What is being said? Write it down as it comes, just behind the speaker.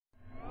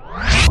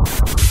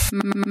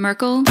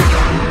Merkel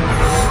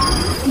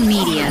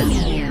Media.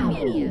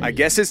 I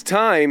guess it's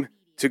time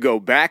to go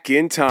back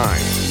in time.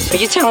 Are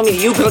you telling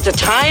me you built a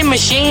time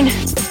machine?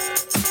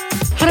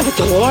 Out of a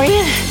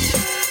DeLorean?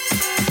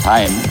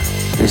 Time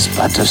is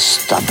but a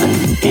stubborn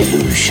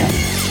illusion.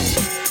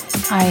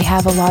 I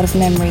have a lot of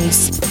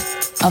memories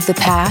of the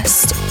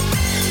past.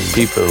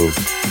 People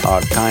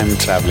are time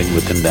traveling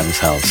within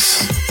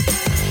themselves.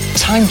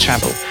 Time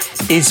travel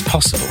is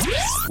possible.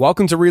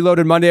 Welcome to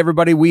Reloaded Monday,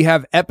 everybody. We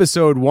have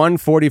episode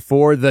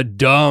 144, The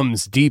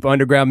Dumbs, Deep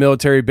Underground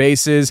Military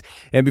Bases.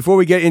 And before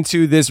we get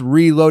into this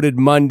Reloaded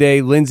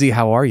Monday, Lindsay,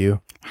 how are you?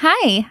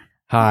 Hi.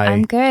 Hi.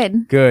 I'm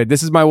good. Good.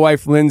 This is my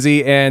wife,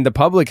 Lindsay, and the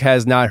public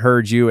has not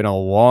heard you in a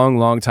long,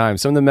 long time.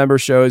 Some of the member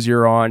shows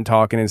you're on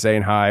talking and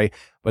saying hi,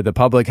 but the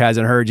public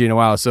hasn't heard you in a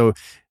while. So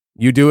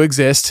you do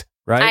exist,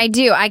 right? I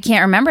do. I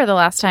can't remember the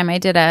last time I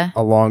did a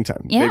long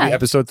time. Yeah. Maybe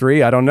episode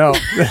 3. I don't know.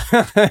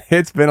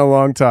 It's been a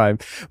long time.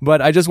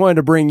 But I just wanted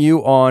to bring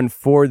you on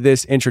for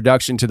this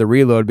introduction to the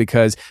Reload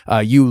because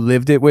you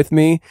lived it with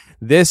me.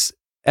 This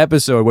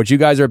episode, what you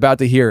guys are about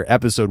to hear,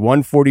 episode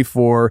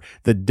 144,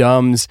 The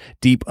Dumbs,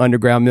 Deep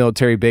Underground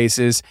Military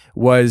Bases,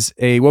 was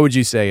what would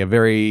you say, a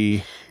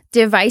very...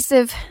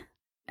 divisive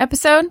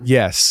episode?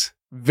 Yes.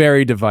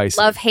 Very divisive.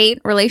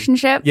 Love-hate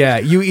relationship? Yeah,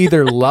 you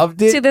either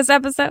loved it to this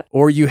episode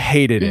or you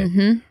hated it.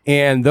 Mm-hmm.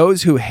 And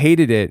those who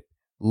hated it,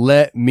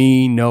 let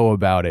me know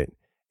about it.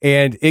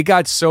 And it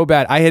got so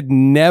bad. I had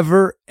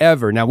never,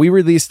 ever... Now, we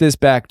released this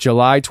back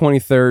July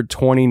 23rd,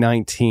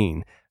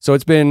 2019. So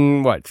it's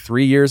been,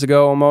 3 years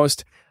ago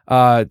almost?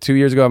 2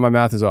 years ago, my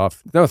math is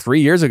off. No, 3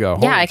 years ago.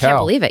 Yeah, Holy I cow. can't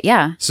believe it.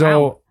 Yeah.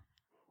 So... Wow.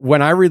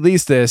 When I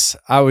released this,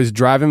 I was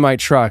driving my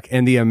truck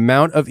and the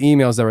amount of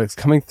emails that were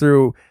coming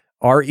through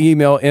our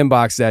email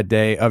inbox that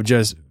day of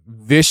just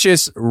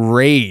vicious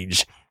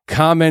rage,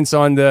 comments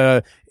on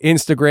the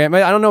Instagram.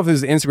 I don't know if it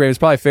was Instagram, it was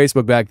probably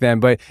Facebook back then,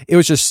 but it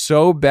was just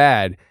so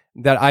bad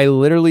that I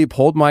literally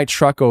pulled my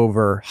truck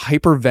over,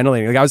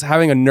 hyperventilating. Like I was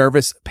having a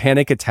nervous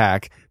panic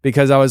attack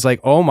because I was like,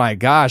 oh my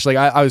gosh, like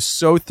I was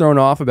so thrown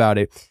off about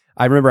it.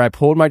 I remember I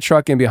pulled my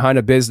truck in behind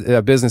a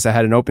business that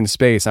had an open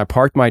space. I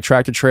parked my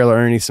tractor trailer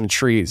underneath some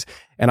trees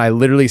and I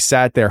literally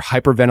sat there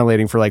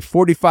hyperventilating for like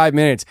 45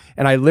 minutes.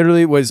 And I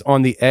literally was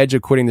on the edge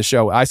of quitting the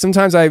show.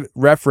 Sometimes I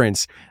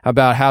reference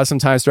about how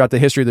sometimes throughout the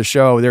history of the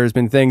show, there's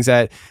been things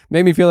that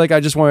made me feel like I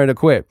just wanted to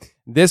quit.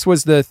 This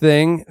was the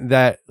thing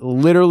that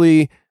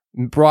literally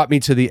brought me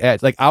to the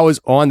edge. Like I was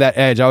on that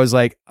edge. I was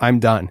like, I'm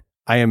done.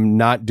 I am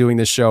not doing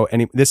this show.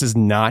 This is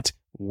not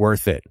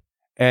worth it.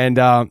 And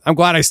I'm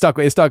glad I stuck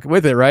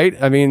with it, right?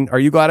 I mean, are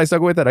you glad I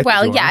stuck with it?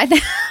 I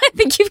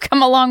think you've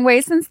come a long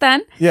way since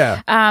then.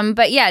 Yeah.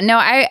 But yeah, no,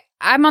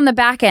 I'm on the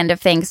back end of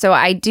things. So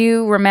I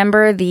do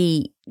remember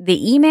the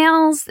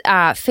emails,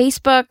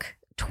 Facebook,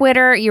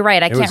 Twitter. You're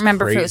right. I can't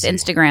remember if it was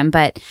Instagram,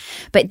 but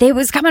they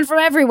was coming from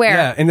everywhere.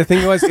 Yeah. And the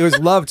thing was, it was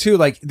love too.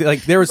 Like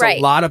there was right.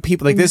 a lot of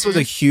people. Like this was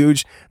a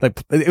huge,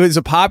 it was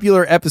a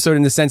popular episode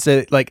in the sense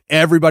that like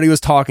everybody was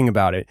talking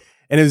about it.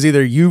 And it was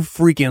either you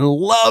freaking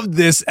loved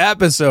this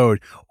episode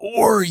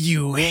or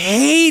you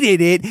hated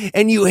it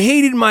and you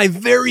hated my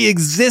very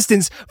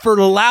existence for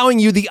allowing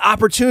you the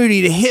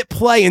opportunity to hit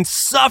play and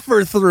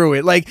suffer through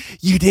it. Like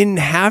you didn't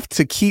have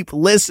to keep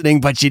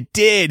listening, but you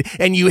did.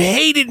 And you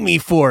hated me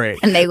for it.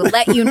 And they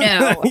let you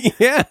know.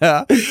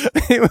 Yeah,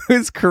 it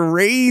was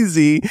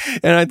crazy.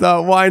 And I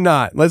thought, why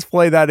not? Let's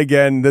play that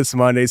again this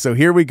Monday. So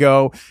here we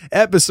go.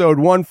 Episode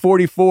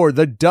 144,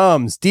 The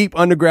Dumbs, Deep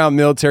Underground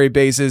Military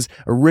Bases,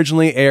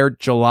 originally aired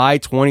July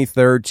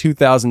 23rd,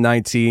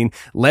 2019.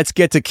 Let's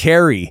get to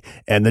Carrie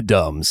and the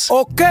Dumbs.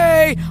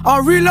 Okay,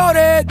 I'll reload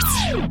it.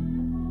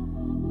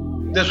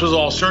 This was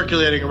all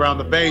circulating around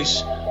the base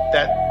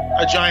that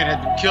a giant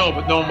had been killed,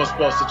 but no one was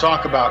supposed to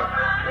talk about it.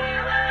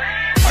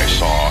 I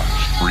saw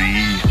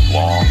 3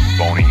 long,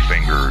 bony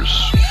fingers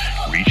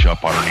reach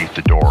up underneath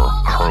the door,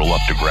 curl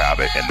up to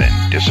grab it, and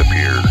then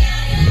disappeared.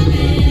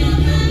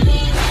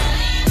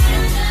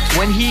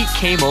 When he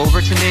came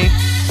over to me,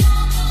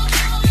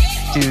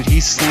 dude,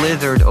 he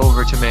slithered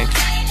over to me.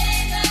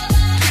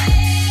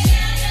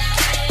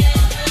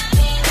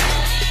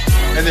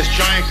 And this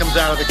giant comes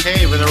out of the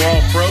cave and they're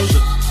all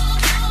frozen.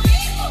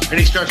 And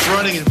he starts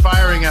running and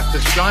firing at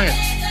this giant.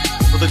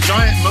 Well, the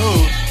giant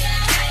moves.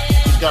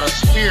 He's got a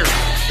spear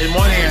in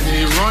one hand and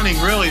he's running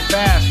really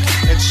fast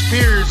and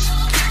spears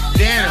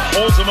Dan and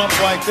holds him up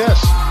like this.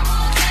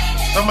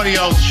 Somebody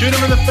yells, shoot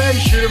him in the face,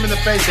 shoot him in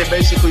the face. They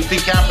basically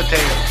decapitate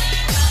him.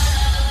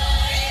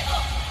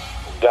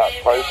 Got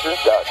closer.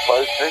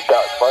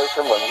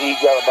 When he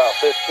got about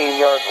 15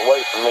 yards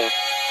away from me,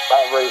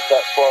 I raised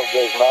that 12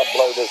 gauge and I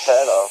blowed his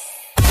head off.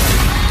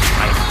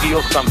 I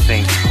feel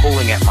something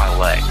pulling at my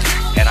leg,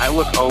 and I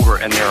look over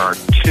and there are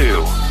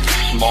 2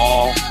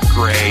 small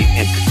gray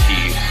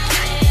entities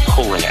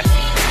pulling at me.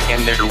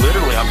 And they're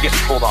literally, I'm getting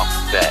pulled off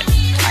the bed.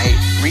 I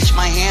reached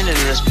my hand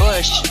into this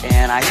bush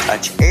and I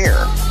touched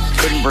air.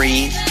 Couldn't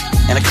breathe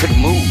and I couldn't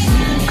move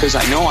because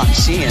I know I'm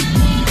seeing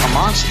a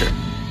monster.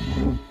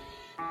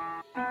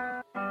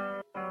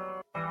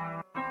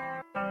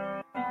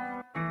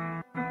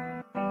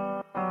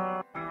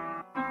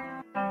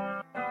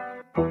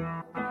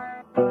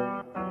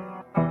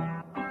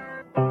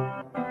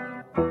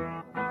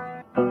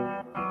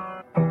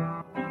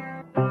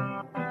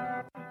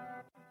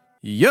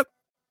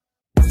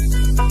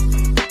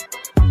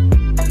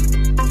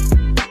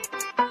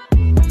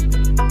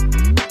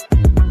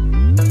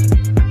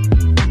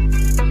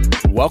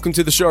 Welcome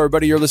to the show,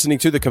 everybody. You're listening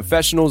to The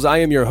Confessionals. I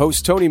am your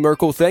host, Tony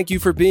Merkel. Thank you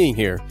for being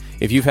here.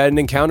 If you've had an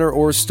encounter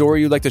or a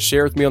story you'd like to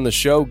share with me on the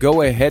show,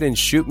 go ahead and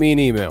shoot me an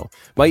email.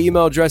 My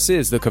email address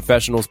is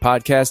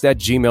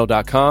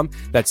theconfessionalspodcast@gmail.com.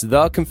 That's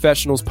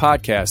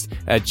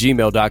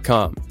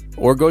theconfessionalspodcast@gmail.com.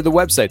 Or go to the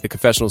website,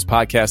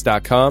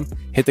 theconfessionalspodcast.com,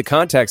 hit the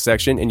contact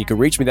section, and you can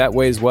reach me that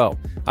way as well.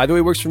 Either way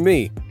works for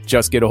me.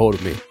 Just get a hold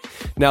of me.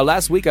 Now,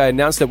 last week I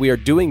announced that we are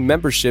doing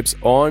memberships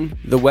on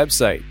the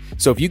website.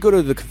 So if you go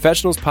to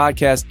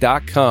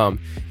theconfessionalspodcast.com,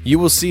 you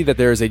will see that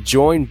there is a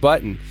join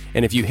button.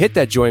 And if you hit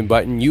that join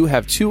button, you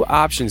have two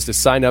options to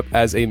sign up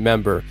as a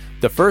member.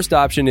 The first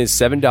option is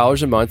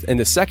 $7 a month, and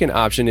the second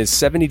option is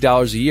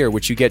 $70 a year,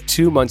 which you get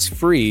 2 months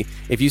free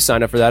if you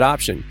sign up for that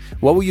option.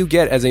 What will you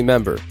get as a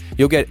member?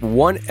 You'll get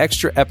one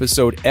extra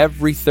episode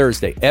every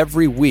Thursday.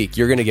 Every week,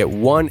 you're going to get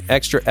one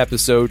extra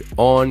episode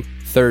on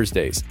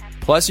Thursdays.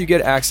 Plus, you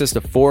get access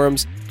to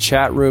forums,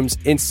 chat rooms,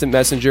 instant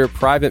messenger,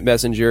 private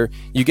messenger.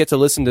 You get to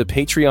listen to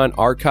Patreon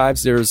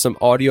archives. There's some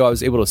audio I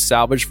was able to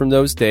salvage from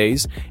those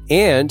days.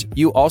 And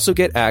you also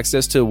get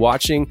access to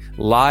watching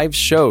live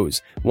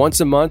shows.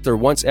 Once a month or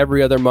once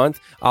every other month,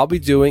 I'll be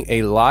doing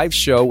a live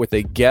show with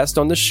a guest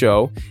on the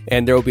show,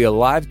 and there will be a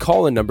live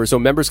call-in number so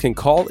members can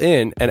call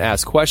in and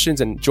ask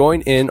questions and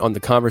join in on the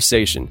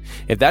conversation.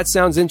 If that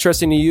sounds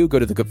interesting to you, go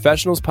to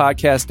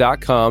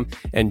theconfessionalspodcast.com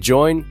and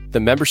join the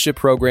membership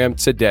program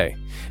today.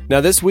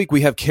 Now, this week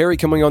we have Carrie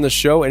coming on the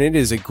show, and it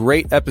is a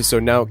great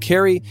episode. Now,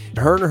 Carrie,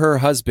 her and her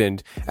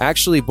husband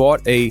actually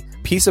bought a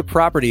piece of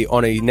property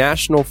on a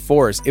national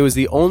forest. It was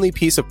the only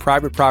piece of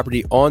private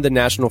property on the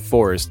national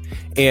forest,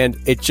 and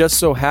it just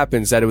so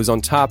happens that it was on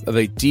top of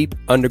a deep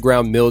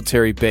underground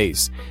military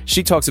base.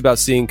 She talks about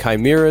seeing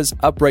chimeras,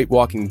 upright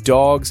walking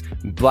dogs,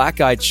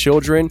 black-eyed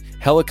children,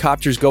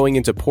 helicopters going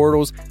into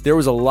portals. There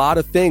was a lot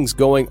of things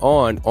going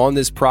on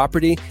this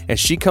property, and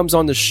she comes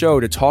on the show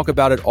to talk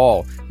about it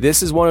all.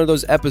 This is one of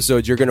those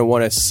episodes you're going to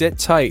want to sit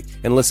tight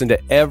and listen to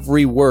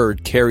every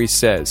word Carrie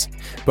says.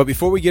 But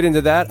before we get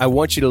into that, I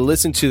want you to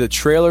listen to the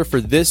trailer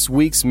for this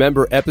week's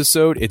member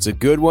episode. It's a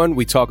good one.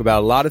 We talk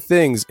about a lot of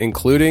things,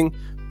 including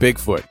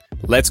Bigfoot.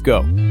 Let's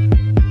go.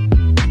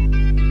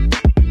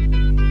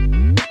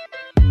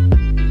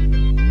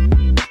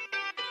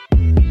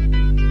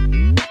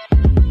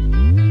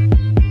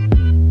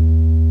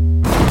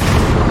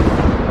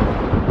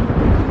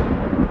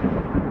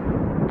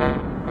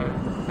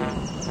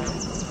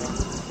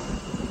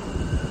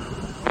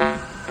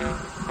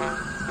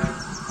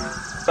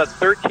 About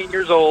 13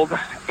 years old,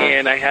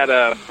 and I had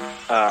a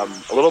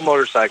little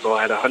motorcycle.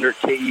 I had a 100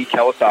 KE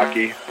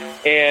Kawasaki,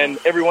 and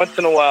every once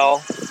in a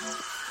while,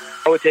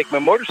 I would take my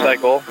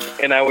motorcycle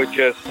and I would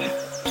just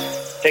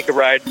take a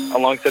ride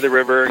alongside the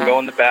river and go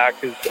in the back,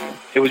 because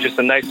it was just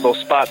a nice little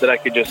spot that I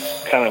could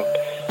just kind of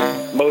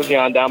mosey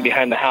on down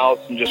behind the house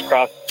and just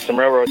cross some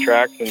railroad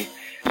tracks and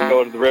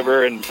go to the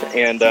river. And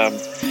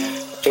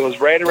it was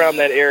right around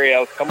that area. I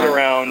was coming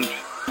around,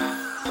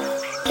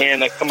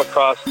 and I come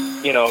across,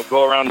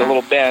 go around a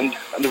little bend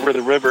under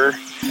the river,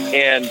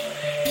 and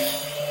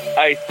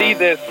I see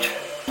this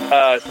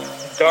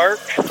dark,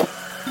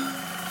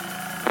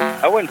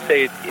 I wouldn't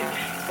say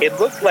it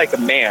looked like a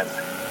man,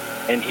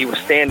 and he was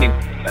standing,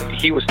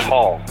 he was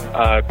tall,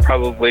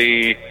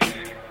 probably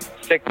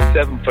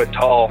 6-7 foot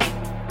tall,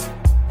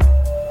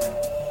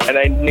 and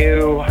I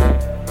knew,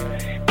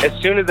 as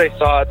soon as I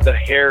saw it, the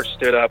hair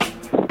stood up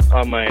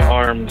on my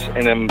arms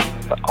and then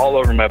all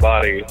over my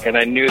body, and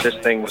I knew this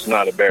thing was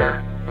not a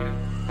bear.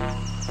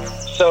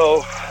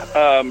 So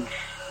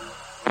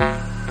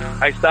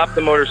I stopped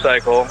the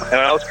motorcycle, and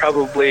I was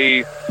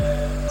probably,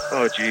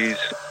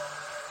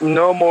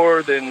 no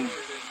more than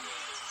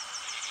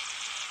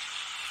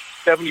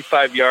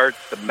 75 yards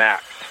to the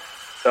max.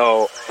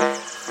 So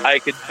I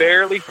could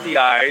barely see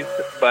eyes,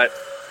 but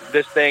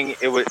this thing,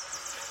 he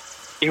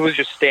was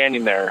just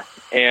standing there,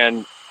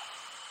 and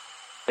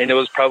it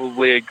was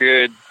probably a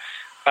good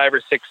 5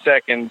 or 6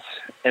 seconds,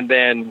 and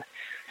then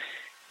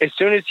as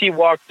soon as he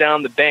walked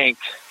down the bank,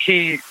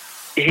 he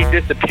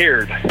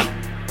disappeared.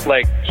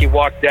 Like, he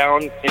walked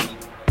down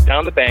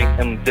the bank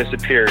and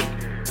disappeared.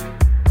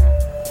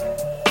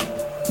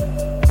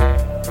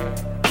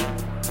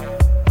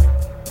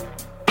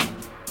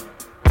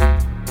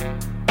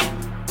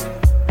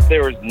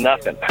 There was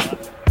nothing.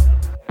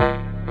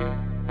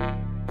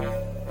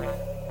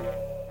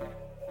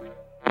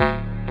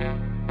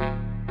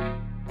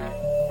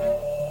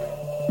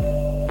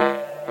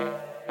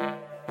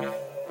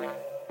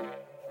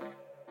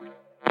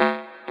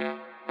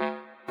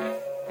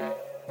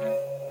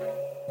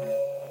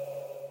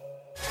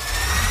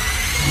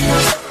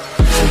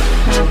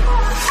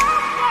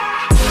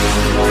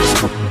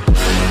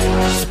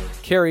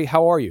 Carrie,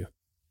 how are you?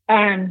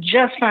 I'm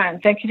just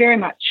fine. Thank you very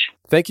much.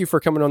 Thank you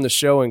for coming on the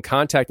show and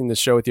contacting the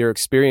show with your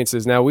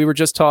experiences. Now, we were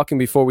just talking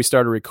before we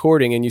started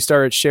recording, and you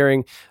started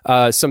sharing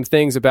some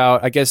things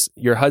about, I guess,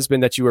 your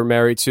husband that you were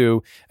married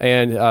to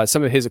and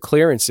some of his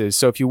clearances.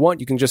 So if you want,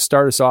 you can just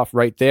start us off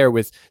right there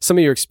with some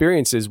of your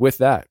experiences with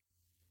that.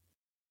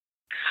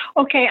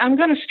 Okay, I'm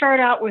going to start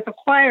out with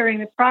acquiring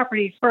the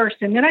property first,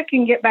 and then I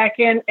can get back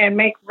in and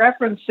make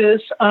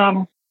references.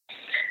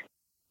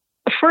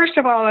 First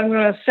of all, I'm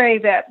going to say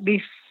that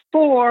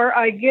before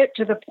I get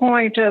to the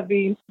point of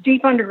the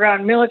deep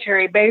underground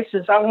military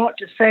bases, I want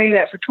to say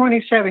that for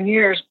 27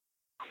 years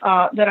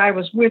that I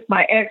was with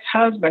my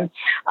ex-husband,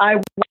 I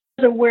was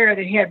aware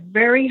that he had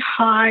very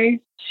high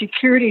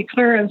security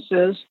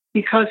clearances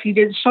because he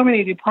did so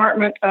many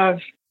Department of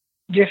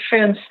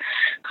Defense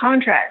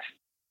contracts.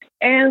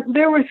 And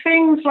there were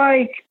things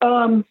like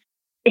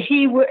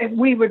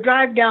we would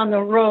drive down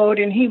the road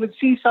and he would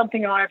see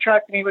something on a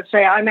truck and he would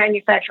say, I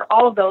manufacture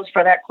all of those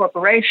for that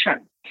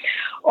corporation.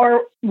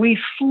 Or we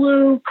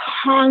flew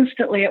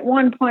constantly. At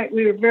one point,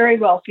 we were very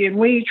wealthy and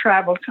we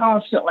traveled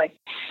constantly.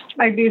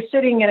 I'd be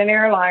sitting in an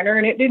airliner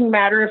and it didn't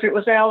matter if it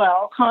was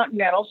LL,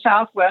 Continental,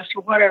 Southwest,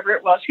 or whatever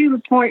it was. He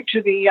would point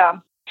to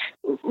the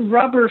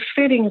rubber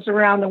fittings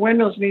around the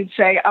windows and he'd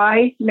say,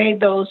 I made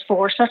those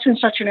for such and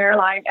such an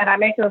airline and I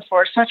make those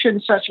for such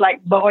and such,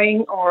 like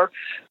Boeing or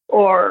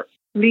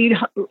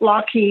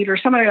Lockheed or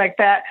somebody like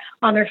that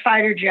on their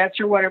fighter jets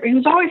or whatever. He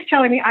was always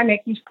telling me I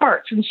make these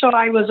parts. And so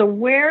I was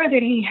aware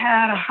that he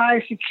had a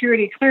high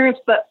security clearance,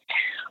 but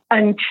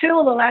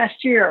until the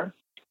last year,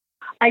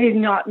 I did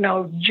not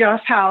know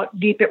just how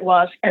deep it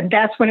was, and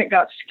that's when it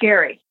got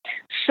scary.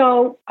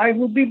 So I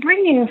will be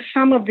bringing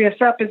some of this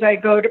up as I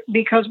go,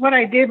 because what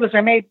I did was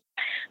I made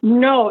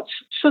notes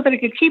so that I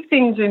could keep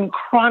things in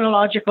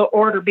chronological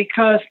order,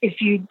 because if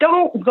you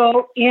don't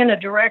go in a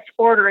direct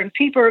order and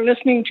people are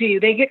listening to you,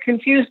 they get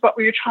confused what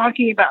we're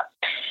talking about.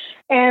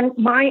 And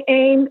my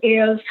aim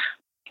is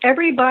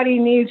everybody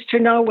needs to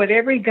know what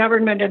every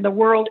government in the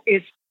world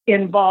is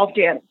involved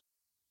in,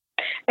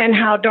 and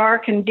how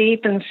dark and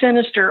deep and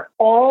sinister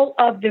all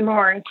of them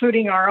are,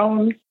 including our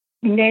own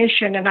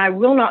nation. And I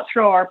will not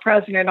throw our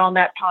president on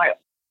that pile.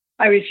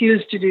 I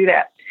refuse to do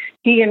that.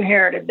 He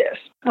inherited this.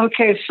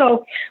 Okay,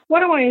 so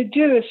what I want to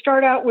do is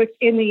start out with,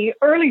 in the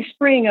early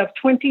spring of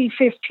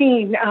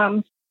 2015,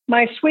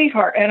 my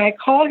sweetheart. And I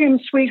call him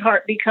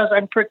sweetheart because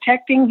I'm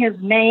protecting his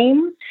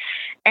name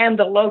and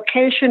the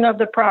location of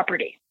the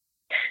property.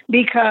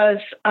 Because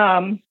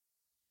for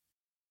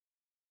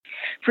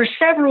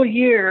several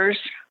years,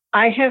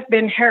 I have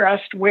been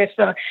harassed with,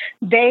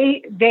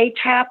 they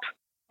tap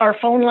our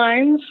phone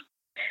lines.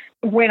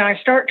 When I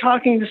start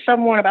talking to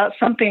someone about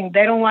something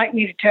they don't like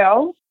me to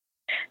tell,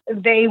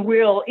 they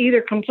will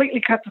either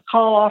completely cut the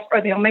call off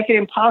or they'll make it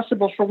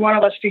impossible for one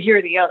of us to hear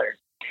the other.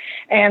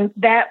 And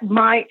that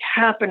might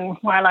happen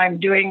while I'm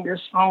doing this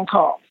phone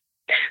call.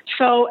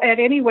 So at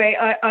any rate,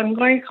 I'm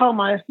going to call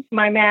my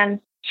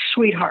man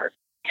sweetheart.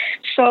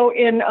 So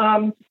in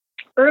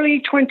early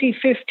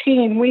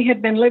 2015, we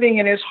had been living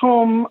in his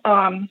home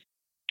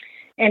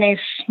in a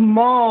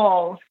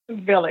small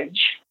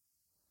village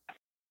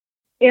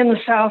in the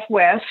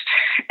Southwest,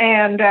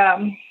 and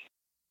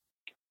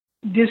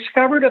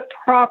discovered a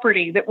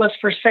property that was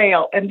for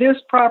sale. And this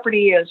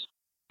property is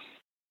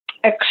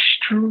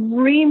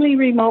extremely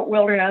remote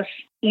wilderness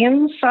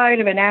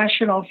inside of a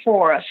national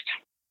forest,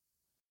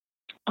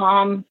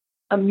 1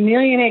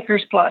 million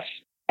acres plus,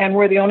 and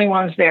we're the only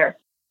ones there.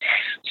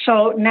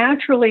 So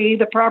naturally,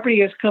 the property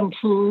is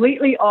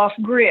completely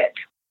off-grid.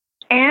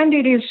 And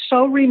it is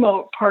so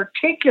remote,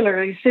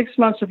 particularly 6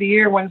 months of the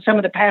year when some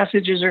of the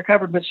passages are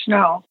covered with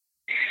snow,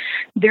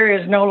 there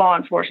is no law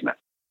enforcement.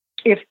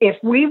 If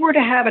we were to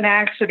have an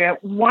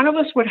accident, one of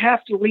us would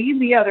have to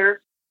leave the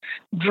other,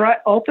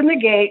 open the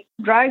gate,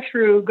 drive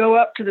through, go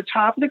up to the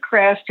top of the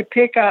crest to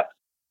pick up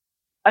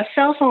a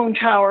cell phone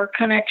tower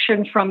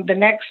connection from the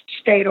next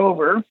state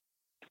over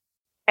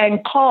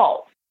and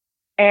call.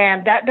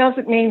 And that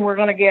doesn't mean we're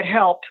going to get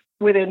help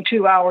within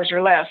 2 hours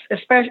or less,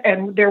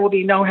 and there will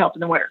be no help in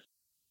the winter.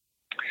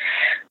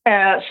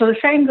 So the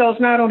same goes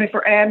not only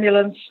for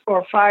ambulance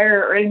or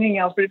fire or anything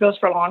else, but it goes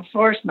for law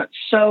enforcement.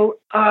 So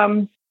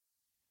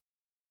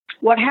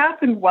what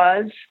happened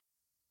was,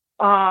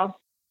 as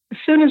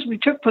soon as we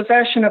took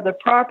possession of the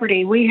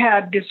property, we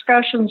had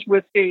discussions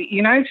with the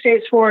United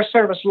States Forest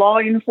Service law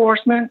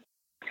enforcement,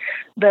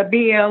 the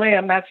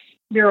BLM, that's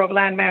Bureau of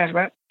Land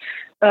Management,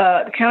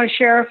 the county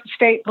sheriff,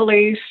 state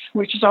police,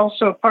 which is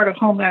also a part of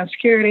Homeland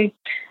Security,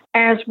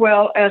 as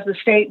well as the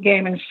state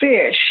game and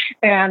fish.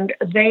 And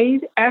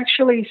they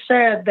actually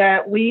said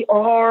that we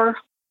are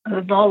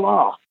the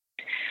law,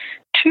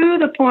 to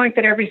the point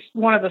that every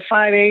one of the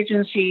 5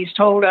 agencies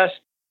told us,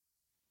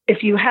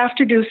 if you have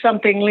to do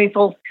something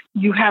lethal,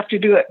 you have to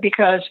do it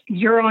because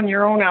you're on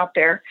your own out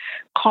there.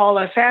 Call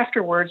us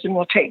afterwards and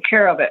we'll take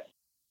care of it.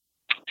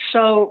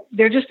 So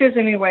there just isn't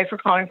any way for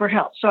calling for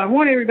help. So I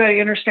want everybody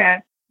to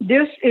understand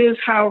this is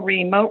how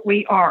remote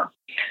we are.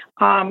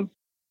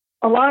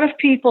 A lot of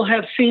people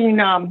have seen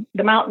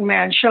the Mountain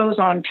Man shows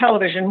on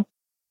television.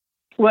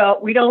 Well,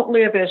 we don't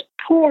live as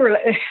poor.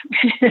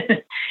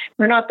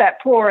 We're not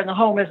that poor, and the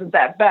home isn't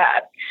that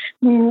bad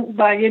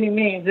by any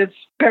means. It's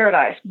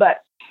paradise,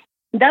 but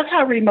that's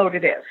how remote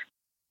it is.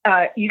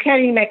 You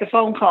can't even make a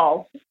phone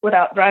call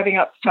without driving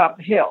up the top of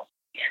the hill.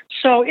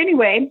 So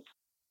anyway,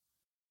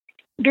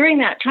 during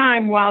that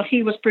time, while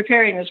he was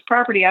preparing his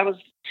property, I was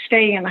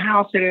staying in the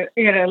house in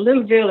a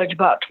little village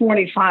about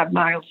 25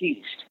 miles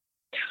east.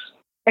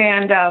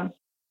 And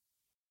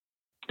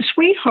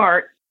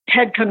Sweetheart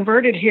had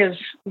converted his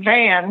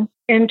van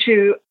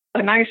into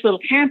a nice little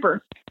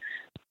camper,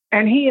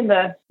 and he and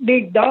the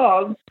big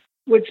dog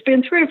would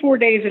spend 3 or 4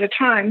 days at a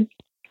time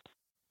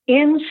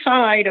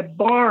inside a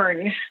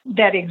barn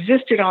that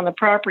existed on the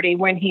property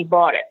when he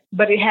bought it,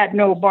 but it had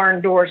no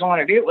barn doors on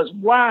it. It was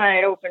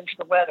wide open to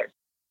the weather.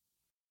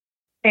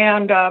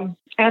 And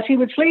as he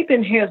would sleep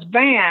in his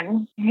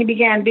van, he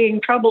began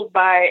being troubled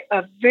by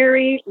a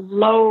very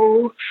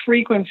low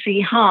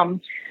frequency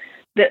hum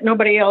that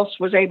nobody else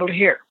was able to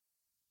hear.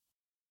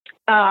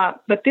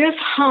 But this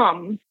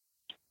hum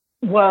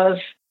was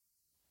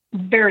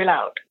very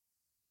loud.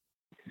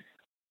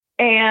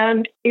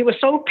 And it was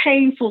so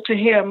painful to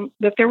him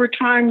that there were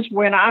times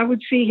when I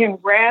would see him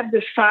grab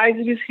the sides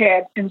of his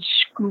head and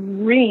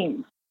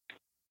scream,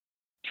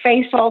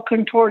 face all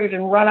contorted,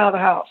 and run out of the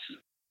house.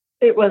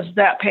 It was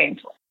that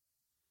painful.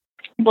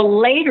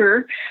 Well,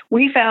 later,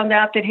 we found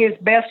out that his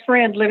best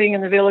friend living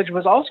in the village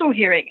was also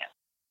hearing it.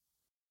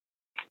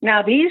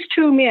 Now, these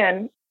two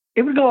men,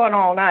 it would go on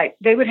all night.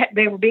 They were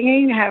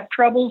beginning to have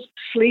troubles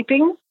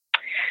sleeping.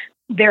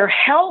 Their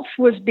health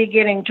was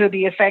beginning to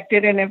be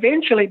affected, and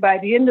eventually, by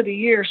the end of the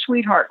year,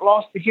 Sweetheart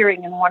lost the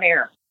hearing in one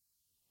ear.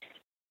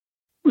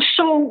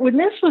 So when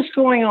this was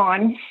going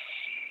on,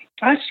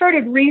 I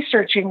started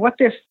researching what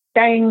this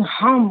dang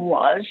hum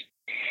was,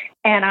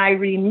 and I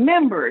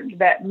remembered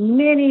that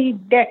many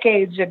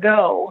decades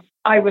ago,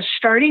 I was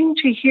starting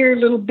to hear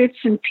little bits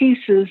and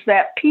pieces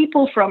that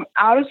people from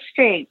out of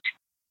state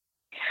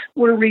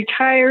were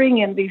retiring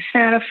in the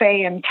Santa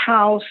Fe and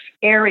Taos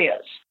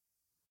areas.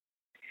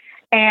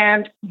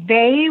 And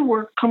they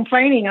were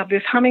complaining of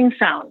this humming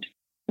sound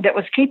that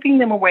was keeping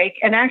them awake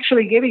and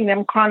actually giving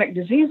them chronic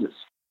diseases.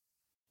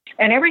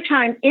 And every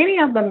time any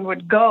of them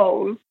would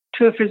go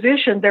to a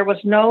physician, there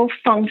was no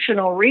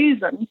functional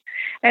reason.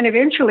 And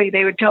eventually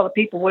they would tell the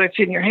people, well, it's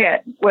in your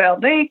head. Well,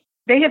 they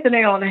hit the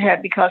nail on the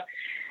head because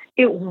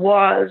it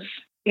was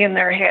in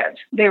their heads.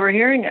 They were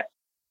hearing it.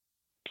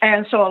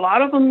 And so a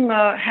lot of them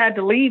had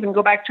to leave and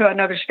go back to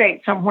another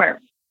state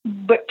somewhere.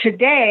 But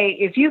today,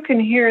 if you can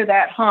hear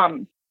that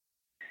hum,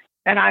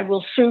 and I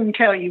will soon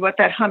tell you what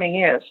that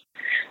humming is,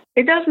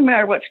 it doesn't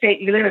matter what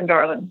state you live in,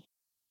 darling.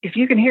 If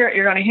you can hear it,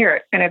 you're going to hear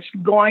it. And it's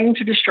going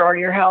to destroy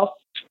your health.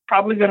 It's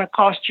probably going to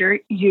cost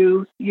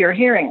you your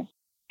hearing.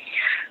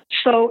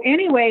 So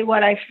anyway,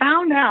 what I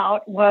found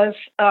out was,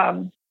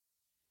 now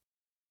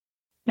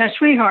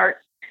Sweetheart,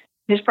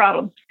 his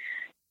problem,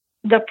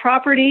 the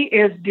property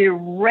is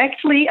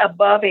directly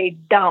above a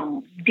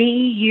dumb,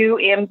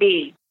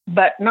 D-U-M-B,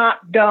 but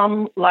not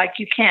dumb like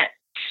you can't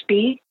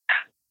speak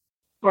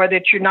or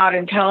that you're not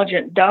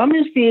intelligent. DUMB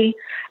is the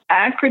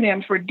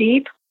acronym for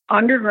Deep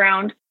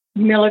Underground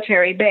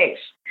Military Base.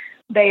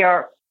 They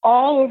are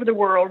all over the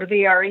world.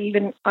 They are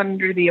even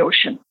under the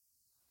ocean.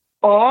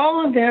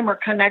 All of them are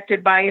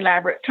connected by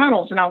elaborate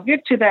tunnels, and I'll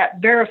get to that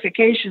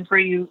verification for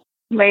you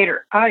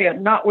later. I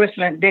am not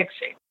whistling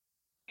Dixie.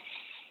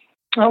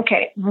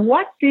 Okay,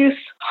 what this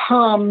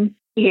hum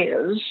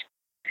is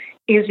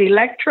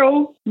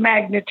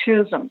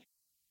electromagnetism.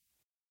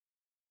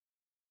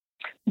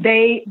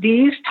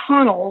 These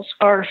tunnels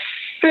are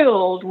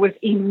filled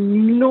with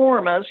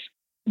enormous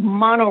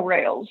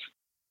monorails,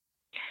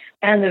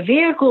 and the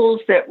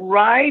vehicles that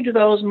ride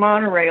those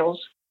monorails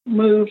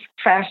move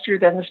faster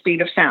than the speed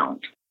of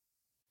sound.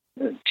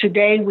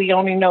 Today, we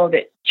only know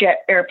that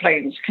jet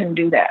airplanes can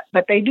do that,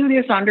 but they do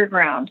this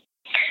underground,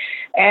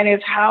 and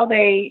it's how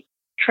they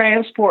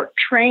transport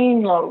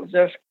train loads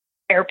of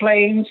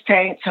airplanes,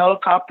 tanks,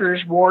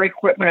 helicopters, war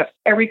equipment of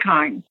every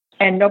kind,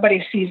 and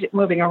nobody sees it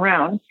moving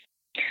around.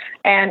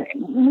 And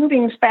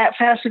moving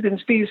faster than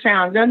speed of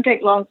sound doesn't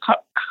take long to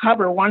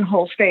cover one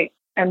whole state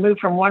and move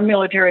from one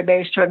military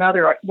base to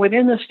another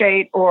within the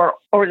state or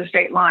the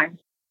state line.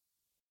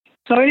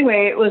 So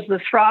anyway, it was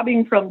the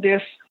throbbing from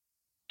this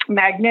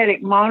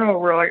magnetic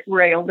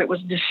monorail that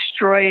was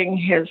destroying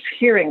his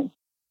hearing.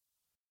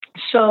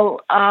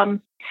 So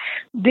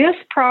this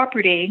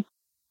property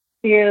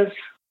is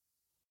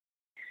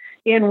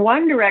in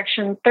one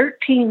direction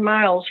 13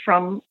 miles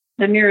from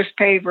the nearest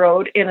paved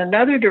road, in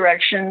another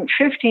direction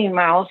 15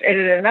 miles, and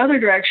in another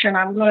direction,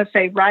 I'm going to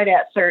say right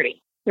at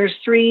 30. There's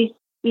 3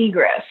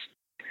 egress.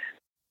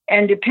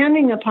 And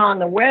depending upon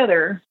the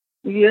weather,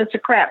 it's a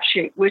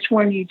crapshoot which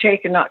one you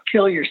take and not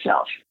kill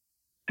yourself.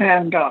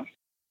 And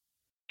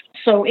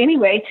so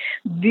anyway,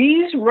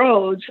 these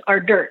roads are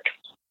dirt.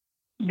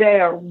 They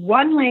are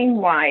 1 lane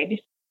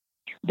wide.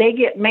 They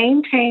get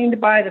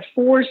maintained by the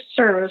Forest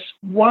Service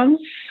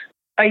once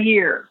a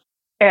year,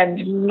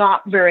 and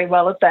not very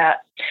well at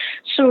that.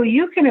 So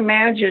you can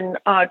imagine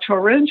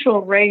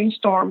torrential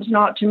rainstorms,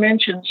 not to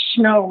mention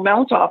snow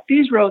melt off.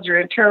 These roads are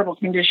in terrible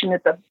condition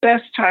at the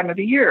best time of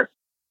the year.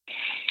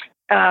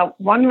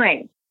 1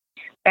 lane.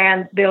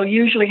 And they'll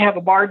usually have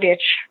a bar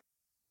ditch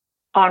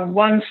on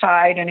one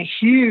side and a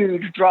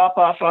huge drop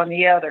off on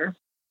the other.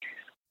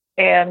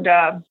 And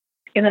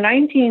in the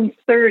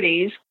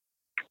 1930s,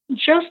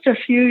 just a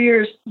few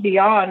years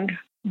beyond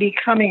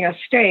becoming a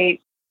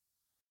state,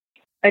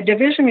 a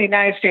division of the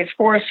United States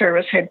Forest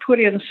Service had put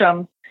in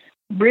some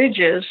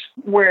bridges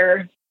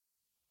where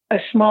a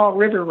small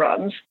river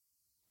runs,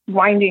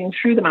 winding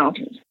through the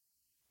mountains.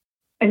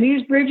 And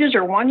these bridges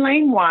are 1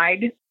 lane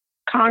wide,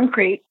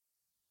 concrete,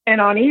 and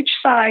on each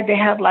side they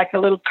have like a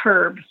little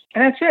curb,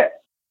 and that's it.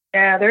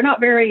 They're not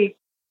very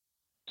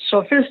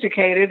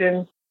sophisticated,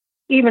 and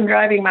even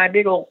driving my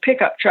big old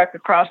pickup truck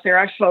across there,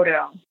 I slow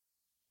down.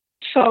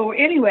 So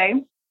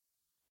anyway,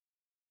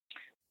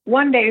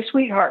 one day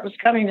Sweetheart was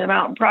coming to the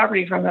mountain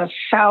property from the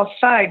south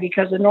side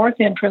because the north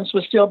entrance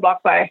was still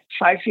blocked by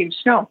 5 feet of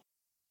snow.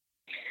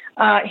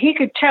 He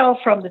could tell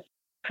from the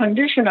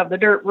condition of the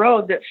dirt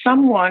road that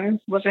someone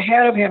was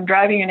ahead of him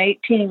driving an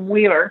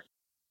 18-wheeler.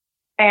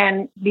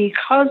 And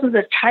because of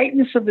the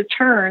tightness of the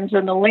turns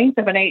and the length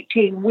of an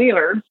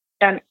 18-wheeler,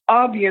 and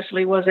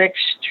obviously was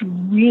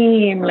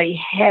extremely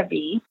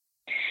heavy,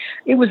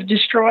 it was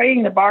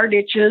destroying the bar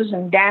ditches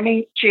and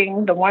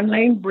damaging the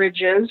 1-lane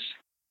bridges.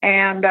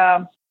 And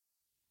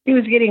he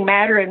was getting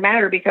madder and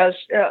madder because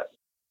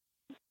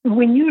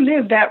when you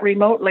live that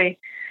remotely,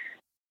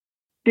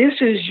 this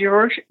is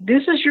your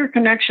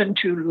connection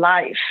to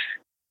life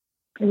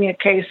in the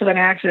case of an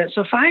accident.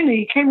 So finally,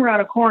 he came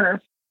around a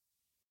corner,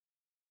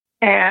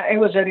 and it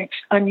was an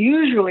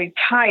unusually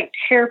tight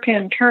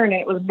hairpin turn,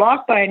 and it was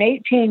blocked by an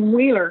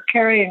 18-wheeler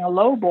carrying a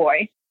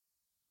lowboy,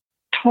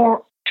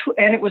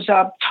 and it was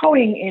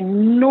towing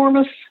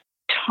enormous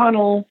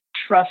tunnel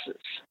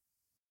trusses.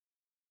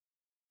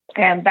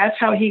 And that's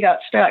how he got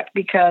stuck,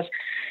 because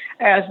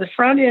as the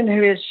front end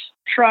of his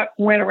truck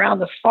went around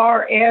the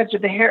far edge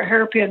of the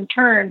hairpin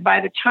turn, by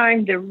the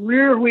time the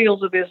rear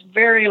wheels of this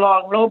very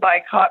long lowboy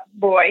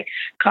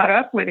caught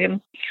up with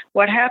him,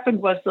 what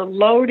happened was the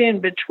load in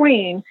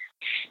between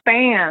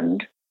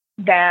spanned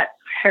that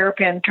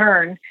hairpin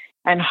turn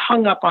and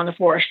hung up on the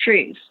forest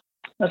trees.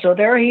 So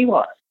there he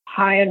was,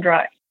 high and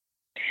dry.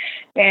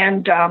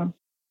 And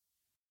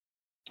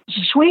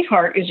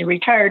Sweetheart is a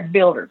retired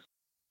builder.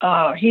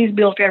 He's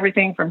built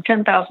everything from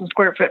 10,000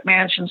 square foot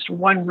mansions to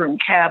 1-room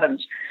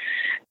cabins.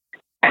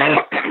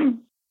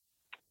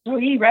 So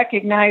he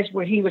recognized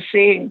what he was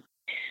seeing,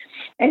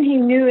 and he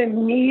knew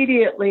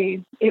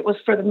immediately it was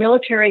for the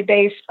military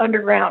base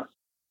underground,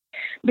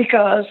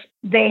 because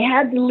they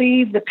had to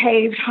leave the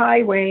paved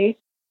highway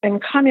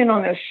and come in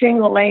on a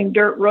single-lane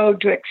dirt road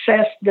to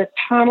access the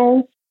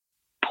tunnel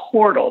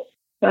portal.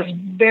 That's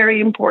very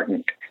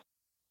important.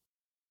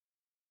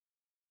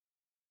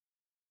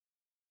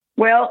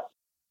 Well,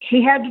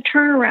 he had to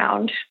turn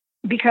around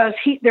because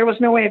there was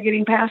no way of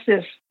getting past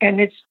this, and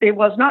it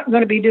was not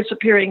going to be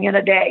disappearing in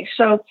a day.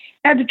 So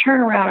had to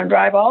turn around and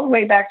drive all the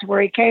way back to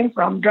where he came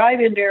from, drive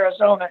into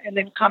Arizona, and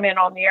then come in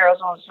on the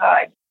Arizona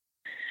side.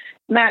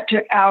 And that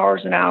took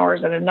hours and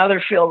hours and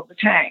another fill of the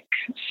tank.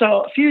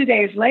 So a few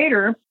days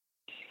later,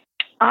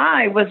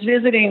 I was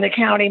visiting the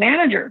county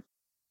manager,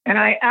 and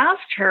I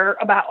asked her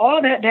about all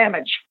of that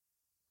damage.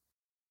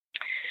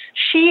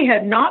 She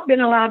had not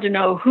been allowed to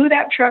know who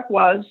that truck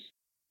was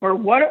or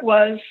what it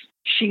was.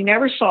 She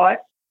never saw it.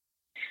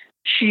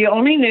 She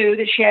only knew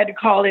that she had to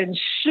call in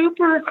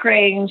super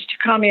cranes to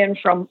come in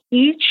from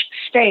each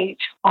state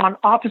on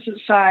opposite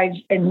sides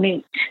and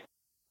meet.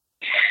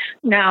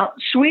 Now,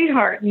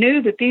 Sweetheart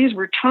knew that these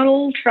were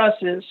tunnel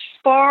trusses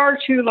far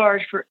too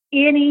large for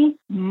any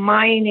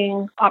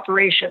mining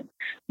operation.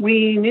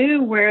 We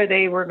knew where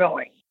they were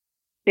going.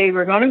 They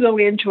were going to go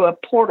into a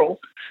portal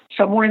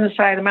somewhere in the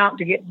side of the mountain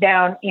to get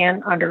down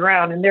in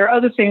underground. And there are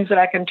other things that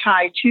I can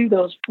tie to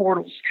those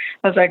portals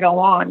as I go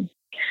on.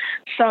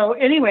 So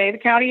anyway, the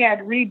county had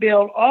to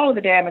rebuild all of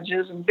the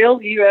damages and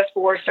build the U.S.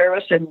 Forest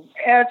Service. And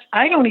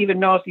I don't even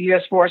know if the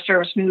U.S. Forest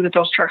Service knew that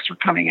those trucks were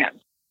coming in.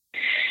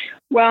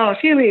 Well, a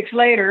few weeks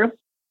later,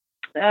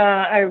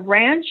 a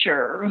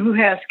rancher who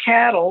has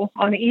cattle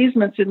on the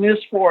easements in this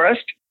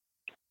forest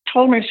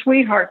told my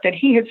Sweetheart that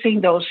he had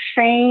seen those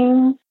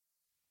same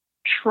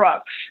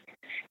trucks,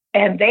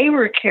 and they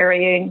were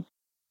carrying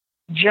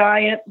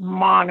giant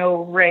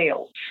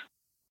monorails.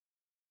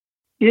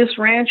 This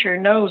rancher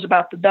knows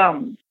about the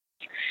dumb.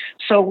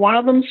 So one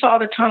of them saw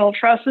the tunnel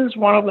trusses,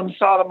 one of them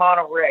saw the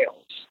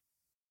monorails.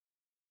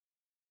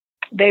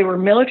 They were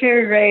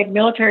military grade,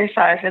 military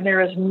size, and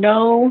there is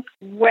no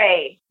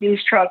way these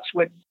trucks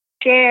would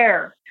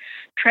dare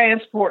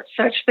transport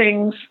such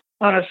things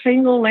on a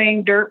single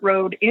lane dirt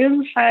road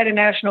inside a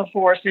national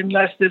forest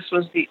unless this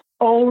was the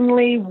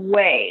only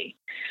way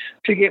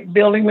to get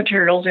building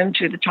materials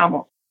into the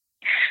tunnel.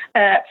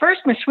 At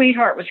first, my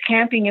Sweetheart was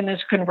camping in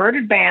this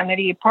converted van that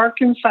he had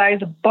parked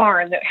inside the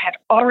barn that had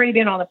already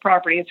been on the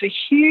property. It's a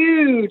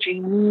huge,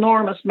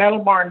 enormous metal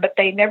barn, but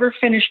they never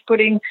finished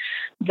putting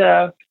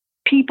the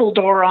people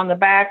door on the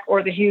back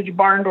or the huge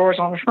barn doors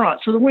on the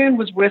front. So the wind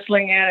was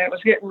whistling and it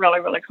was getting really,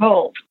 really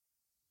cold.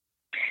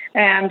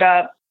 And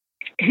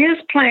his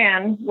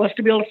plan was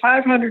to build a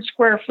 500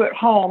 square foot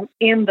home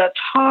in the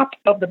top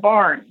of the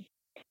barn.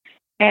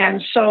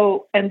 And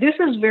this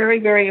is very,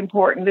 very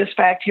important, this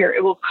fact here.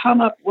 It will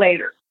come up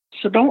later.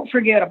 So don't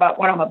forget about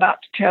what I'm about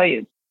to tell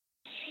you.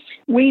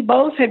 We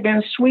both had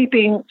been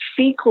sweeping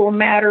fecal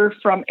matter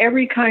from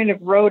every kind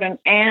of rodent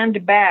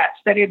and bats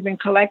that had been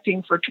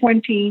collecting for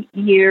 20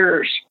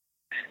 years.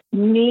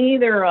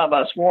 Neither of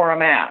us wore a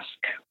mask.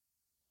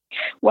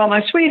 Well,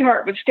 my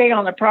sweetheart would stay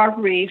on the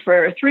property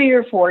for 3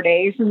 or 4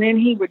 days, and then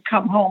he would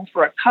come home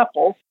for a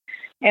couple.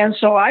 And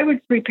so I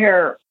would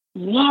prepare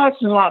lots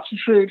and lots of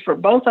food for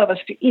both of us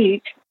to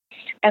eat,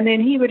 and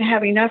then he would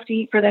have enough to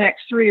eat for the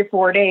next 3 or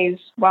 4 days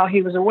while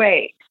he was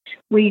away.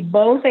 We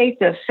both ate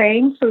the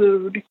same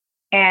food,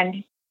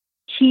 and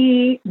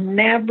he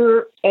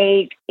never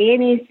ate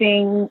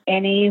anything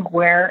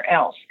anywhere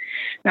else.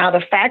 Now,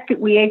 the fact that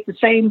we ate the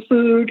same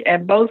food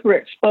and both were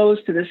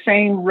exposed to the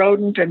same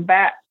rodent and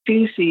bat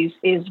feces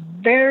is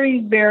very,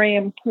 very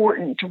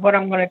important to what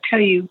I'm going to tell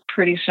you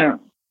pretty soon.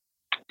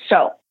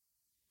 So,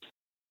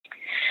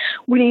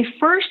 when he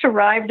first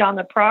arrived on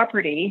the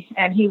property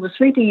and he was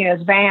sleeping in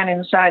his van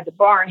inside the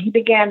barn, he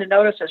began to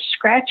notice a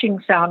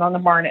scratching sound on the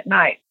barn at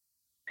night.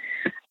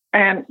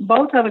 And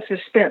both of us have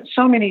spent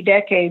so many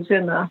decades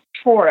in the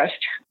forest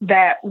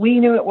that we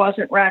knew it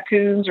wasn't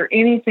raccoons or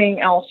anything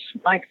else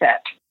like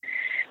that.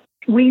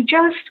 We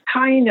just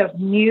kind of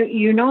knew,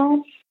 you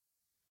know,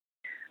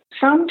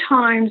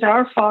 sometimes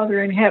our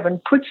Father in heaven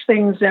puts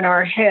things in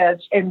our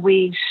heads and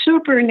we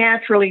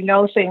supernaturally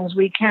know things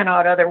we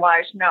cannot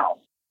otherwise know.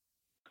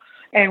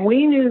 And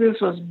we knew this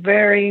was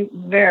very,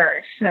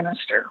 very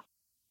sinister.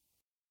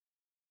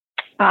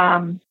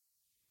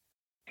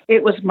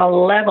 It was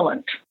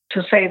malevolent,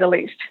 to say the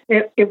least.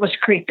 It was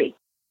creepy.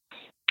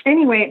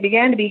 Anyway, it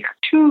began to be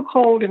too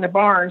cold in the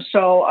barn,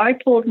 so I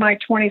pulled my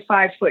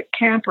 25-foot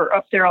camper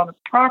up there on the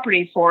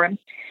property for him,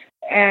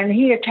 and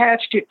he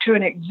attached it to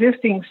an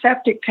existing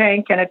septic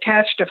tank and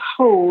attached a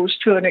hose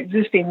to an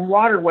existing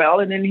water well,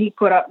 and then he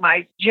put up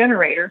my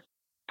generator.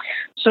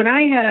 So now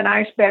he had a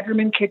nice bedroom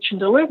and kitchen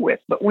to live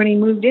with. But when he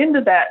moved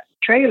into that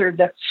trailer,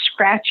 the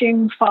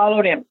scratching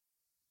followed him,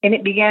 and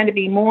it began to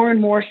be more and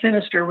more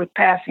sinister with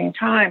passing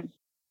time.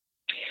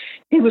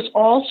 He was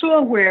also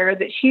aware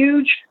that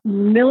huge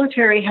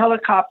military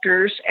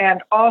helicopters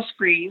and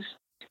Ospreys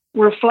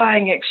were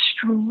flying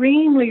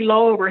extremely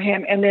low over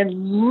him and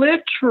then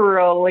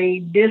literally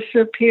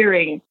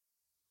disappearing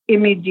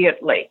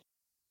immediately.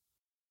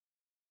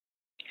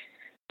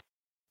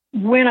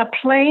 When a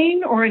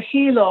plane or a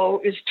helo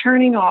is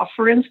turning off,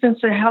 for instance,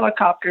 a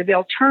helicopter,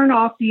 they'll turn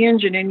off the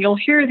engine and you'll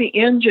hear the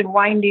engine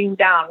winding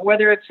down,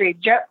 whether it's a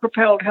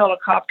jet-propelled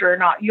helicopter or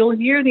not. You'll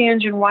hear the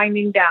engine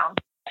winding down.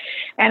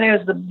 And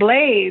as the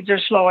blades are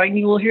slowing,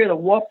 you will hear the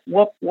whoop,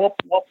 whoop, whoop,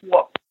 whoop,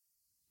 whoop.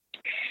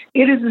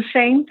 It is the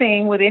same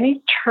thing with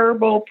any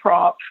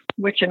turboprop,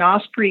 which an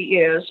Osprey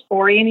is,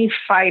 or any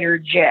fighter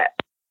jet.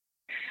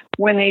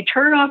 When they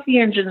turn off the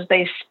engines,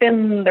 they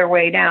spin their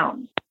way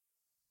down.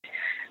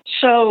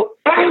 So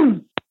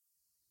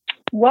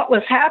what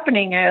was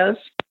happening is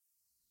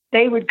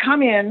they would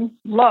come in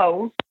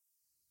low,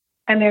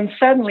 and then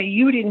suddenly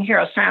you didn't hear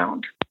a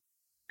sound.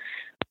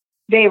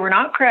 They were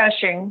not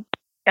crashing,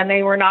 and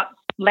they were not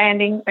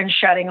landing and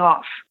shutting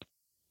off.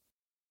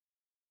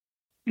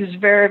 It was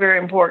very, very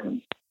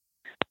important.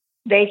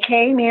 They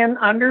came in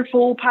under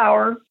full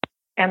power,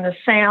 and the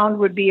sound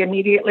would be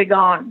immediately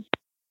gone.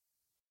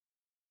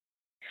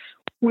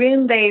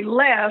 When they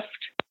left,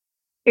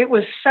 it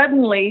was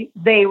suddenly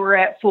they were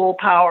at full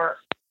power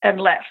and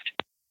left.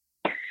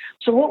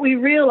 So what we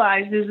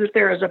realized is that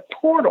there is a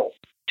portal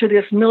to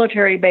this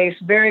military base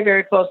very,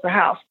 very close to the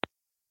house.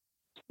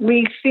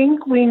 We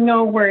think we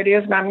know where it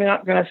is, and I'm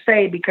not going to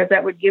say because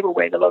that would give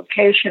away the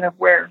location of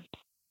where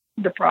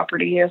the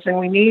property is, and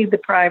we need the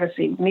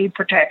privacy, we need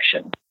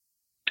protection.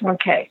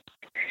 Okay.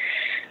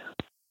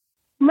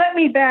 Let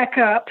me back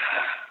up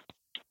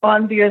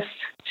on this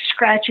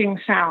scratching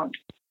sound.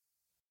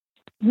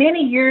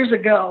 Many years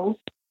ago,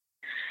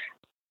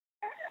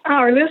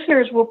 our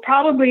listeners will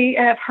probably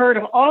have heard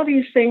of all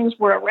these things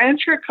where a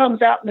rancher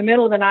comes out in the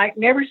middle of the night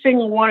and every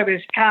single one of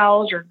his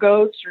cows or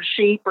goats or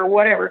sheep or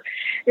whatever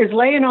is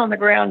laying on the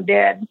ground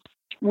dead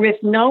with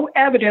no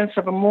evidence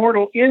of a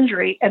mortal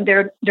injury, and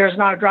there's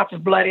not a drop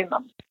of blood in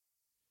them.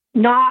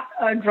 Not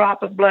a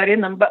drop of blood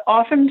in them, but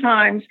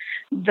oftentimes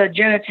the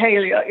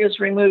genitalia is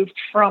removed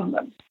from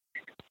them.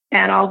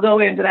 And I'll go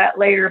into that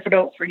later if I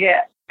don't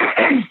forget.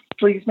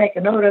 Please make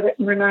a note of it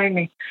and remind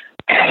me.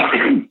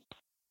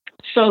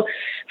 So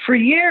for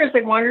years,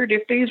 they wondered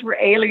if these were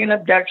alien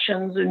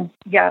abductions and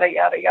yada,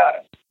 yada,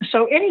 yada.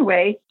 So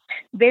anyway,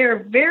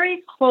 they're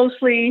very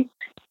closely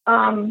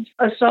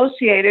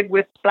associated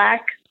with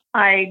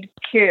black-eyed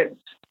kids.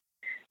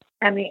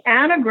 And the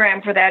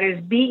anagram for that is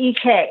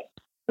BEK.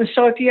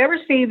 So if you ever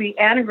see the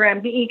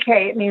anagram BEK,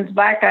 it means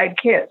black-eyed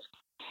kids.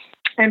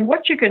 And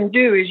what you can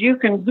do is you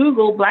can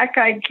Google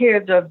black-eyed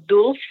kids of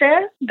Dulce,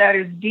 that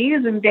is D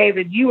as in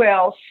David,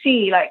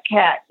 ULC like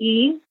cat,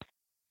 E.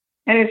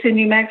 And it's in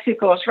New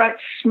Mexico. It's right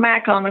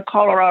smack on the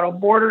Colorado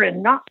border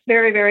and not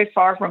very, very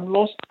far from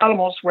Los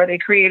Alamos, where they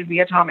created the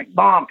atomic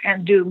bomb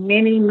and do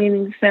many,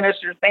 many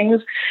sinister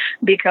things,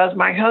 because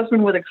my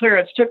husband with a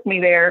clearance took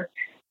me there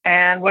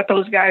And what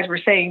those guys were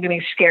saying to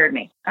me scared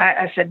me.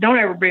 I said, don't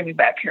ever bring me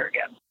back here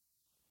again.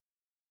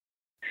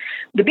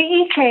 The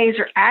BEKs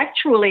are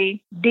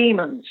actually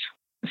demons.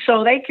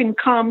 So they can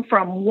come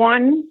from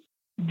one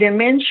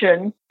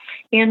dimension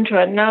into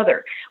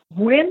another.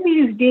 When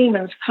these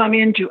demons come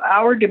into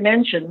our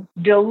dimension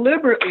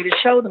deliberately to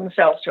show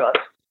themselves to us,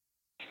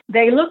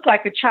 they look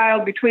like a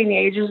child between the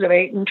ages of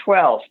 8 and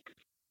 12.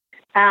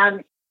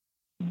 And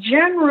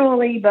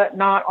generally, but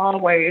not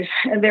always,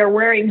 they're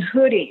wearing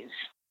hoodies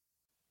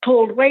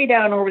pulled way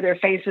down over their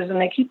faces, and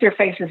they keep their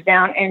faces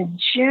down. And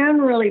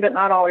generally, but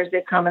not always,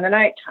 they come in the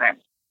nighttime.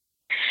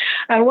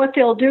 And what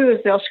they'll do is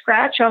they'll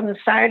scratch on the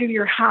side of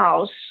your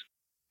house,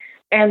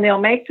 and they'll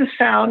make the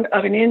sound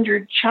of an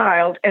injured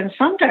child. And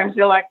sometimes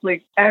they'll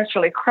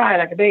actually cry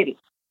like a baby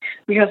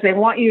because they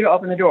want you to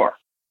open the door.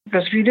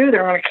 Because if you do,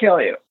 they're going to kill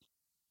you.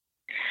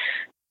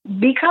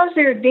 Because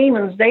they're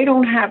demons, they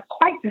don't have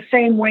quite the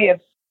same way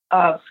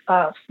of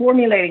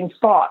formulating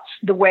thoughts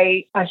the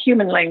way a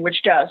human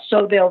language does.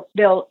 So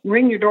they'll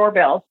ring your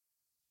doorbell,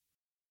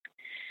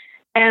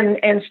 and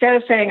instead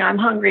of saying, I'm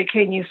hungry,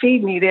 can you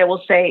feed me? They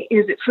will say,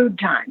 is it food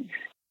time?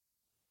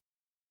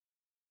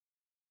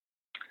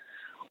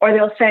 Or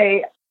they'll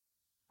say,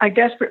 I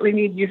desperately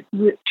need you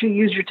to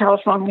use your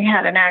telephone. We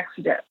had an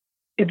accident.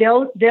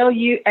 They'll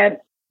use, and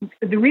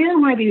the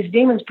reason why these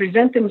demons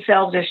present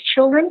themselves as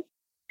children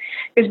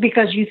is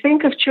because you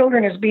think of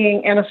children as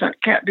being innocent,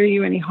 can't do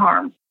you any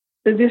harm.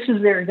 So this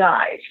is their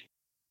guide.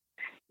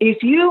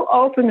 If you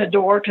open the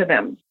door to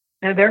them,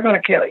 they're going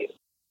to kill you.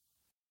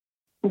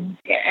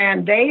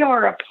 And they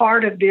are a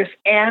part of this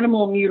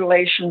animal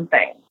mutilation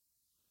thing.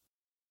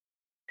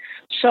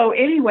 So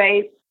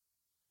anyway,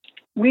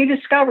 we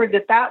discovered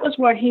that was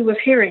what he was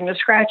hearing, the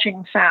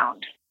scratching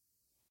sound.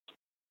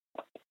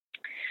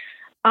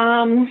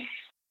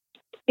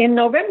 In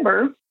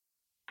November,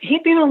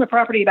 he'd been on the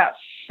property about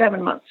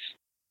 7 months.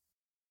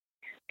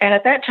 And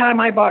at that time,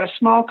 I bought a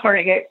small car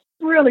to get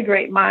really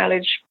great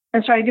mileage.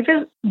 And so I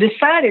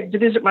decided to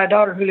visit my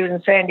daughter who lives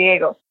in San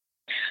Diego.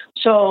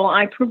 So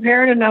I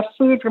prepared enough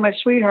food for my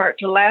sweetheart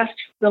to last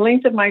the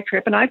length of my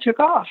trip, and I took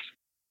off.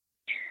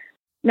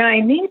 Now, I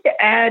need to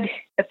add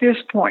at this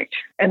point,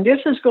 and this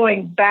is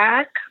going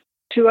back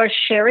to us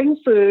sharing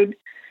food,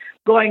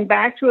 going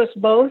back to us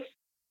both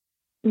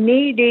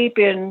knee-deep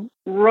in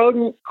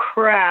rodent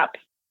crap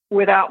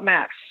without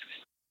masks,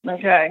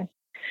 okay?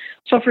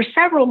 So for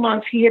several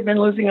months, he had been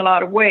losing a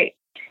lot of weight.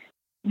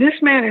 This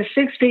man is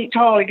 6 feet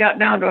tall. He got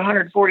down to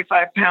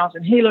 145 pounds,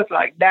 and he looked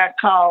like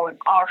Dachau and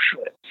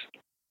Auschwitz.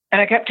 And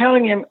I kept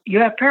telling him, you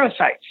have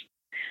parasites.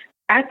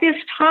 At this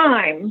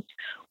time,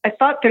 I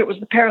thought that it was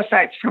the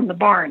parasites from the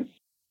barn.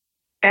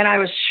 And I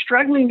was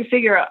struggling to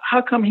figure out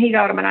how come he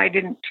got them and I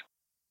didn't.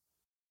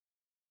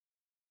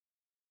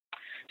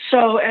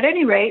 So at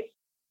any rate,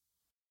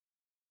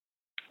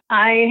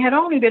 I had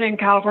only been in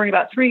California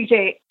about 3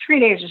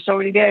 days or so.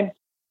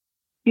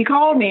 He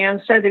called me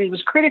and said that he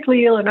was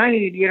critically ill and I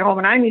needed to get home,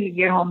 and I needed to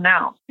get home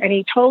now. And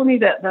he told me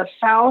that the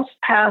South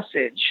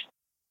Passage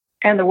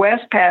and the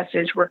West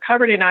Passage were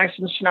covered in ice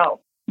and snow.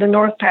 The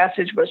North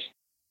Passage was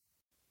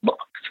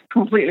blocked,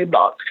 completely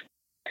blocked.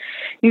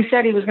 He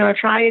said he was going to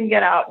try and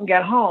get out and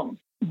get home,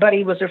 but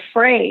he was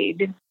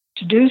afraid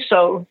to do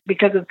so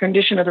because of the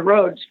condition of the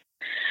roads.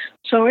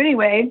 So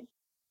anyway,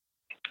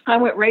 I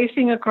went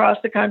racing across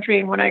the country,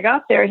 and when I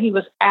got there, he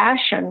was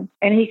ashen,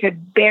 and he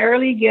could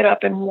barely get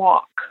up and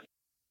walk.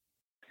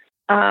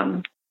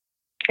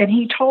 And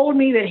he told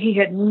me that he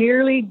had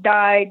nearly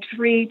died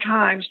 3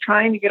 times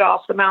trying to get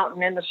off the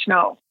mountain in the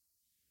snow.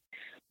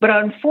 But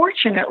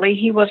unfortunately,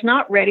 he was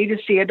not ready to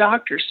see a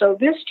doctor. So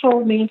this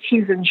told me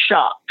he's in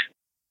shock.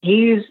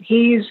 He's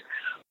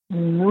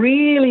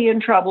really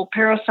in trouble.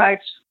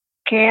 Parasites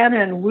can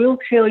and will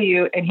kill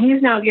you. And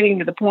he's now getting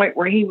to the point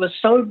where he was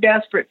so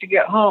desperate to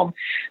get home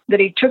that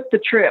he took the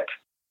trip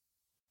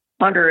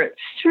under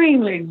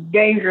extremely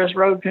dangerous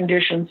road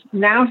conditions.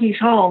 Now he's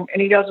home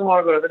and he doesn't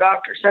want to go to the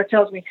doctor. So that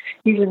tells me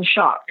he's in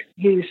shock.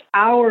 He's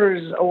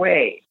hours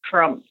away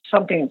from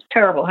something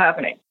terrible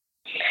happening.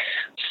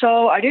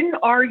 So I didn't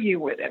argue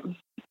with him.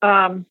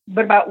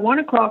 But about 1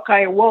 o'clock,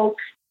 I awoke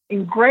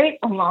in great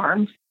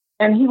alarm,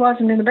 and he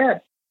wasn't in the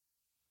bed.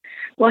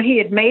 Well, he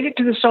had made it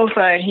to the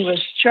sofa, and he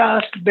was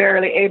just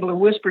barely able to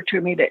whisper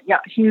to me that, yeah,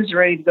 he was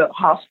ready to go to the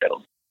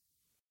hospital.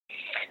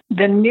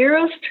 The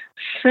nearest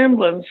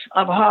semblance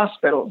of a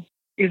hospital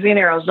is in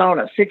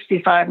Arizona,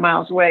 65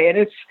 miles away,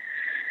 and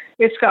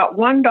it's got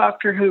one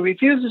doctor who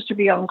refuses to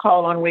be on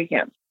call on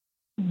weekends.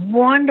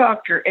 One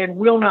doctor and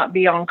will not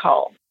be on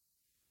call.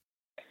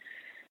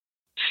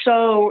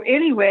 So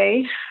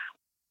anyway,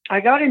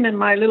 I got him in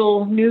my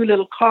new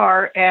little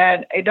car,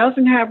 and it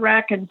doesn't have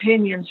rack and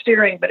pinion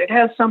steering, but it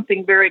has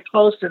something very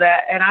close to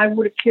that, and I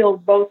would have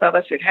killed both of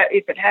us if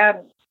it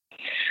hadn't.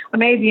 I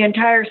made the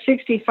entire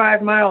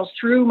 65 miles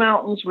through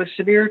mountains with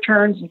severe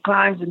turns and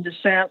climbs and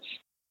descents.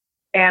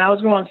 and I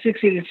was going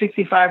 60 to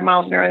 65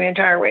 miles an hour the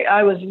entire way.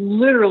 I was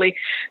literally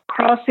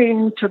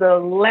crossing to the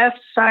left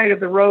side of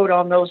the road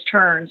on those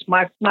turns.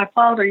 My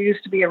father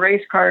used to be a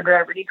race car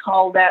driver. He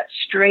called that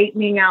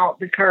straightening out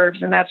the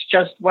curves, and that's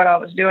just what I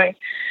was doing.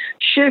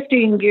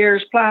 Shifting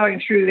gears,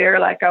 plowing through there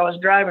like I was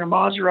driving a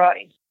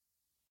Maserati.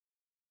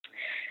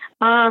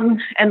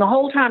 And the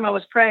whole time I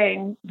was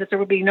praying that there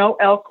would be no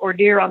elk or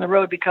deer on the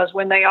road, because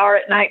when they are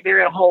at night,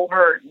 they're in a whole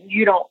herd.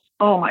 You don't,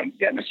 oh my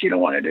goodness, you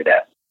don't want to do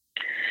that.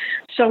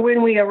 So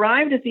when we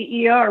arrived at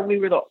the ER, we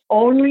were the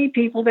only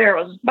people there.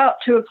 It was about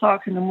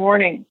 2:00 in the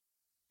morning.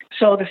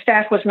 So the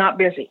staff was not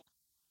busy.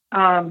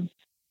 And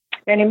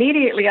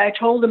immediately I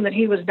told them that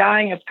he was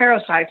dying of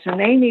parasites and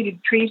they needed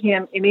to treat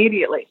him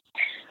immediately.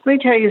 Let me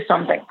tell you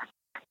something.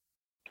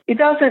 It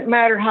doesn't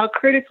matter how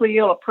critically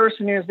ill a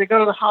person is. They go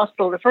to the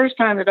hospital. The first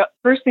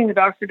thing the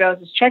doctor does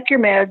is check your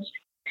meds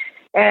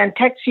and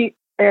text you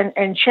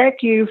and check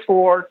you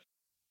for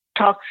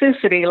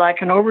toxicity,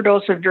 like an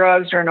overdose of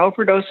drugs or an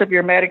overdose of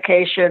your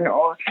medication,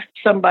 or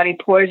somebody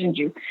poisoned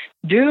you.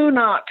 Do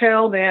not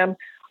tell them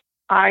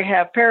I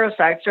have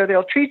parasites, or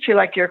they'll treat you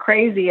like you're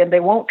crazy and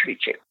they won't treat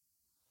you.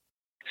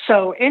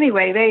 So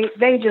anyway,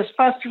 they just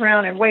fussed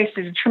around and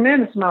wasted a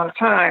tremendous amount of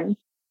time.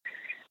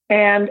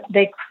 And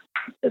the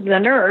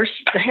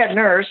head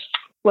nurse,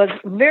 was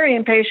very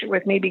impatient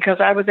with me because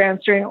I was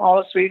answering all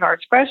of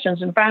Sweetheart's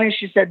questions. And finally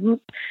she said,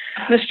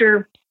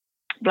 Mr.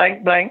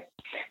 Blank Blank,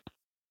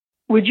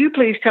 would you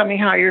please tell me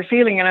how you're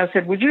feeling? And I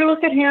said, would you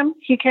look at him?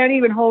 He can't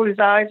even hold his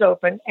eyes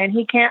open, and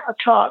he can't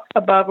talk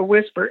above a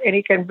whisper, and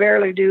he can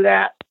barely do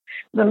that.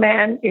 The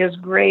man is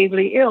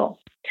gravely ill.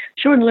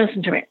 She wouldn't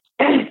listen to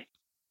me.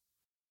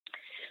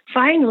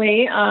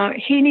 Finally,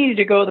 he needed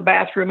to go to the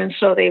bathroom, and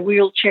so they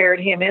wheelchaired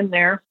him in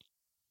there.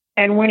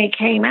 And when he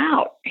came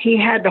out, he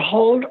had to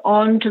hold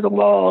on to the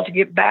wall to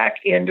get back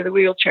into the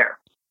wheelchair.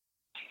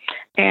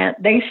 And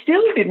they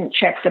still didn't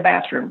check the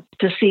bathroom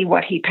to see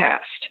what he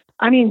passed.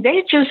 I mean,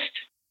 they just,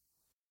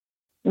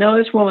 no,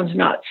 this woman's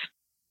nuts.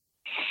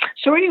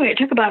 So anyway, it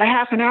took about a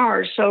half an hour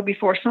or so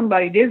before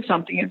somebody did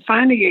something. And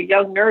finally, a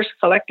young nurse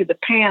collected the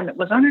pan that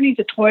was underneath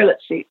the toilet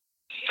seat.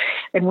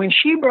 And when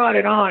she brought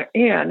it on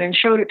in and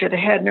showed it to the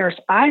head nurse,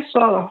 I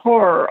saw the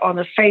horror on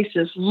the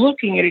faces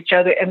looking at each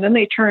other. And then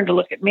they turned to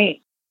look at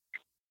me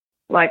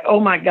like, oh,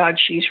 my God,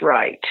 she's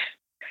right.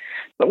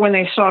 But when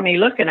they saw me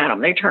looking at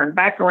them, they turned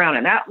back around.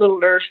 And that little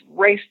nurse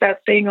raced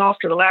that thing off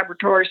to the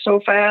laboratory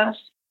so fast.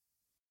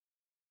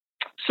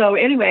 So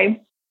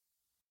anyway,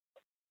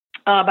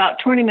 about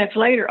 20 minutes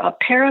later, a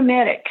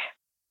paramedic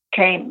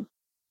came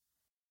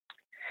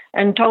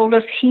and told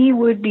us he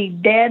would be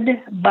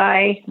dead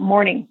by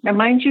morning. Now,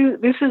 mind you,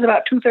 this is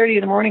about 2:30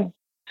 in the morning.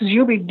 He says,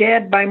 you'll be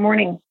dead by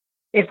morning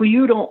if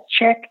you don't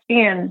check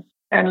in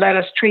and let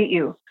us treat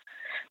you.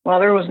 Well,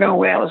 there was no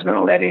way I was going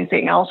to let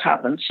anything else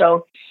happen.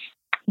 So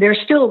there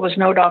still was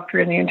no doctor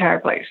in the entire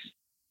place.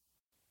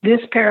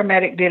 This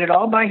paramedic did it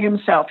all by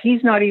himself.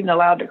 He's not even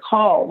allowed to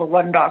call the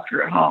one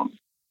doctor at home.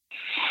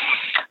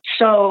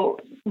 So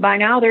by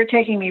now they're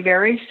taking me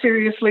very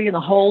seriously, and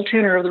the whole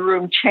tenor of the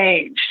room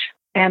changed.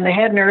 And the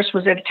head nurse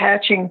was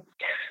attaching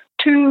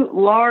 2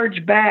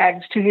 large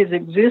bags to his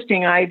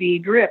existing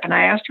IV drip. And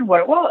I asked her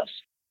what it was.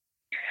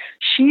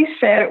 She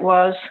said it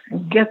was,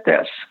 get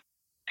this,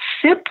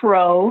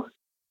 Cipro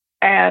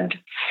and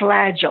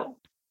Flagyl.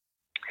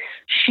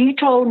 She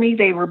told me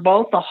they were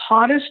both the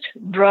hottest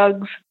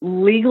drugs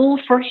legal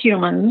for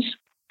humans.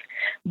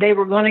 They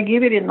were going to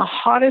give it in the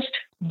hottest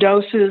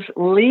doses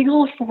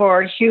legal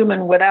for a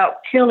human without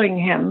killing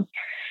him,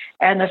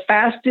 and the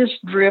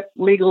fastest drip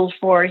legal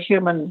for a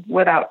human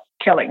without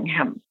killing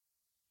him.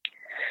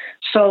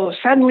 So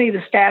suddenly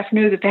the staff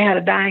knew that they had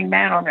a dying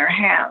man on their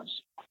hands.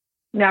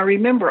 Now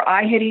remember,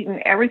 I had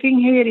eaten everything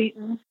he had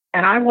eaten,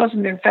 and I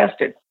wasn't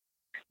infested.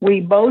 We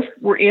both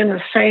were in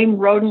the same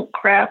rodent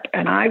crap,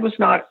 and I was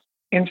not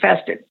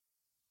infested.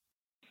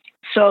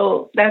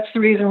 So that's the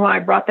reason why I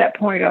brought that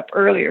point up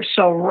earlier.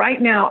 So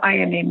right now I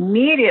am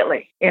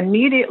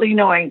immediately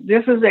knowing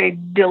this is a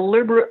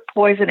deliberate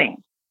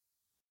poisoning.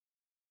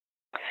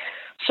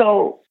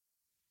 So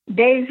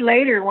days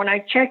later, when I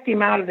checked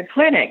him out of the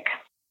clinic,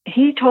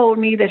 he told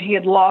me that he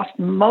had lost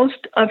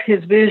most of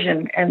his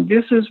vision, and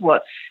this is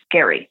what's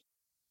scary.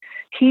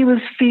 He was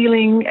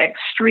feeling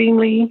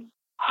extremely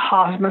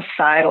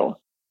homicidal.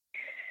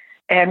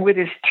 And with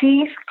his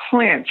teeth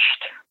clenched,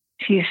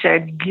 he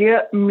said,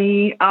 get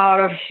me out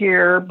of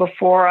here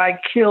before I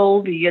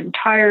kill the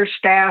entire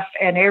staff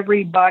and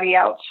everybody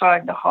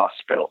outside the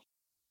hospital.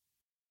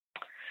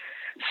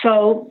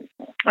 So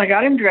I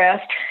got him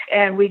dressed,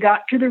 and we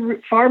got to the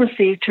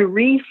pharmacy to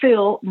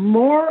refill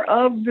more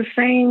of the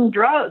same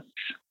drugs.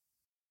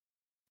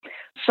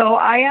 So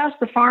I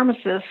asked the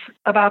pharmacist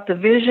about the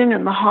vision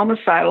and the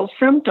homicidal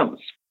symptoms.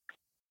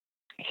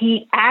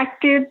 He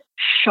acted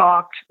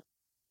shocked,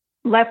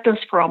 left us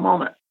for a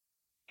moment.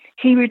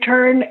 He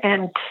returned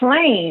and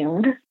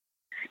claimed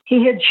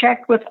he had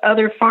checked with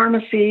other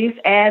pharmacies,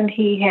 and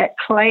he had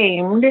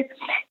claimed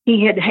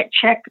he had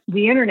checked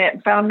the internet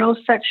and found no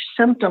such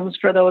symptoms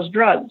for those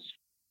drugs.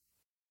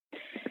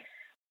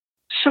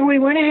 So we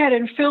went ahead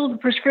and filled the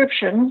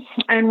prescription,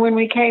 and when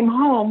we came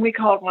home, we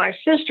called my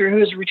sister,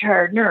 who's a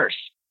retired nurse.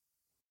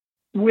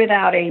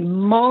 Without a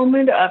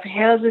moment of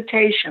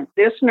hesitation,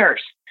 this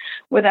nurse,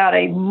 without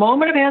a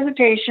moment of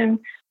hesitation,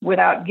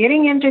 without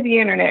getting into the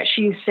internet,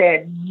 she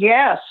said,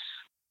 yes,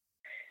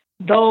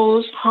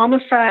 those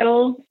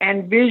homicidal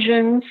and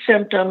vision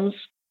symptoms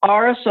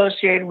are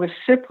associated with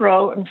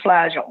Cipro and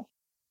Flagyl.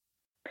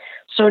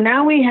 So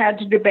now we had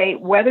to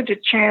debate whether to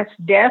chance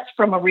death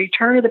from a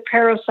return of the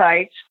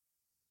parasites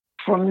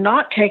from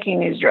not taking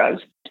these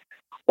drugs,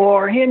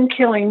 or him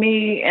killing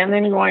me and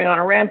then going on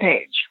a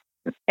rampage.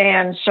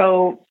 And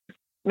so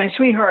my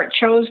sweetheart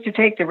chose to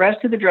take the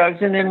rest of the drugs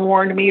and then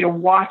warned me to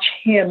watch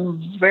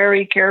him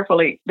very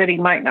carefully, that he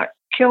might not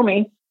kill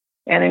me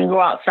and then go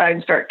outside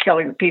and start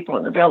killing the people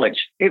in the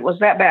village. It was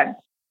that bad.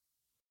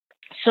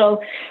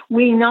 So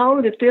we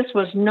know that this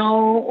was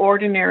no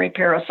ordinary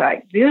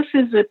parasite. This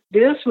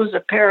was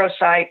a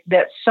parasite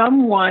that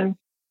someone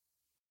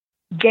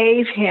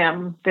gave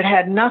him that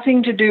had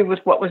nothing to do with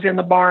what was in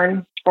the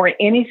barn or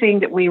anything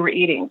that we were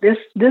eating.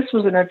 This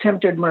was an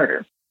attempted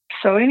murder.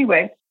 So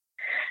anyway,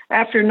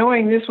 after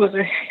knowing this was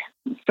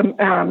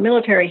a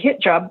military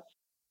hit job,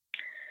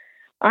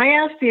 I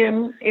asked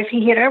him if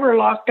he had ever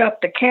locked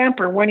up the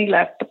camper when he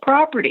left the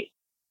property.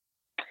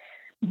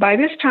 By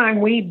this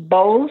time, we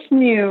both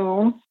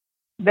knew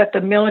that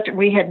the military,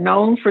 we had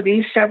known for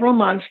these several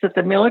months that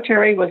the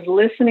military was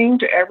listening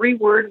to every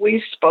word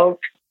we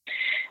spoke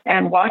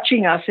and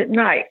watching us at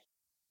night.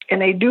 And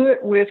they do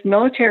it with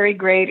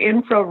military-grade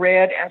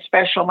infrared and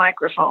special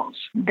microphones.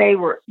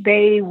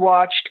 They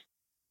watched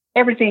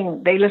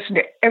everything. They listened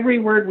to every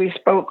word we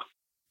spoke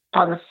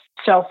on the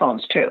cell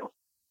phones, too.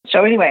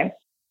 So anyway,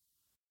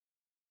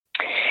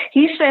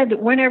 he said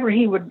that whenever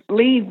he would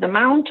leave the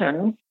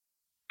mountain,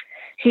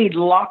 he'd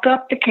lock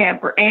up the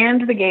camper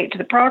and the gate to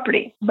the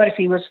property. But if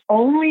he was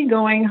only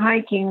going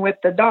hiking with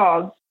the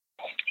dog,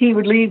 he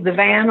would leave the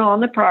van on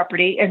the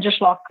property and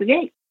just lock the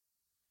gate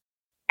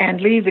and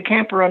leave the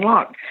camper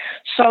unlocked.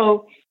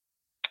 So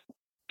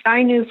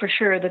I knew for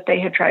sure that they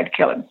had tried to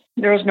kill him.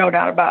 There was no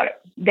doubt about it.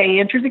 They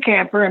entered the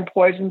camper and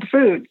poisoned the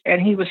food,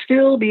 and he was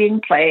still being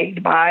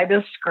plagued by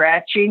the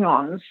scratching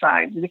on the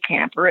sides of the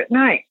camper at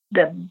night,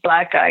 the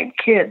black-eyed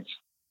kids.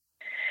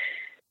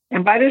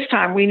 And by this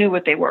time, we knew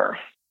what they were.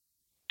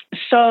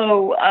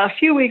 So a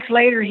few weeks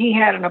later, he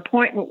had an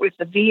appointment with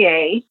the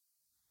VA,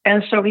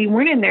 and so he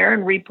went in there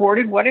and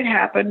reported what had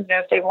happened.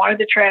 And if they wanted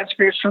the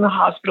transcripts from the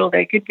hospital,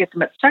 they could get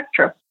them,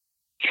 etc.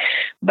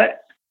 But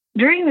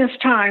during this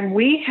time,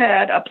 we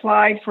had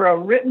applied for a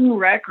written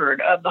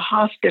record of the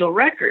hospital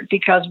record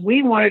because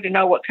we wanted to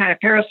know what kind of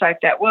parasite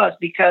that was,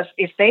 because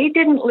if they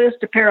didn't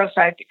list a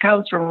parasite that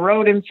comes from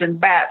rodents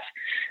and bats,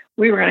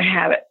 we were going to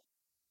have it.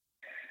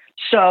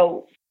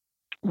 So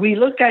we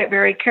looked at it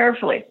very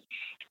carefully.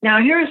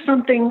 Now, here's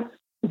something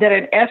that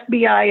an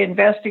FBI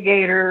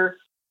investigator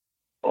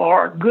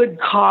or good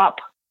cop,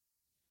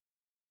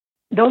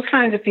 those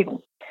kinds of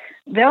people,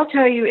 they'll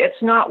tell you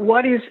it's not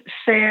what is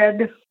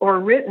said or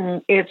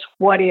written, it's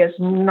what is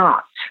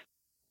not.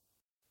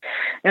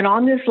 And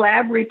on this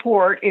lab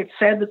report, it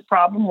said that the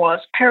problem was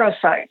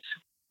parasites.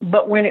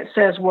 But when it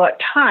says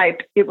what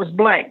type, it was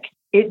blank.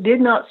 It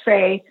did not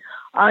say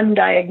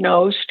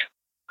undiagnosed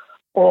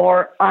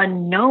or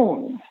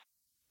unknown.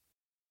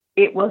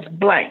 It was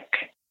blank.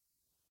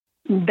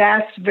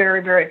 That's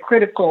very, very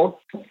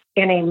critical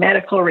in a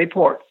medical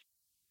report.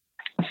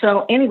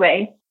 So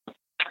anyway,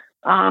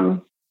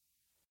 let's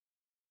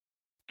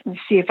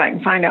see if I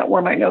can find out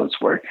where my notes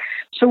were.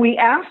 So we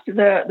asked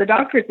the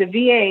doctor at the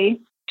VA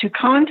to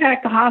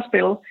contact the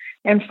hospital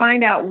and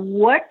find out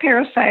what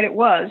parasite it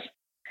was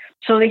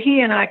so that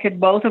he and I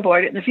could both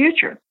avoid it in the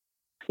future.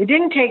 It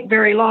didn't take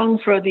very long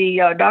for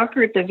the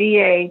doctor at the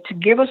VA to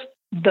give us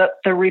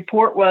the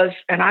report was,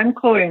 and I'm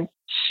quoting,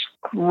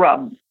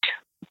 scrubbed.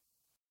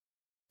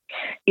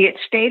 It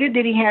stated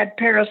that he had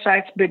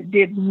parasites, but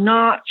did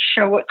not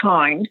show what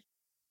kind.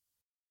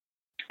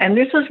 And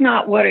this is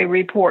not what a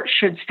report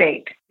should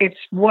state. It's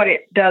what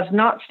it does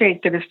not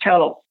state that is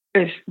telltale.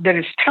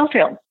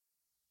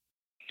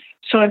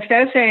 So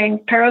instead of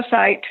saying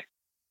parasite,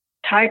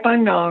 type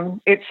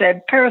unknown, it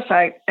said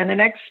parasite, and the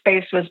next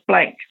space was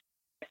blank.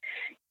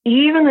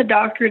 Even the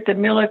doctor at the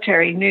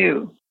military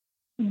knew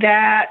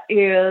that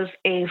is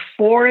a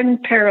foreign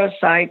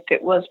parasite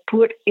that was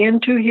put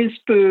into his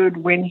food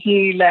when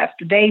he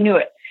left. They knew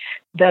it.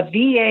 The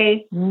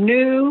VA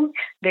knew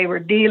they were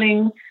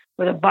dealing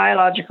with a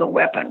biological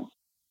weapon,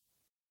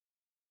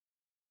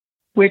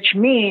 which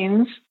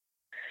means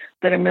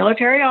that a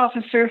military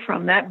officer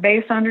from that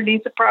base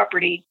underneath the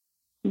property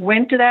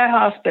went to that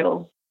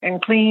hospital and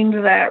cleaned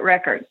that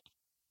record.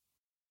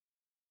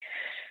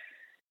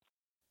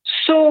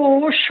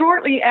 So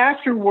shortly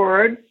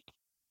afterward,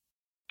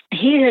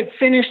 he had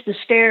finished the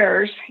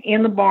stairs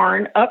in the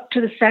barn up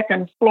to the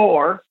second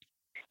floor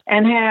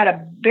and had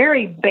a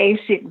very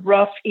basic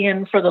rough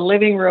in for the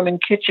living room and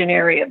kitchen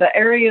area. The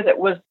area that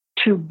was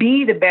to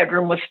be the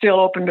bedroom was still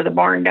open to the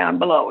barn down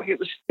below.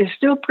 It's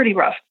still pretty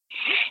rough.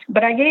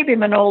 But I gave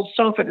him an old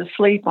sofa to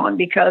sleep on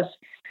because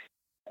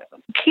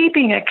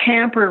keeping a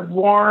camper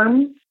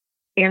warm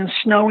in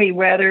snowy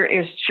weather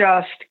is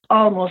just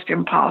almost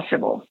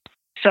impossible.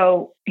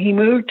 So he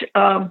moved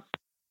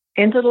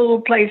into the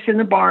little place in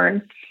the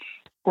barn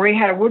where he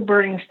had a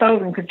wood-burning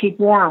stove and could keep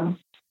warm.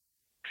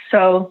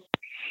 So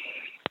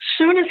as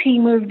soon as he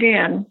moved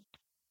in,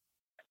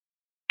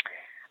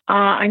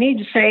 I need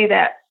to say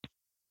that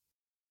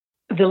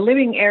the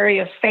living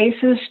area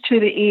faces to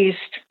the east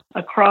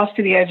across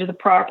to the edge of the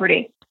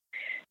property.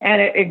 And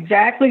at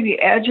exactly the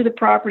edge of the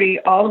property,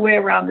 all the way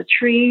around, the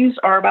trees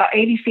are about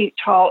 80 feet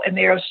tall, and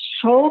they are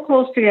so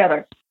close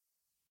together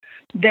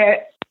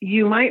that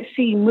you might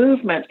see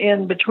movement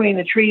in between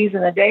the trees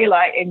in the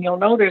daylight, and you'll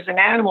know there's an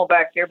animal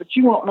back there, but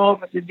you won't know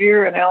if it's a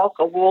deer, an elk,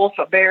 a wolf,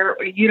 a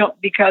bear. You don't,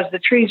 because the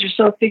trees are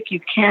so thick you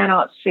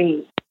cannot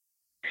see.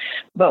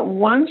 But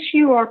once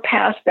you are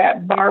past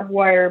that barbed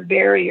wire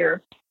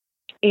barrier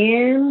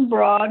in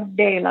broad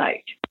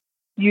daylight,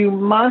 you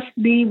must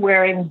be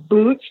wearing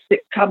boots that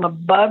come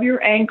above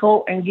your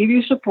ankle and give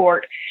you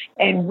support.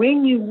 And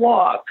when you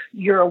walk,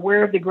 you're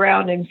aware of the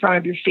ground in front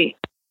of your feet.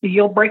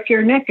 You'll break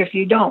your neck if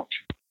you don't.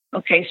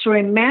 Okay, so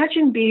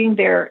imagine being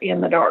there in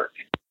the dark.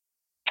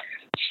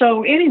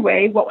 So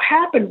anyway, what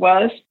happened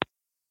was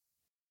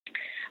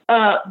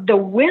the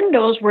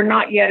windows were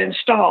not yet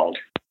installed,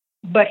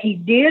 but he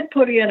did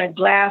put in a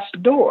glass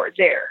door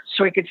there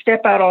so he could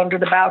step out onto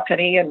the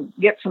balcony and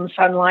get some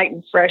sunlight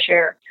and fresh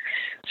air.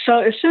 So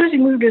as soon as he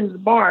moved into the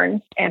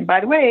barn, and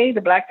by the way,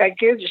 the black-eyed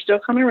kids are still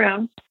coming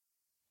around,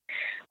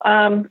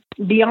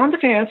 beyond the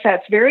fence,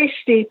 that's very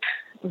steep,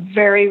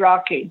 very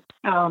rocky.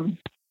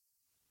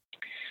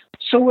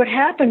 So what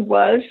happened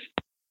was,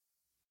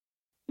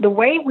 the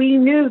way we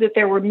knew that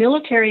there were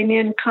military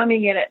men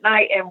coming in at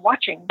night and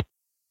watching,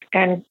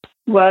 and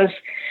was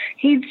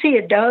he'd see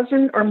a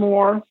dozen or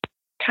more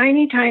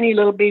tiny, tiny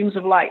little beams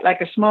of light, like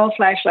a small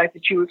flashlight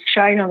that you would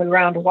shine on the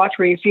ground to watch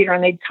where your feet are,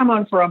 and they'd come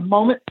on for a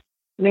moment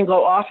and then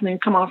go off and then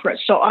come on for it.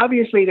 So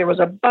obviously there was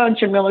a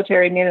bunch of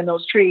military men in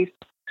those trees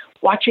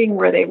watching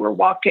where they were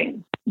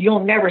walking.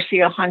 You'll never see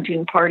a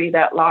hunting party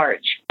that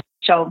large.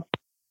 So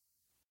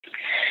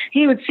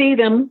he would see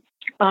them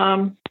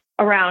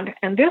around,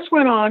 and this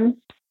went on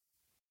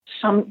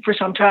for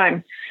some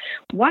time.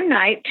 One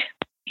night,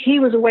 he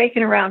was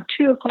awakened around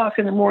 2:00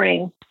 in the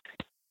morning.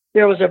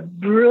 There was a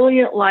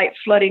brilliant light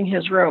flooding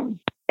his room,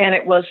 and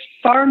it was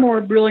far more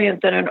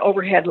brilliant than an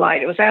overhead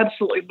light. It was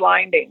absolutely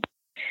blinding.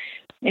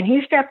 And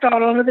he stepped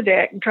out onto the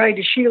deck and tried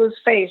to shield his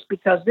face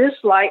because this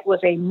light was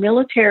a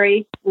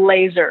military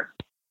laser.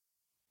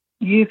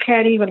 You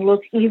can't even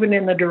look even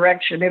in the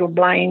direction. It'll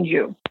blind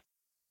you.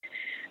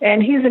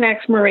 And he's an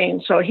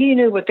ex-Marine, so he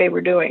knew what they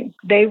were doing.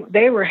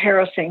 They were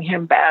harassing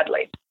him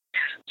badly.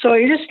 So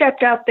he just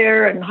stepped out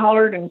there and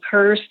hollered and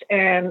cursed,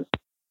 and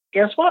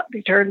guess what?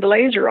 They turned the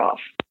laser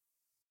off.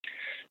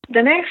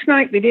 The next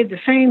night, they did the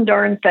same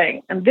darn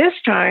thing. And this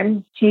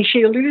time, he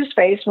shielded his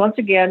face once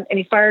again, and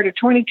he fired a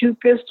 .22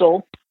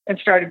 pistol and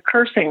started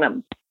cursing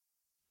them.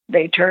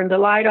 They turned the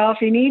light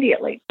off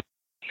immediately.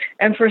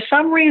 And for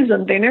some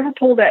reason, they never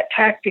pulled that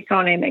tactic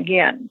on him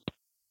again.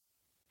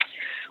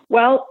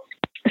 Well,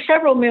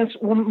 several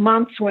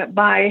months went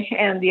by,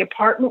 and the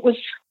apartment was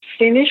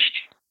finished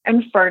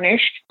and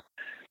furnished.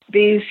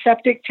 The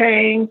septic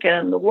tank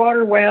and the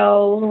water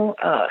well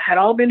had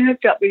all been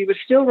hooked up, but he was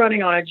still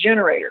running on a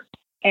generator.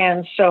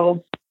 And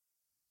so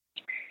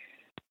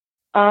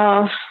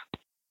I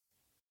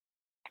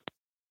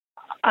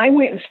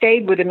went and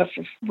stayed with him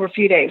for a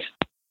few days.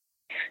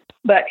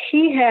 But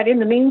he had, in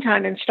the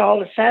meantime,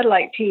 installed a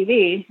satellite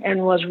TV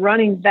and was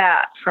running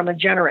that from a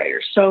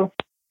generator. So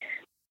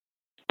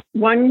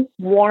one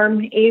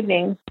warm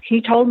evening,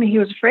 he told me he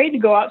was afraid to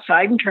go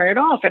outside and turn it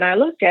off. And I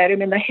looked at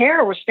him, and the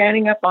hair was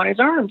standing up on his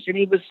arms, and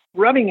he was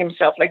rubbing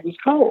himself like he was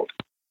cold.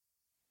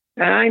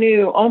 And I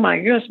knew, oh my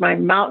goodness, my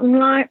mountain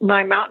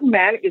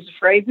man is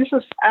afraid. This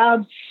is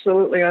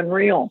absolutely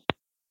unreal.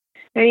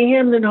 And he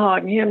hemmed and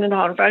hawed and hemmed and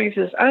hawed. And finally he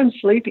says, I'm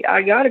sleepy.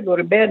 I got to go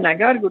to bed, and I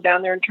got to go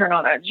down there and turn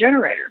on that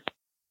generator.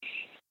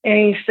 And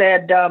he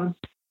said, I'm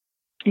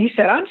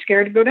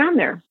scared to go down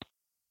there.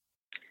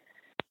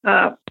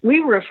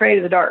 We were afraid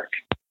of the dark,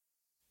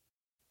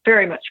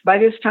 very much. By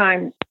this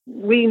time,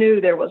 we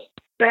knew there was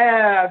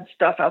bad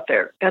stuff out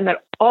there, and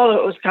that all of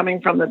it was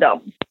coming from the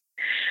dump.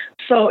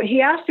 So he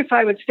asked if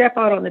I would step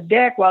out on the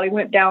deck while he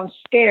went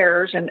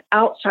downstairs and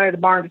outside of the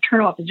barn to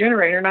turn off the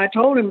generator. And I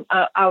told him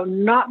I would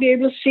not be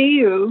able to see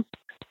you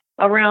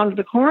around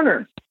the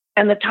corner.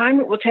 And the time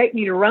it will take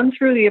me to run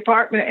through the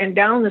apartment and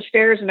down the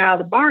stairs and out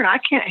of the barn, I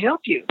can't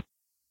help you.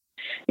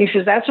 He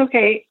says, that's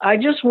okay. I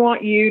just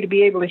want you to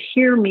be able to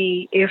hear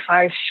me if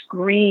I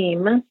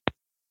scream,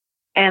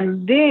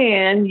 and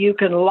then you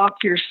can lock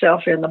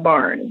yourself in the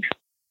barn.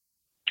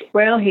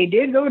 Well, he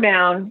did go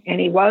down, and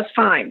he was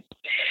fine.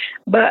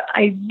 But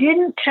I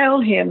didn't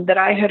tell him that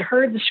I had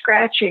heard the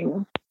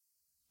scratching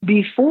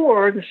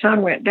before the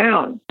sun went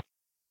down.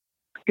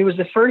 It was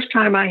the first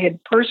time I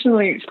had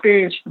personally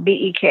experienced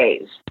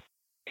BEKs.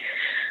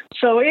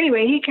 So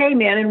anyway, he came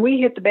in, and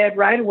we hit the bed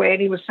right away,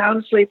 and he was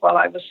sound asleep while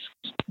I was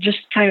just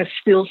kind of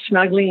still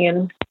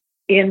snuggling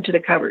into the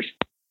covers.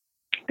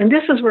 And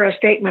this is where a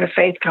statement of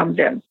faith comes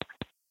in.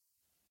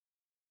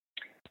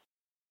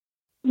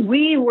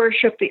 We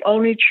worship the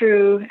only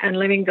true and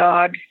living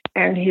God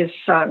and his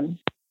Son.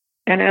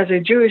 And as a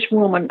Jewish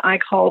woman, I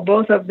call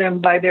both of them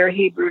by their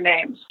Hebrew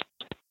names.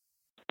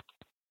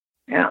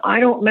 Now, I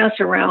don't mess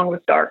around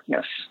with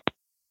darkness.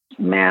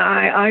 Man,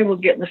 I will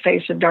get in the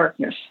face of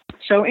darkness.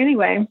 So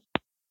anyway,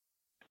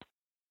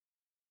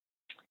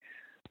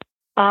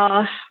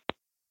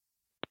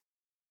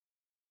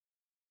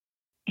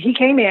 he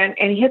came in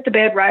and he hit the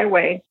bed right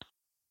away.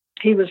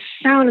 He was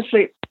sound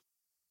asleep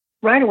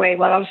right away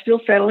while I was still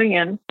settling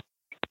in.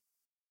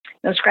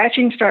 The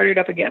scratching started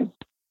up again.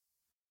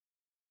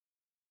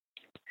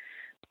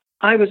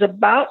 I was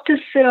about to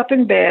sit up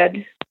in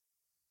bed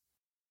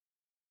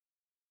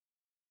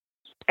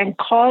and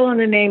call on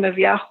the name of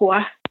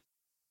Yahweh,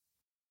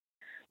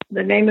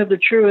 the name of the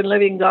true and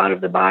living God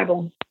of the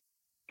Bible.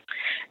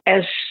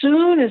 As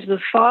soon as the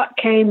thought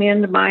came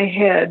into my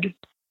head,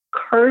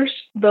 curse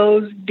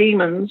those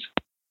demons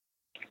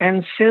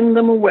and send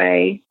them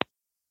away,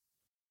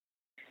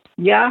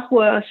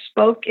 Yahweh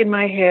spoke in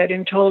my head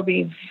and told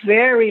me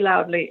very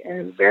loudly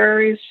and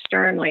very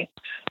sternly,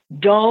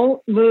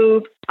 don't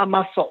move a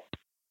muscle.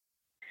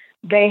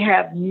 They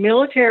have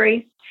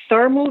military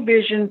thermal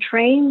vision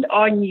trained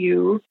on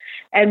you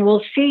and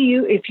will see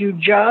you if you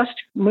just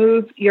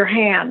move your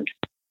hand.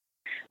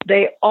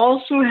 They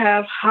also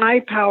have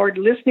high-powered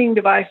listening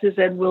devices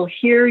and will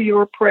hear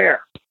your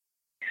prayer.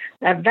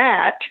 At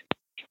that,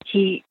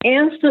 he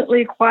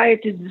instantly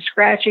quieted the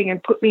scratching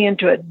and put me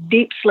into a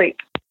deep sleep.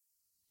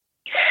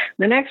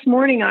 The next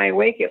morning, I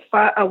awoke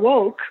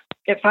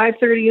at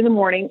 5:30 in the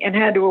morning and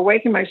had to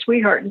awaken my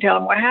sweetheart and tell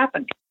him what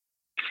happened.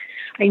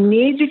 I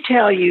need to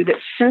tell you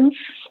that since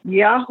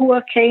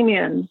Yahweh came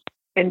in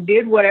and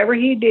did whatever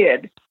he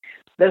did,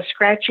 the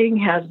scratching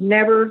has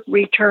never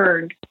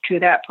returned to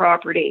that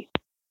property.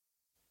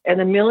 And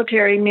the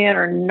military men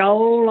are no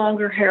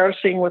longer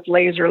harassing with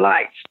laser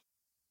lights.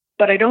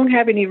 But I don't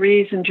have any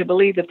reason to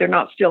believe that they're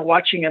not still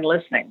watching and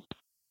listening.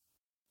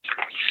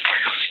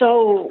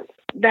 So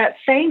that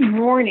same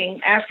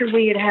morning, after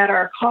we had had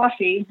our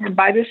coffee, and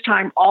by this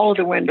time all of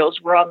the windows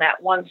were on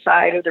that one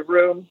side of the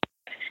room,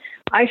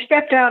 I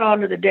stepped out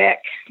onto the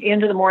deck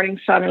into the morning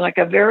sun, and like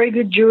a very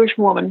good Jewish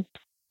woman,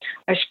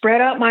 I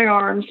spread out my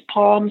arms,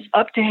 palms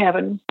up to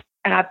heaven,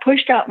 and I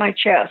pushed out my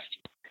chest.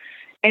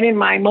 And in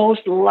my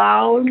most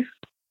loud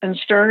and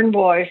stern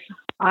voice,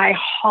 I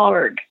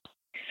hollered,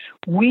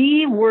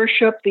 we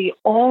worship the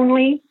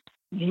only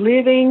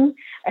living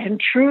and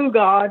true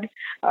God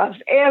of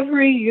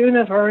every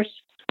universe,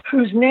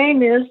 whose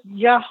name is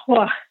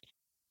Yahweh.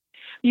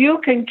 You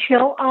can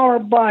kill our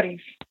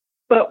bodies,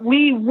 but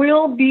we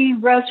will be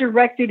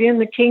resurrected in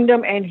the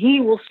kingdom, and he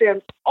will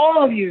send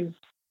all of you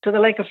to the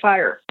lake of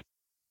fire.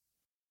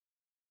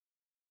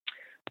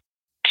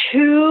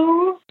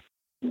 To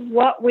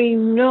what we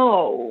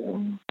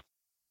know,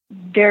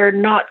 they're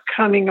not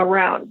coming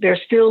around. They're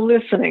still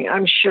listening,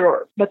 I'm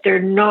sure, but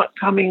they're not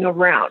coming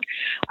around.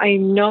 I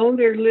know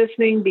they're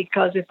listening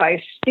because if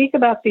I speak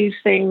about these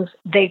things,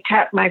 they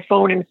tap my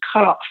phone and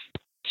cut off.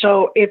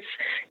 So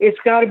it's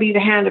got to be the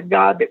hand of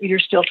God that you're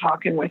still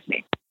talking with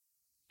me.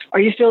 Are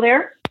you still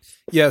there?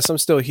 Yes, I'm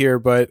still here,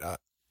 but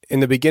in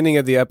the beginning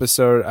of the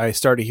episode, I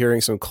started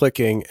hearing some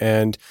clicking,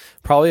 and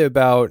probably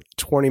about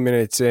 20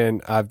 minutes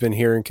in, I've been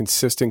hearing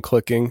consistent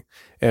clicking.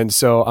 And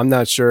so I'm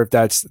not sure if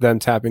that's them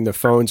tapping the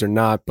phones or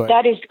not, but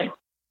that is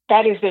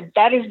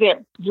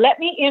it. Let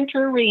me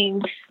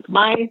intervene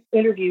my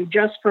interview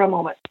just for a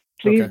moment.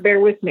 Please bear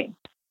with me.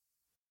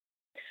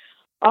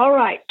 All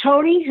right.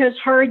 Tony has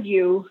heard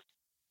you,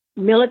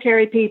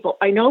 military people.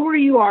 I know where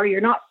you are.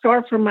 You're not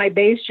far from my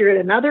base. You're at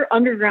another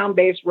underground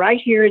base right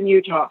here in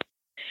Utah.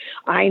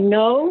 I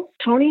know,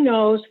 Tony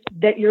knows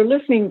that you're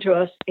listening to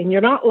us and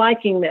you're not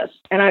liking this.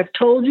 And I've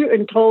told you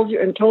and told you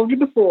and told you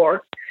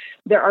before,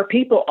 there are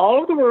people all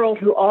over the world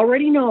who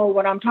already know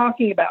what I'm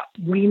talking about.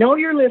 We know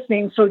you're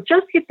listening, so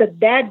just get the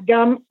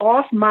dadgum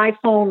off my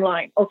phone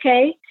line,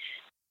 okay?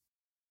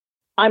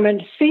 I'm a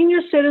senior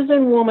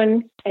citizen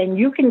woman, and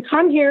you can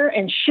come here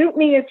and shoot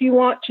me if you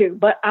want to,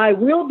 but I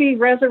will be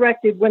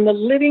resurrected when the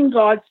living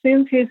God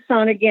sends his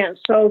son again.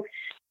 So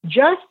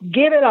just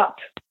give it up.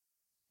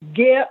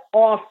 Get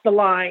off the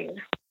line.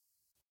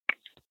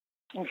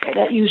 Okay,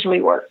 that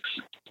usually works.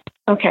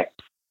 Okay.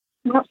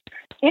 Well,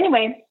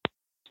 anyway,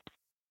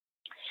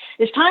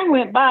 as time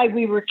went by,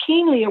 we were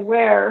keenly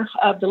aware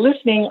of the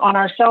listening on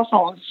our cell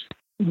phones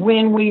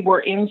when we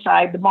were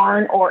inside the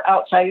barn or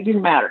outside. It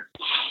didn't matter.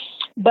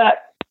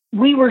 But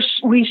we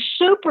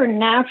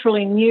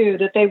supernaturally knew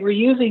that they were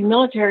using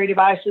military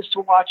devices to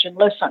watch and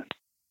listen.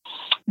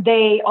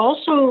 They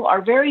also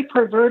are very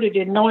perverted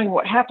in knowing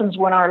what happens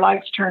when our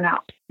lights turn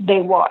out.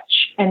 They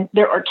watch. And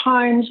there are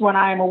times when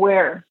I am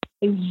aware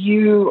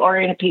you are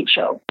in a peep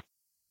show.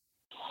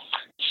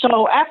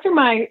 So after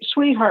my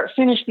sweetheart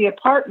finished the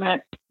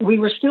apartment, we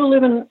were still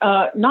living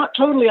not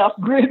totally off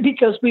grid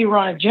because we were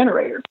on a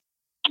generator.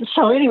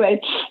 So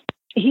anyway,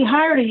 he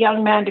hired a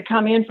young man to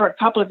come in for a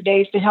couple of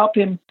days to help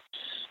him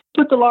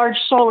put the large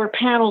solar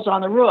panels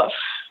on the roof.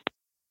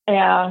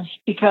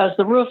 because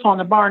the roof on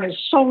the barn is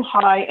so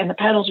high and the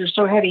pedals are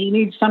so heavy. He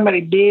needs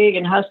somebody big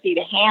and husky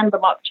to hand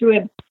them up to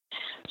him.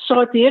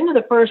 So at the end of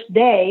the first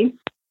day,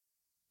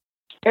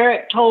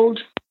 Eric told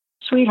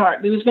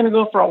Sweetheart he was going to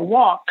go for a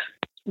walk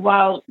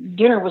while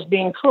dinner was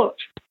being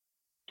cooked.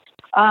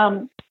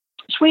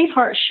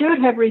 Sweetheart should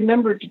have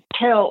remembered to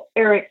tell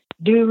Eric,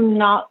 do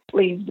not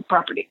leave the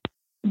property,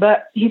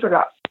 but he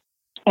forgot.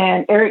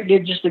 And Eric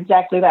did just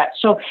exactly that.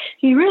 So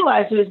he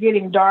realized it was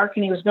getting dark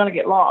and he was going to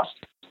get lost.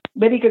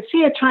 But he could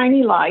see a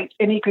tiny light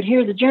and he could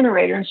hear the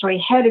generator, and so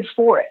he headed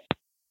for it.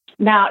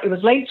 Now, it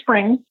was late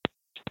spring.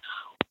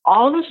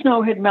 All the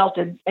snow had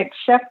melted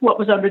except what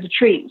was under the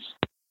trees.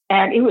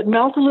 And it would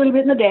melt a little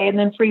bit in the day and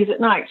then freeze at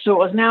night. So it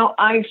was now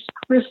ice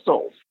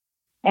crystals.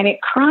 And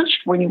it crunched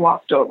when you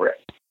walked over it.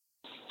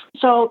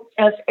 So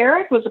as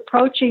Eric was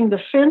approaching the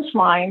fence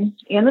line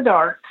in the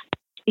dark,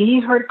 he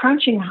heard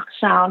crunching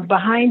sound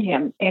behind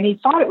him. And he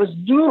thought it was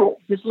Doodle,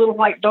 his little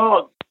white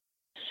dog.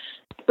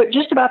 But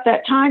just about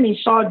that time, he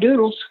saw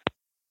Doodle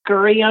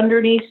scurry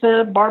underneath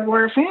the barbed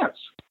wire fence.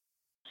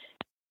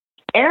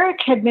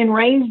 Eric had been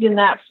raised in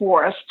that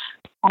forest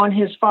on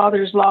his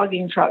father's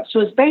logging truck, so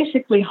it's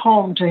basically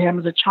home to him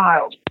as a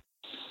child.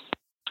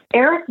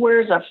 Eric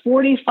wears a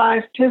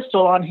 .45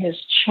 pistol on his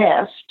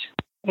chest,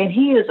 and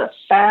he is a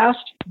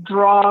fast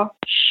draw,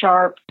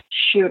 sharp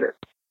shooter.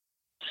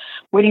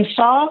 When he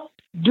saw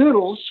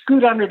Doodle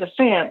scoot under the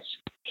fence,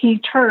 he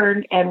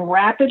turned and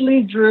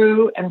rapidly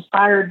drew and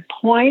fired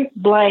point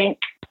blank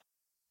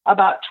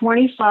about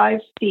 25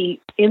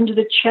 feet into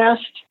the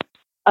chest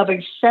of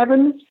a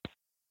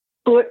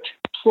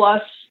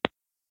 7-foot-plus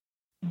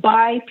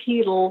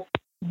bipedal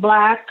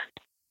black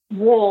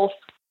wolf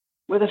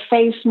with a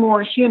face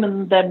more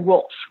human than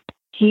wolf.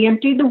 He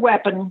emptied the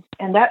weapon,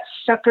 and that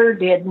sucker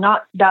did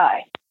not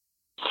die.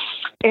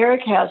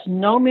 Eric has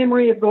no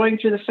memory of going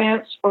through the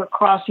fence or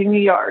crossing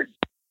the yard.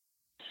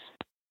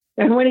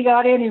 And when he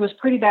got in, he was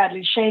pretty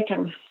badly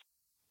shaken.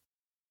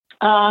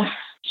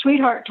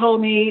 Sweetheart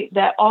told me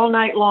that all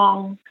night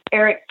long,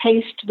 Eric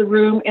paced the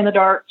room in the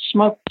dark,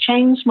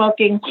 chain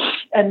smoking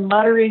and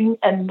muttering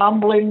and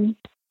mumbling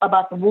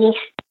about the wolf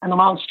and the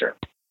monster.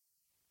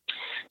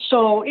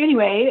 So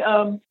anyway,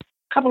 a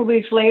couple of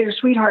weeks later,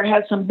 Sweetheart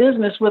had some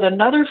business with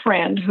another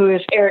friend who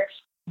is Eric's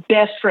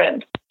best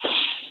friend.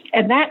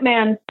 And that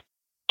man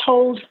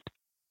told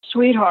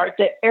Sweetheart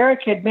that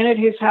Eric had been at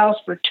his house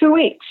for 2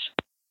 weeks,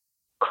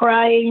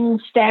 crying,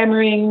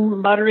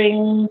 stammering,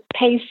 muttering,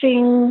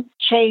 pacing,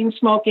 chain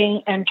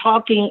smoking, and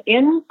talking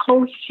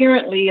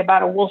incoherently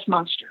about a wolf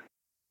monster.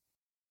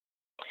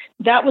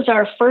 That was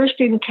our first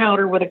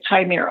encounter with a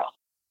chimera.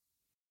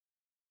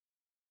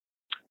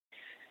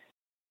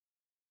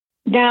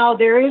 Now,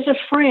 there is a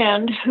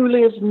friend who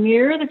lives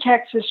near the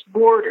Texas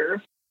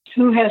border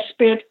who has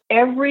spent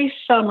every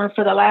summer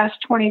for the last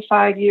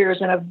 25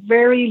 years in a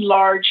very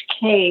large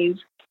cave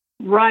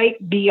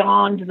right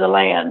beyond the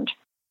land.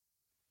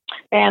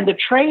 And the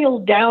trail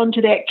down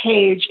to that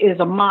cage is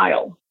a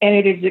mile, and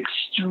it is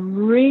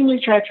extremely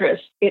treacherous.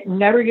 It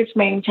never gets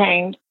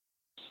maintained.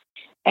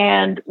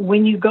 And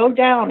when you go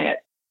down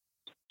it,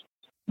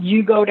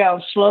 you go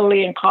down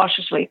slowly and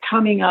cautiously.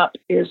 Coming up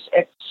is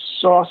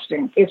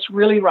exhausting. It's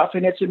really rough,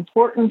 and it's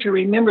important to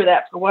remember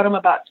that for what I'm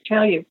about to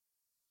tell you.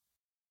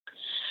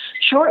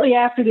 Shortly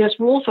after this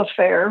wolf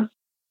affair,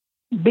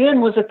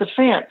 Ben was at the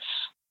fence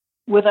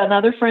with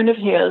another friend of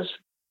his,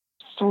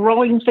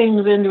 throwing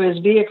things into his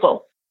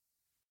vehicle.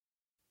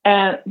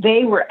 And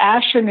they were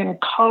ashen in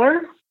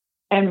color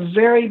and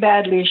very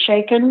badly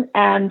shaken.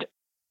 And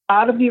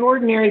out of the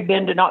ordinary,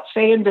 Ben did not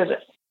stay and visit.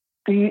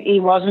 He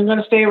wasn't going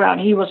to stay around.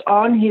 He was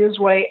on his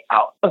way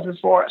out of the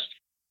forest.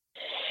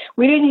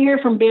 We didn't hear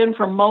from Ben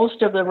for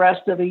most of the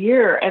rest of the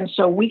year. And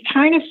so we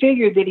kind of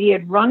figured that he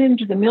had run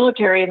into the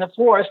military in the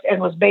forest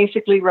and was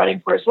basically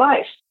running for his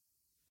life.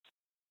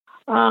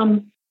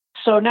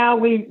 So now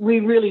we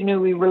really knew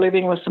we were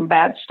living with some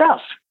bad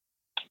stuff,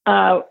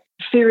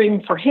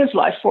 fearing for his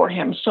life for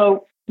him.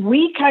 So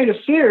we kind of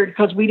feared,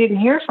 because we didn't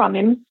hear from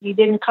him, he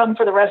didn't come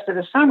for the rest of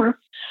the summer,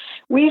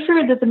 we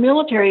feared that the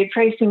military had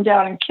traced him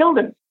down and killed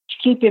him to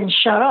keep him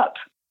shut up.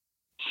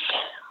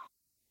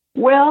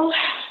 Well,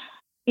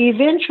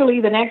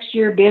 eventually the next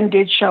year, Ben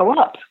did show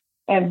up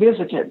and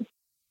visited.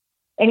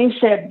 And he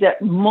said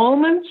that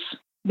moments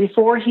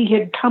before he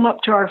had come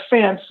up to our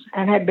fence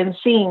and had been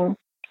seen,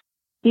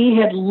 he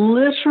had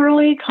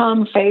literally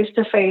come face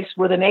to face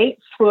with an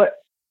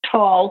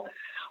 8-foot-tall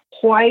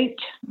white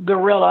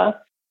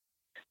gorilla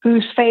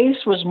whose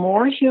face was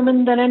more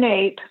human than an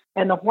ape,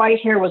 and the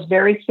white hair was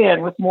very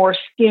thin with more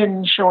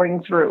skin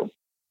showing through.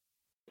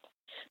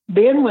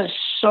 Ben was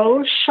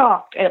so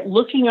shocked at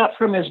looking up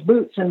from his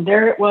boots, and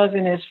there it was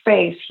in his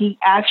face. He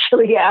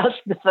actually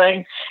asked the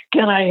thing,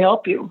 "Can I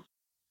help you?"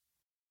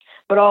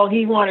 But all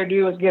he wanted to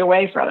do was get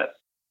away from it.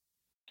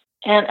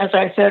 And as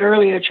I said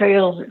earlier, the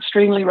trail is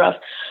extremely rough.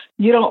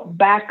 You don't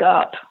back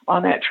up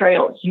on that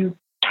trail. You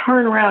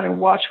turn around and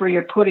watch where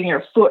you're putting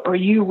your foot, or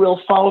you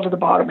will fall to the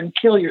bottom and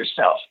kill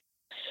yourself.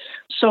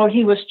 So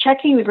he was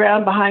checking the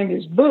ground behind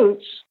his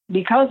boots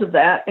because of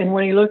that. And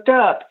when he looked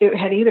up, it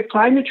had either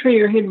climbed a tree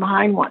or hidden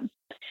behind one.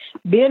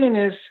 Ben and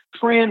his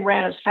friend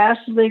ran as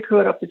fast as they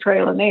could up the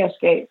trail, and they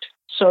escaped.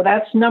 So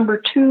that's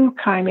number 2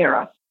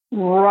 chimera,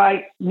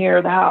 right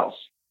near the house.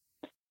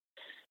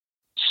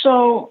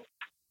 So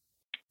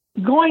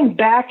going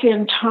back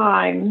in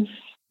time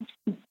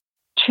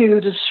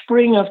to the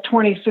spring of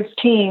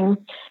 2015,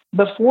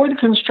 before the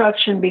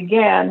construction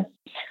began,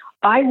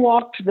 I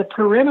walked the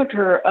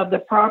perimeter of the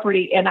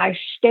property and I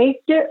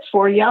staked it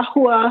for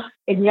Yahuwah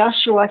and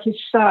Yahshua, his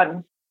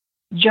son,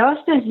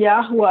 just as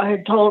Yahuwah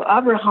had told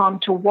Abraham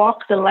to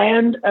walk the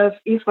land of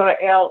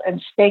Israel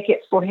and stake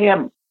it for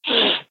him.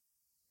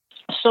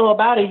 So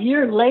about a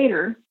year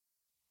later,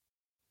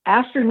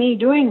 after me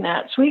doing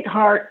that,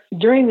 Sweetheart,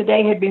 during the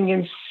day, had been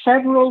given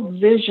several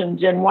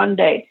visions in one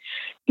day.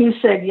 He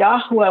said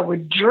Yahuwah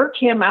would jerk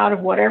him out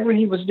of whatever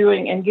he was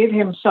doing and give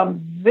him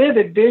some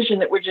vivid vision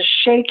that would just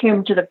shake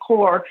him to the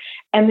core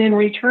and then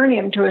return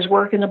him to his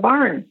work in the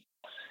barn.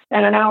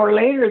 And an hour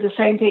later, the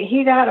same thing.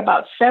 He got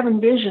about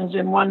 7 visions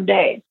in one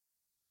day.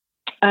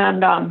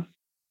 And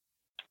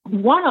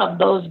one of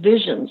those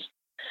visions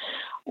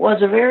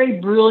was a very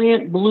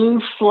brilliant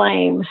blue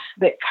flame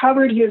that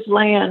covered his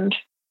land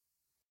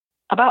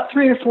about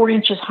 3 or 4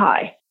 inches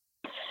high,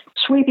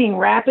 sweeping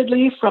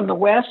rapidly from the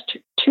west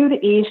to the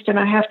east. And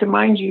I have to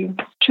mind you,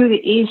 to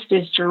the east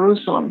is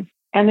Jerusalem.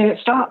 And then it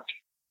stopped.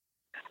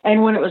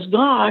 And when it was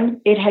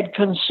gone, it had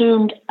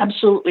consumed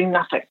absolutely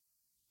nothing.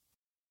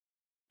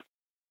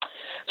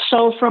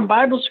 So from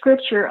Bible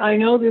scripture, I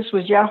know this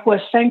was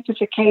Yahweh's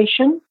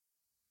sanctification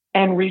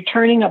and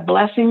returning a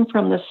blessing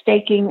from the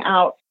staking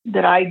out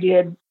that I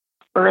did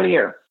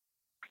earlier.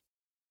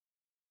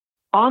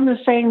 On the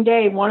same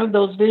day, one of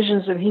those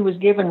visions that he was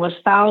given was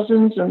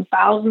thousands and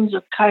thousands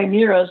of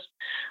chimeras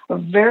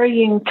of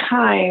varying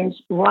kinds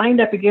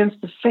lined up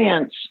against the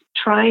fence,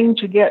 trying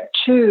to get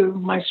to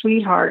my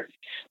sweetheart,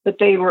 but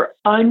they were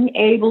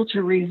unable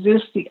to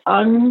resist the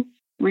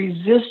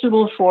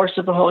unresistible force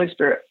of the Holy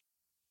Spirit.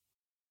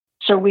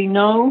 So we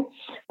know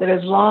that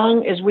as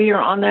long as we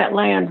are on that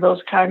land,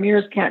 those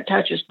chimeras can't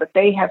touch us, but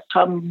they have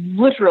come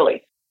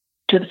literally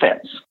to the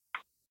fence.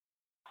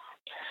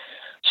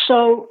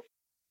 So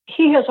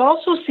he has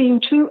also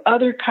seen 2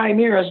 other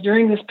chimeras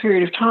during this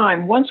period of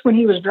time. Once when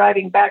he was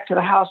driving back to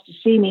the house to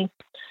see me,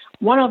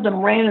 one of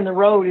them ran in the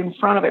road in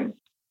front of him.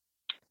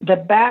 The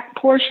back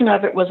portion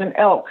of it was an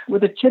elk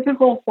with a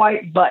typical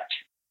white butt.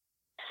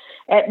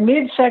 At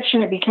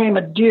midsection, it became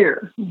a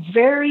deer,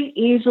 very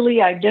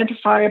easily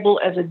identifiable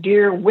as a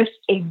deer with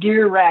a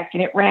deer rack,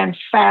 and it ran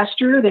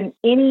faster than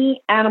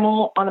any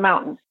animal on the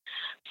mountain,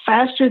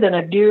 faster than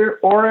a deer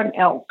or an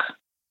elk,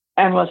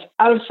 and was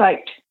out of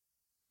sight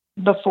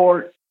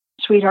before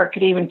Sweetheart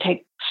could even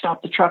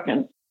stop the truck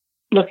and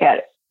look at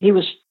it. He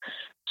was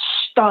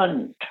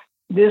stunned.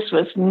 This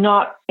was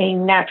not a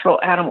natural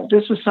animal.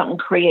 This was something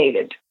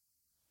created.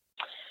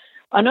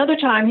 Another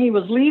time he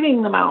was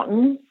leaving the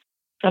mountain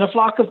and a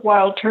flock of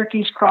wild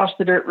turkeys crossed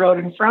the dirt road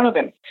in front of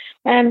him.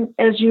 And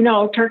as you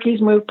know,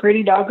 turkeys move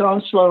pretty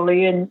doggone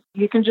slowly, and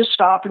you can just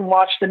stop and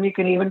watch them. You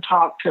can even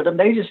talk to them.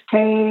 They just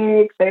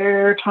take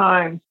their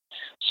time.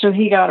 So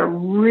he got a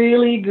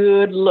really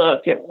good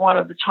look at one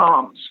of the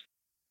toms.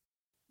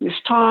 This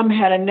tom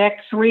had a neck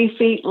 3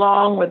 feet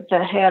long with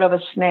the head of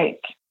a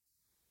snake.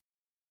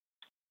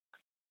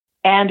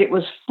 And it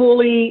was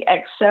fully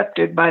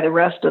accepted by the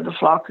rest of the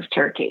flock of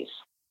turkeys.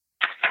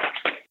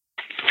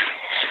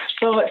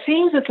 So it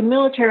seems that the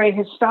military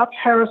has stopped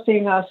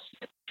harassing us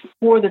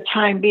for the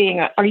time being.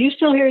 Are you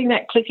still hearing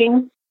that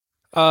clicking?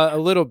 A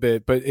little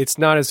bit, but it's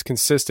not as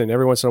consistent.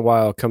 Every once in a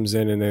while it comes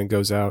in and then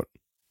goes out.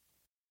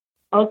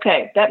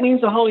 Okay, that means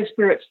the Holy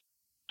Spirit's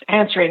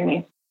answering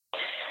me.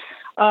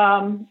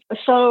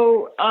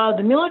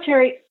 The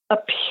military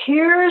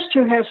appears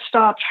to have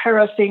stopped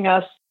harassing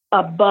us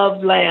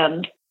above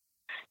land.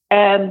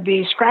 And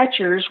the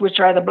Scratchers, which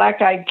are the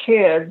black-eyed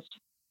kids,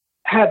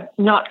 have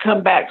not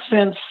come back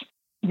since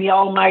the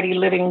almighty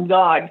living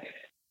God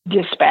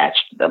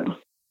dispatched them.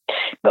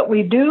 But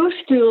we do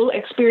still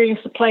experience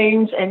the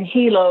planes and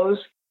helos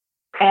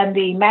and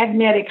the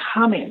magnetic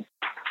humming.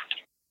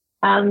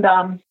 And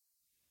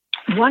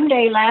one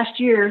day last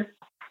year,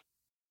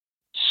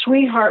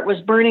 Sweetheart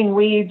was burning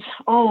weeds.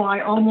 Oh,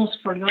 I almost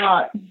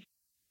forgot.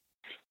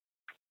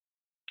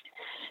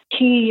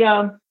 He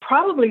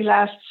probably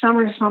last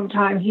summer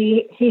sometime,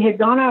 he had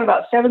gone out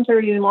about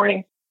 7:30 in the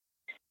morning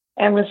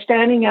and was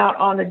standing out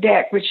on the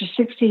deck, which is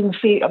 16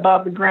 feet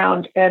above the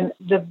ground. And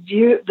the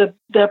view,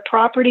 the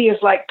property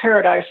is like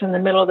paradise in the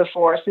middle of the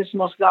forest. It's the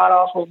most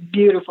god-awful,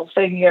 beautiful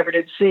thing you ever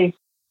did see.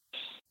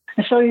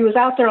 And so he was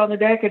out there on the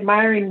deck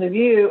admiring the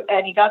view,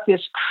 and he got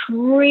this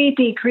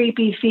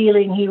creepy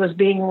feeling he was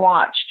being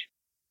watched.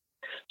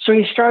 So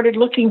he started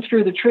looking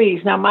through the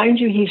trees. Now, mind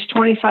you, he's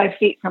 25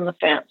 feet from the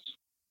fence.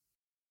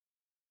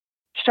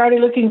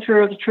 Started looking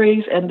through the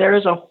trees, and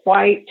there's a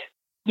white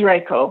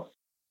Draco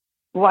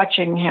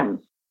watching him.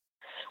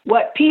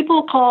 What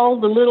people call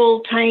the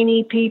little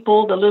tiny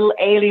people, the little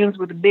aliens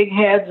with the big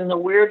heads and the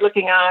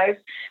weird-looking eyes,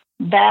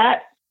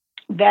 that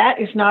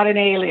is not an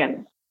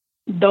alien.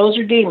 Those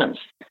are demons.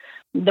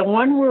 The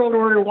One World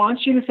Order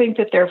wants you to think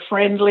that they're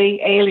friendly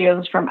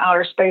aliens from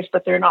outer space,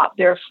 but they're not.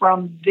 They're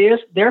from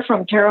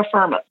terra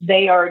firma.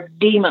 They are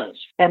demons,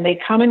 and they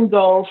come and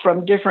go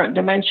from different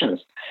dimensions.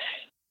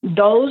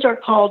 Those are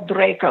called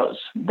Dracos.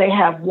 They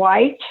have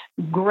white,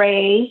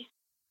 gray,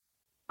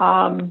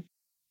 brownish,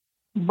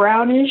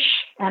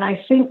 and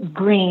I think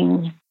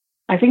green.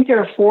 I think there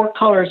are 4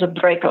 colors of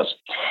Dracos.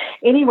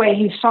 Anyway,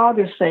 he saw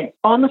this thing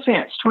on the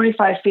fence,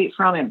 25 feet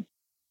from him.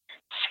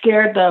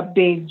 Scared the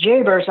big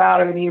jabbers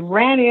out of it. He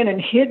ran in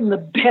and hid in the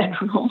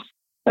bedroom.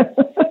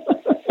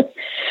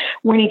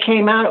 When he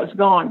came out, it was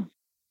gone.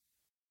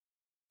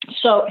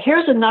 So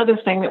here's another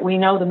thing that we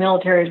know the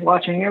military is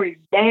watching every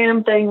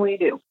damn thing we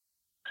do.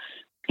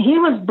 He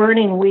was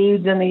burning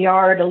weeds in the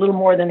yard a little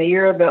more than a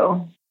year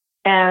ago,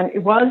 and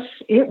it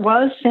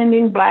was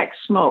sending black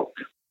smoke.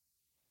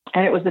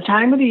 And it was the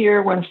time of the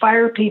year when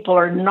fire people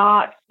are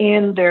not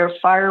in their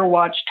fire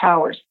watch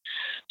towers.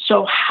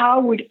 So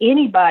how would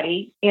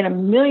anybody in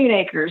 1 million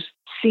acres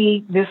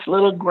see this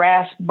little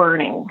grass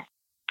burning?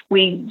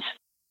 Weeds.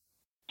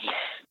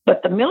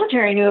 But the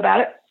military knew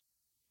about it,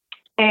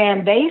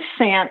 and they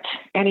sent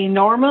an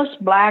enormous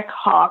Black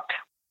Hawk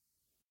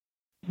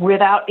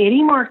without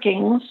any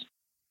markings,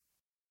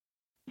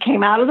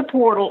 came out of the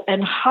portal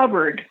and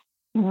hovered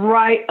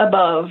right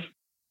above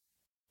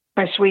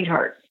my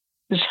sweetheart.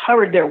 Just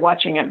hovered there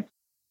watching him.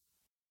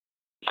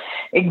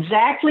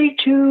 Exactly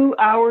 2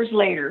 hours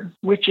later,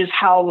 which is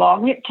how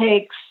long it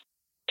takes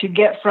to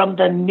get from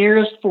the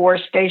nearest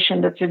forest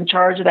station that's in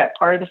charge of that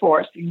part of the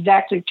forest,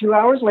 exactly 2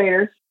 hours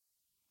later,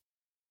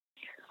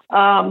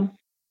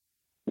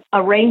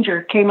 a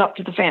ranger came up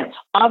to the fence,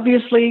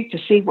 obviously to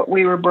see what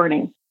we were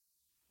burning.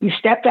 He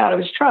stepped out of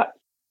his truck.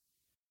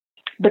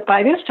 But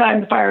by this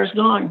time, the fire is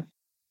gone.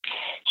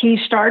 He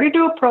started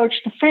to approach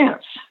the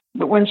fence,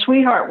 but when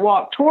Sweetheart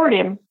walked toward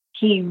him,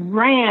 he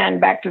ran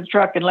back to the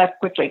truck and left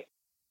quickly.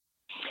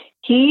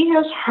 He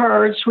has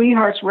heard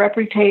Sweetheart's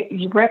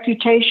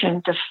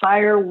reputation to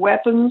fire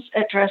weapons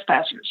at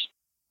trespassers.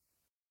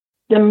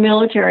 The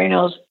military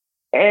knows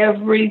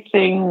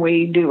everything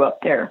we do up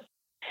there.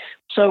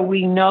 So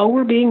we know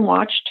we're being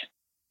watched.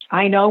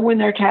 I know when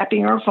they're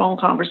tapping our phone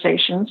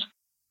conversations.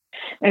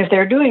 And if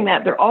they're doing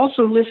that, they're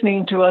also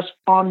listening to us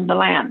on the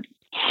land.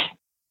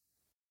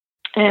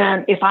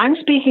 And if I'm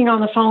speaking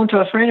on the phone to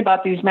a friend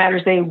about these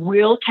matters, they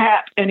will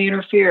tap and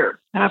interfere.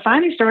 And I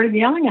finally started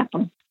yelling at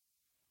them.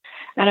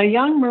 And a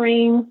young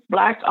Marine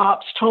Black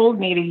Ops told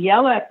me to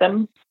yell at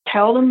them,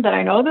 tell them that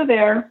I know they're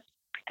there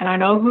and I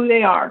know who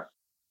they are.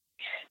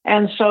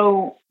 And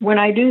so when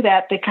I do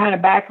that, they kind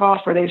of back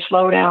off or they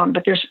slow down,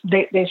 but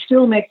they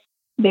still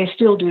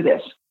do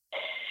this.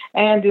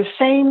 And the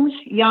same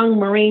young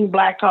Marine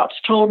Black Ops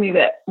told me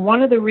that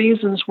one of the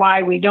reasons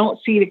why we don't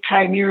see the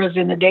chimeras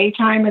in the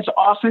daytime as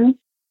often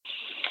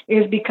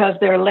is because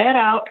they're let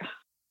out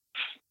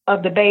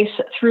of the base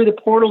through the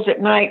portals at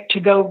night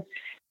to go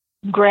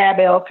grab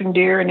elk and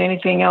deer and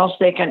anything else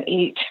they can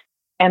eat.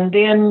 And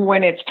then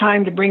when it's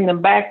time to bring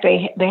them back,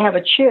 they have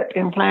a chip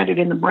implanted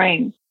in the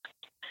brain.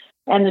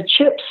 And the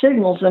chip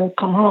signals them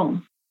come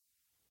home.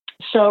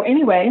 So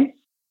anyway,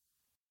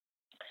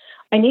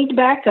 I need to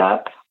back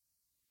up.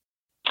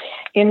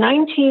 In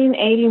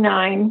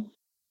 1989,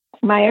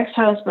 my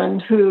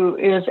ex-husband, who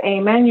is a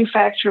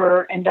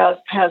manufacturer and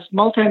has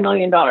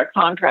multi-million-dollar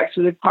contracts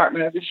with the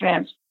Department of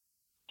Defense,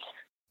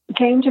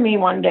 came to me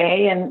one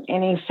day and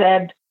he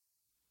said,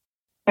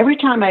 every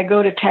time I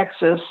go to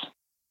Texas,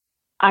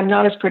 I'm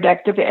not as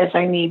productive as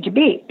I need to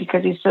be,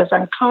 because he says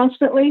I'm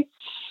constantly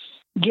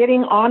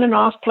getting on and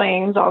off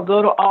planes. I'll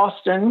go to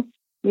Austin.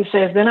 He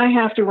says, then I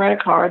have to rent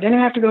a car. Then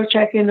I have to go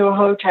check into a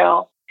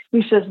hotel.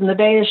 He says, and the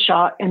day is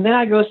shot. And then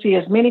I go see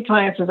as many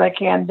clients as I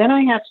can. Then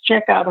I have to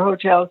check out the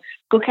hotel,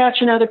 go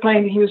catch another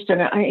plane to Houston.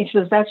 He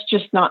says,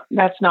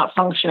 that's not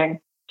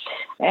functioning.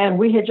 And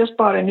we had just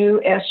bought a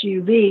new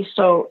SUV.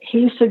 So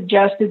he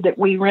suggested that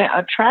we rent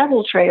a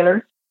travel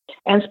trailer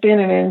and spend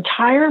an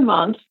entire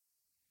month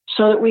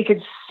so that we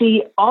could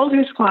see all of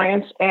his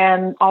clients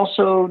and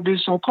also do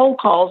some cold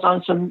calls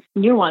on some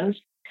new ones.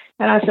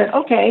 And I said,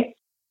 okay.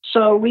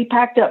 So we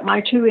packed up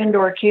my 2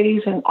 indoor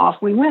kitties and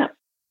off we went.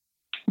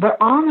 But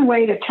on the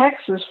way to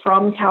Texas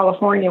from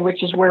California,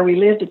 which is where we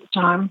lived at the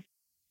time,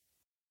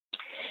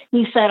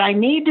 he said, I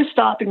need to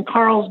stop in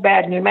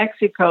Carlsbad, New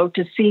Mexico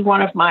to see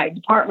one of my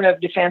Department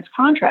of Defense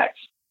contracts.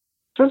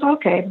 So I was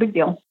okay, big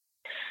deal.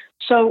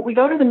 So we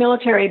go to the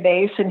military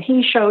base and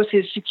he shows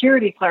his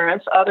security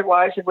clearance.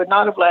 Otherwise, it would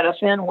not have let us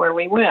in where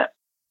we went.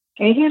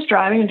 And he's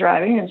driving and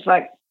driving. And it's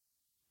like,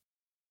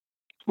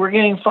 we're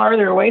getting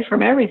farther away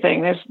from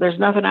everything. There's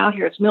nothing out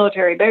here. It's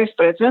military base,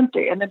 but it's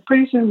empty. And then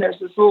pretty soon there's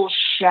this little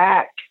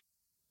shack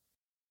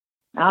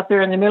out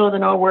there in the middle of the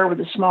nowhere with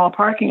a small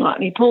parking lot.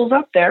 And he pulls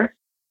up there.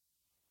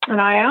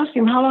 And I asked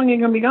him, how long are you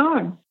going to be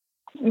gone?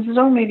 He says,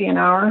 oh, maybe an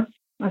hour.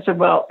 I said,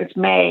 well, it's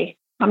May.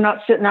 I'm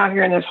not sitting out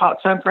here in this hot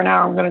sun for an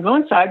hour. I'm going to go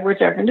inside where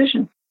it's air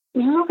conditioned. He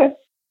says, okay.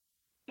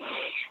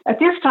 At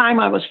this time,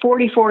 I was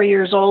 44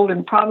 years old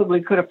and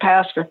probably could have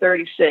passed for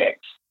 36.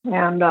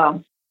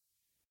 And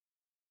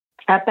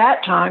at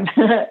that time,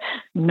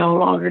 no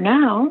longer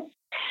now,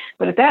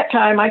 but at that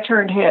time I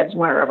turned heads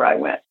wherever I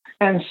went.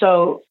 And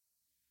so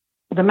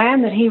the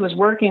man that he was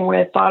working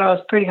with thought I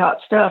was pretty hot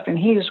stuff, and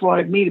he just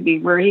wanted me to be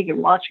where he could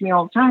watch me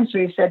all the time. So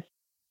he said,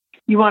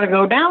 "You want to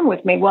go down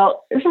with me?"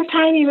 Well, it's a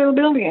tiny little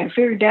building, and I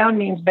figured down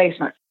means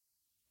basement.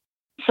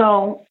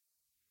 So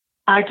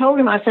I told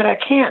him, I said, "I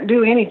can't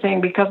do anything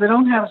because I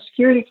don't have a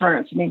security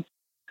clearance." And he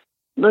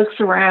looks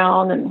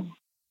around and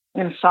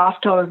in a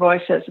soft tone of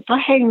voice says, "If I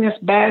hang this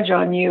badge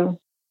on you,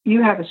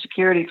 you have a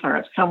security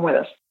clearance. Come with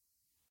us."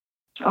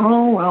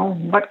 Oh, well,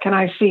 what can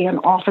I see? An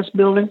office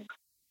building?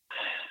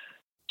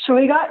 So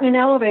we got in an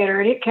elevator,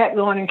 and it kept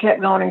going and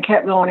kept going and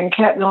kept going and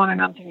kept going.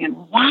 And I'm thinking,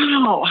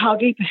 wow, how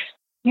deep?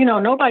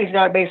 Nobody's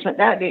got a basement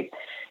that deep.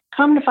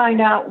 Come to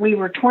find out, we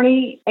were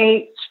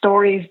 28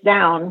 stories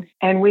down,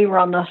 and we were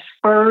on the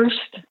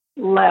first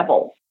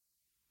level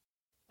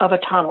of a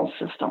tunnel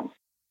system.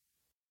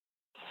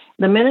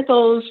 The minute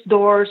those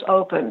doors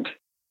opened,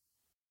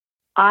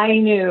 I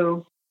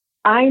knew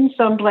I'm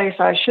someplace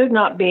I should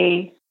not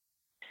be.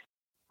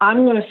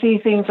 I'm going to see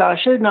things I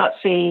should not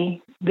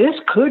see. This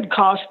could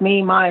cost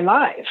me my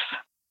life.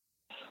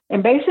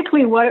 And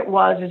basically what it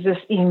was is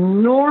this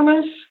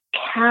enormous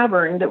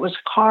cavern that was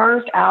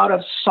carved out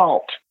of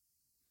salt.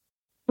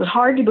 It was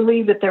hard to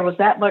believe that there was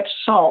that much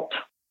salt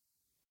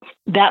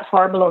that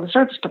far below the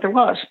surface, but there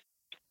was.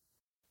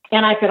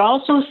 And I could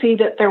also see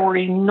that there were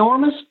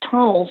enormous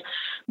tunnels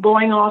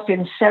going off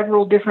in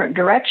several different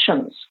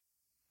directions.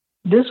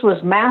 This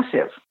was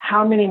massive.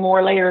 How many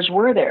more layers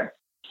were there?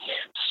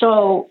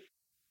 So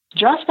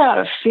just out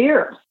of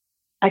fear,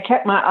 I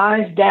kept my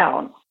eyes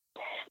down.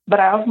 But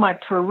out of my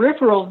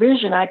peripheral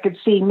vision, I could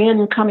see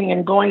men coming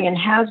and going in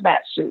hazmat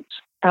suits.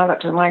 I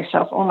thought to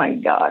myself, oh my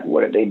God,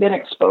 what have they been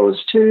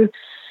exposed to?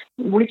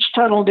 Which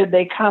tunnel did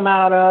they come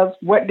out of?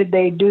 What did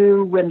they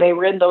do when they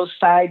were in those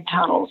side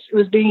tunnels? It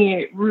was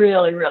being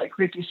really, really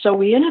creepy. So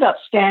we ended up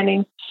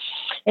standing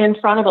in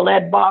front of a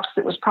lead box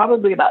that was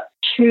probably about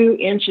 2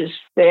 inches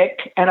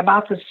thick and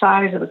about the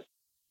size of a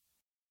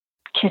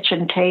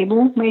kitchen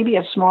table, maybe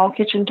a small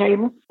kitchen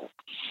table.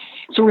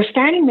 So we're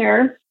standing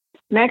there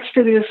next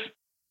to this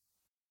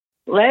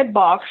lead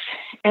box,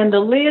 and the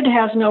lid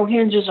has no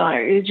hinges on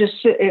it.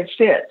 It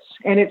fits,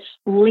 and it's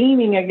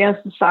leaning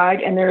against the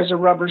side, and there's a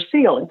rubber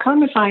seal. And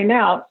come to find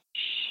out,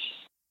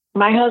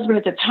 my husband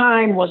at the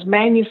time was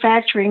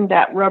manufacturing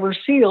that rubber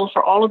seal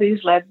for all of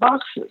these lead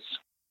boxes.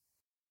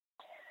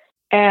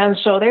 And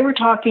so they were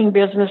talking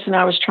business, and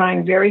I was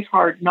trying very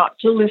hard not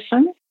to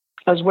listen,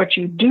 because what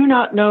you do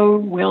not know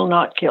will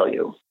not kill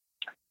you.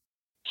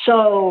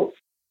 So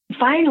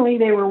finally,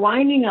 they were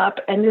winding up,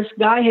 and this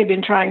guy had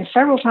been trying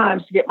several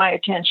times to get my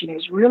attention. He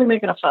was really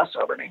making a fuss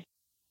over me.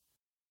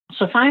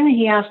 So finally,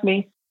 he asked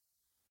me,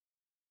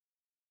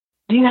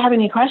 "Do you have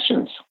any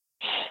questions?"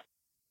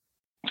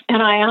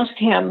 And I asked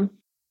him,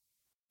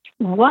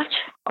 "What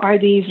are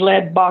these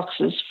lead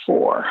boxes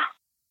for?"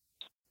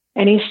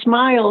 And he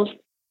smiled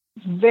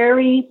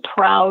very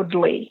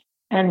proudly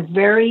and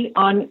very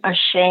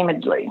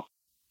unashamedly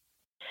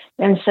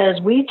and says,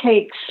 "We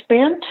take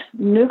spent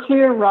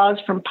nuclear rods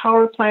from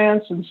power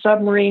plants and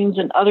submarines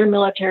and other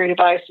military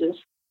devices,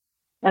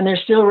 and they're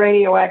still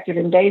radioactive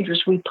and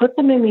dangerous. We put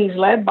them in these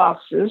lead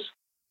boxes,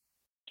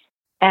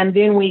 and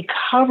then we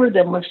cover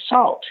them with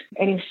salt."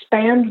 And he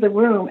spanned the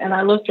room, and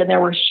I looked, and there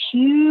were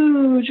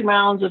huge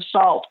mounds of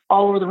salt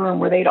all over the room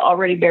where they'd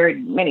already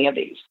buried many of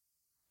these.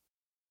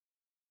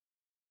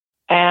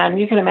 And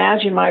you can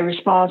imagine my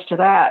response to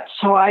that.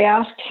 So I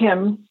asked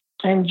him,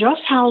 "And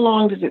just how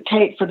long does it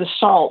take for the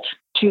salt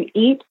to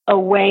eat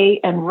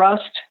away and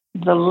rust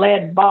the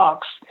lead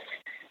box,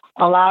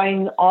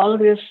 allowing all of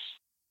this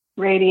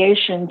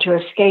radiation to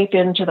escape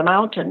into the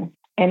mountain?"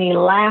 And he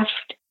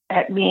laughed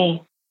at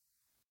me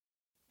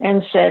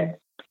and said,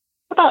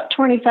 "About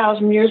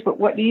 20,000 years, but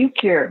what do you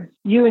care?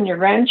 You and your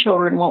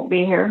grandchildren won't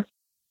be here."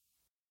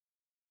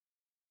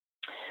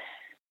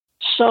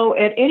 So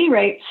at any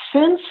rate,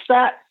 since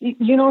that,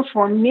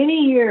 for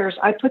many years,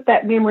 I put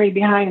that memory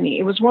behind me.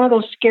 It was one of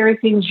those scary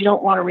things you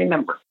don't want to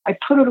remember. I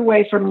put it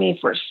away from me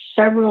for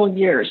several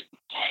years.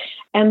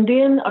 And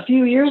then a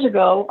few years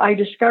ago, I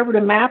discovered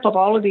a map of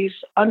all of these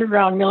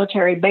underground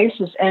military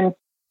bases, and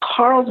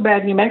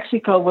Carlsbad, New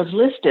Mexico was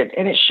listed,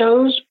 and it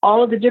shows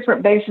all of the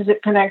different bases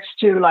it connects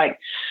to, like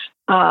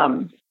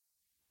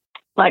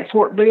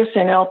Fort Bliss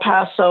and El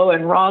Paso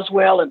and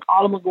Roswell and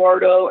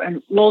Alamogordo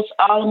and Los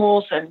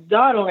Alamos, and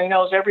God only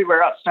knows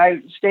everywhere outside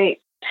of the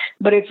state.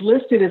 But it's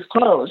listed as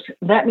closed.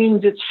 That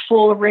means it's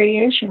full of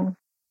radiation.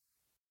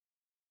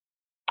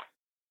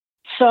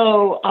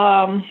 So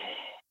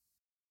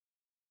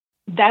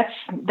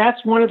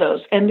that's one of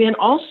those. And then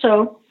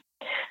also,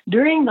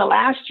 during the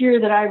last year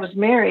that I was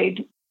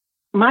married,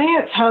 my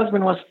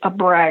ex-husband was a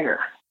bragger.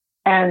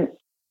 And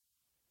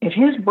if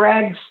his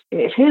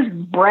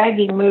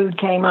bragging mood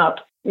came up,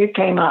 it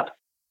came up.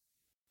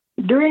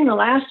 During the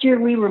last year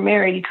we were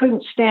married, he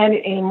couldn't stand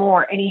it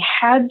anymore, and he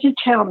had to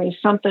tell me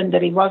something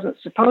that he wasn't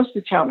supposed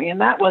to tell me,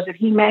 and that was that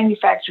he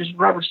manufactures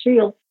rubber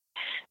seal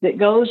that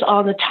goes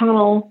on the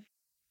tunnel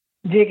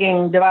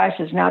digging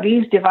devices. Now,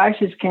 these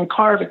devices can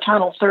carve a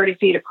tunnel 30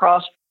 feet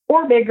across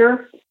or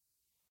bigger,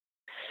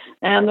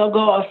 and they'll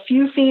go a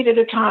few feet at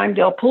a time.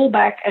 They'll pull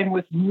back, and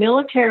with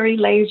military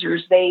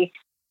lasers, they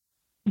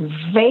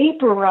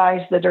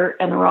vaporize the dirt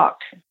and the rock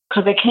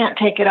because they can't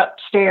take it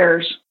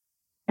upstairs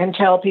and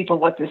tell people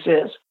what this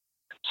is.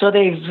 So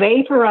they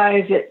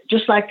vaporize it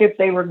just like if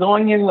they were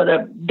going in with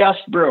a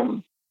dust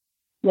broom.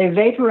 They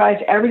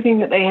vaporize everything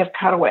that they have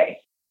cut away.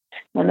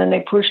 And then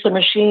they push the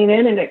machine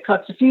in and it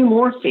cuts a few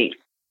more feet.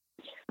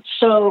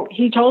 So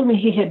he told me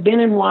he had been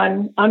in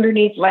one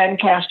underneath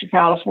Lancaster,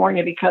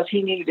 California, because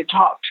he needed to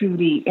talk to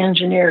the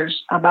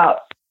engineers about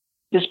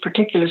this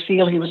particular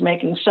seal he was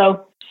making.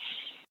 So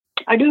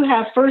I do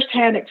have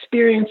firsthand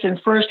experience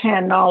and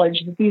firsthand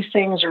knowledge that these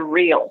things are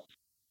real.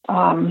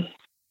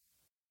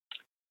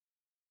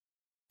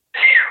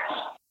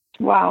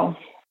 Wow.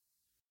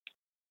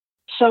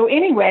 So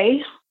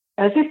anyway,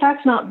 as if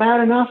that's not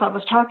bad enough, I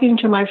was talking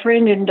to my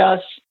friend in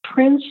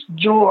Prince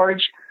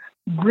George,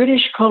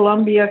 British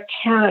Columbia,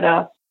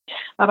 Canada,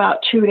 about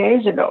 2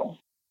 days ago.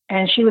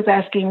 And she was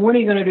asking, when are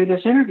you going to do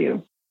this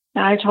interview?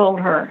 And I told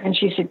her, and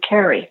she said,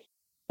 Carrie.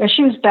 And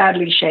she was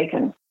badly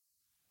shaken.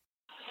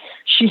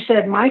 She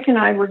said, Mike and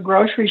I were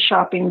grocery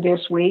shopping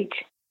this week.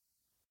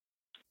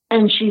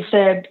 And she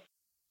said,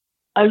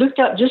 I looked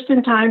up just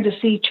in time to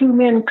see two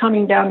men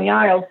coming down the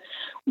aisle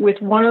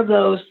with one of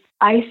those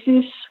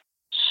ISIS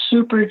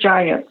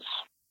supergiants.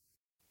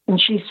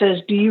 And she says,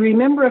 do you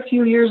remember a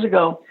few years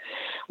ago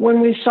when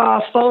we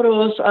saw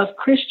photos of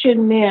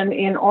Christian men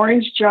in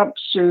orange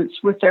jumpsuits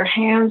with their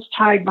hands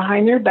tied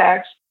behind their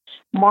backs,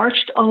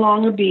 marched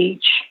along a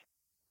beach,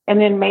 and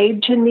then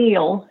made to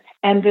kneel,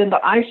 and then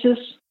the ISIS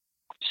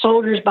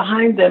soldiers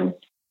behind them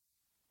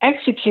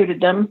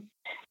executed them,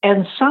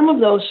 and some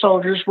of those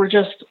soldiers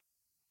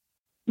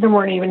they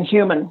weren't even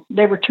human.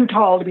 They were too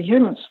tall to be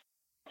humans.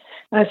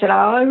 And I said,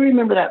 I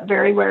remember that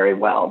very, very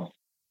well.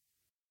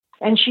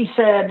 And she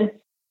said,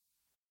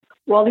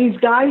 well, these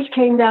guys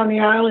came down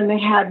the aisle and they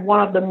had one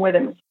of them with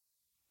him.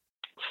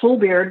 Full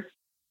beard,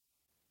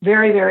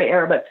 very, very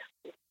Arabic.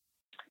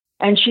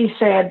 And she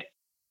said,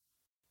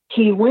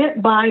 he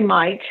went by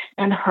Mike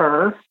and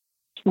her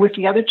with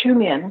the other two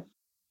men.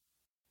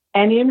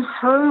 And in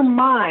her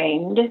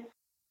mind,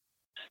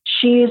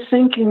 she is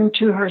thinking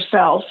to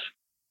herself,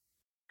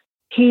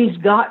 he's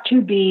got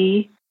to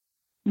be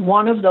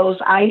one of those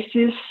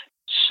ISIS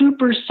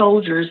super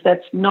soldiers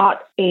that's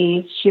not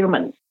a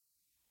human,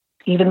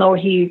 even though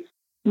he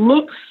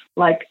looks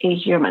like a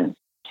human.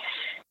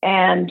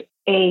 And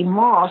a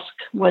mosque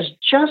was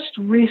just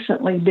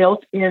recently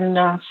built in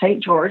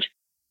St. George.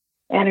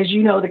 And as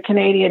you know, the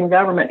Canadian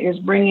government is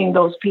bringing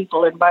those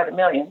people in by the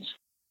millions.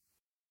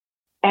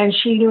 And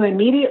she knew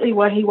immediately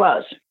what he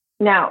was.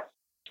 Now,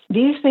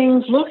 these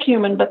things look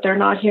human, but they're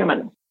not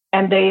human.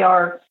 And they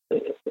are,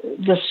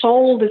 the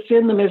soul that's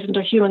in them isn't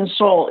a human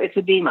soul, it's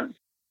a demon.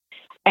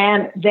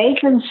 And they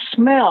can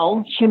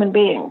smell human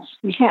beings.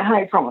 You can't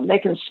hide from them. They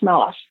can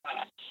smell us.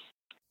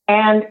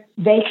 And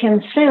they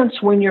can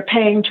sense when you're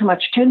paying too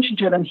much attention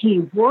to them. He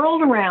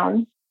whirled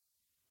around,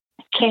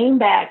 came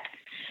back,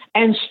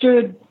 and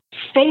stood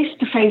face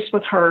to face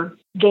with her,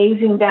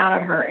 gazing down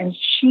at her. And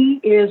she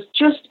is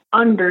just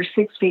under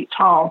 6 feet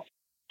tall.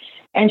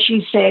 And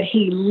she said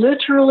he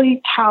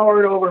literally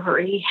towered over her.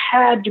 He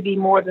had to be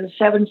more than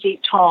 7 feet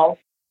tall.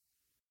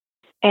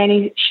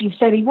 And she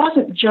said he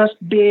wasn't just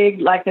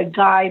big like a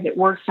guy that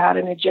works out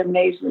in a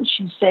gymnasium.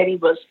 She said he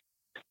was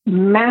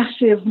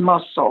massive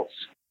muscles,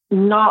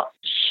 not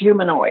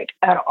humanoid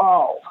at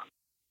all.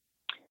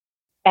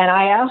 And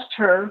I asked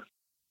her,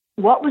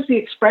 what was the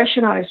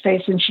expression on his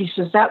face? And she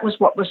says, that was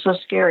what was so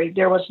scary.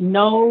 There was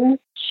no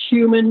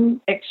human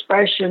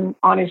expression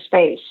on his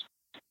face.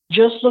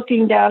 Just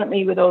looking down at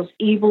me with those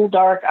evil,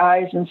 dark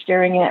eyes and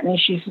staring at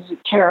me, she says, it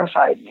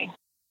terrified me.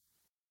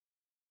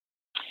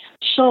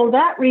 So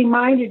that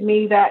reminded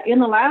me that in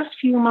the last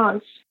few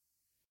months,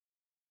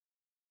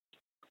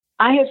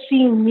 I have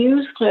seen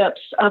news clips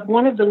of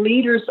one of the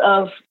leaders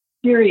of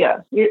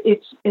Syria.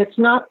 It's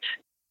not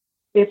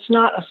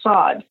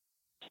Assad,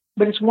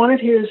 but it's one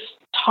of his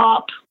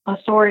top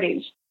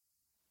authorities.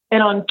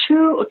 And on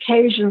 2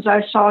 occasions,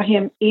 I saw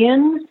him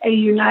in a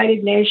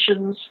United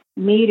Nations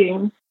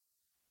meeting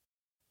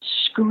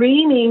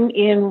screaming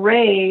in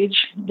rage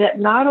that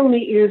not only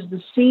is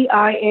the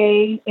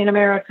CIA in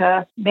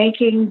America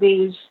making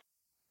these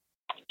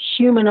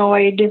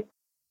humanoid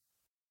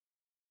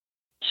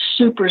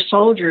super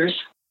soldiers,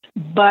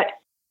 but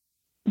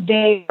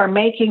they are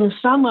making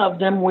some of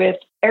them with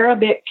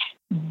Arabic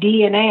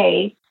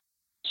DNA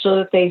so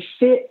that they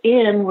fit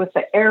in with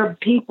the Arab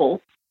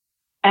people,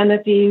 and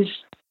that these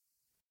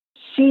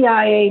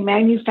CIA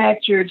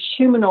manufactured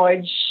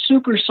humanoid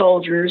super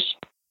soldiers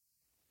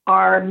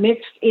are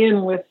mixed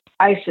in with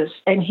ISIS.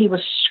 And he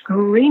was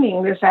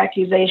screaming this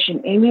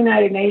accusation in the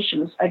United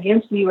Nations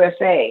against the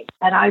USA.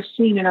 And I've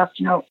seen enough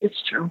to know it's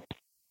true.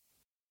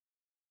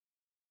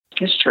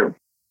 It's true.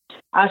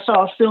 I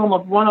saw a film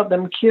of one of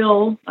them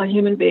kill a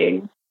human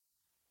being,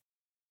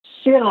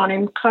 sit on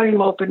him, cut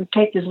him open,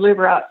 take his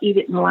liver out, eat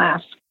it, and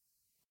laugh.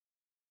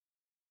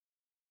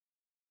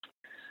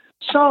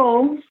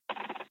 So,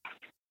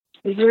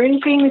 is there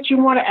anything that you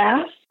want to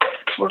ask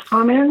or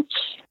comments?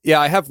 Yeah,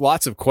 I have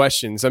lots of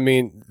questions. I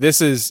mean,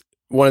 this is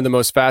one of the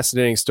most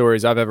fascinating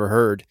stories I've ever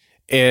heard,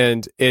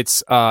 and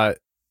it's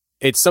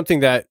something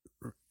that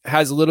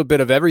has a little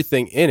bit of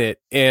everything in it,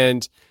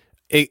 and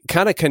it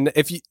kind of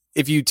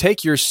if you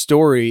take your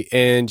story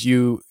and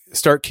you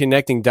start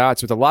connecting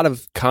dots with a lot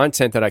of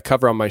content that I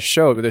cover on my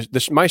show.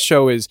 My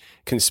show is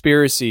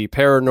conspiracy,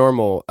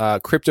 paranormal,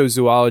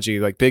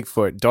 cryptozoology, like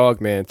Bigfoot,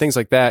 Dogman, things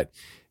like that.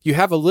 You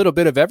have a little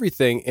bit of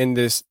everything in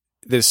this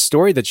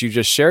story that you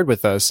just shared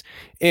with us.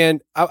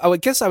 And I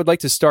guess I would like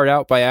to start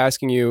out by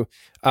asking you,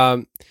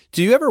 do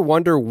you ever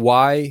wonder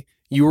why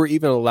you were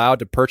even allowed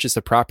to purchase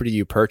the property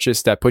you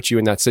purchased that put you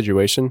in that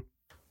situation?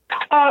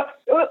 Well,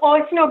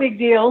 it's no big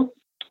deal.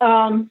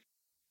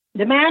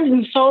 The man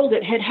who sold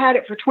it had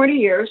it for 20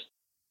 years.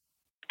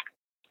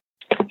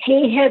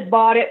 He had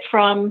bought it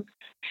from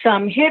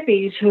some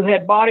hippies who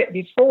had bought it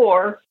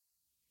before,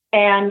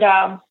 and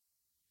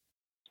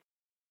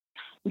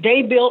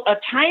they built a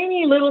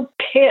tiny little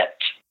pit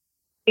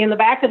in the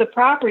back of the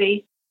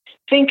property,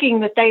 thinking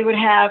that they would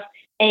have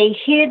a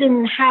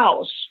hidden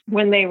house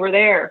when they were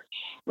there.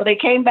 Well, they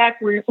came back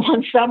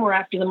one summer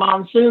after the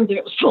monsoons, and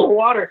it was full of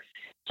water.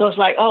 So it's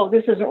like, oh,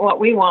 this isn't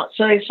what we want.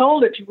 So they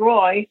sold it to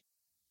Roy.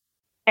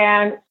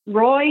 And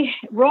Roy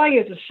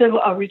is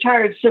a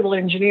retired civil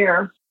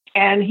engineer,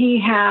 and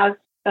he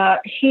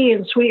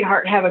and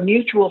Sweetheart have a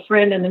mutual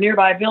friend in the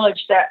nearby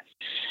village that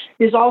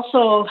is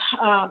also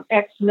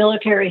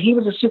ex-military. He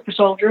was a super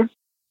soldier,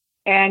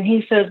 and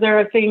he says there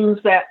are things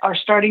that are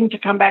starting to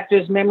come back to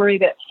his memory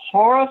that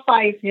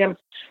horrifies him.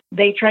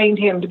 They trained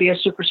him to be a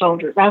super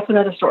soldier. That's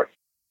another story.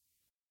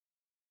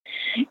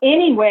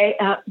 Anyway,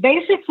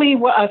 basically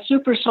what a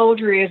super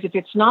soldier is, if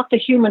it's not the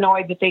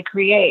humanoid that they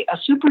create, a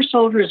super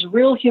soldier is a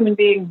real human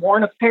being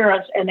born of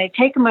parents, and they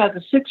take them as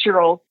a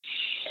 6-year-old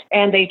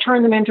and they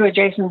turn them into a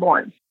Jason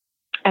Bourne.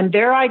 And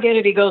their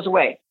identity goes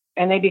away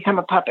and they become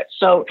a puppet.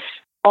 So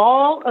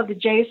all of the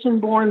Jason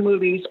Bourne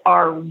movies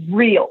are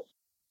real.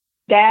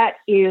 That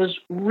is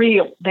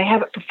real. They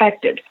have it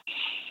perfected.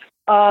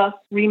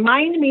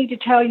 Remind me to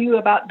tell you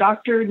about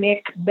Dr.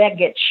 Nick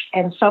Begich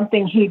and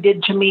something he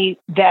did to me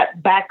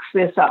that backs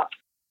this up.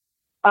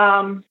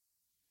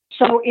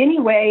 So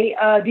anyway,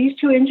 these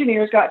two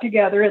engineers got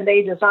together and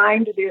they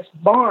designed this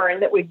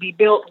barn that would be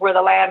built where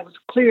the land was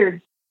cleared.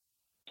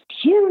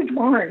 Huge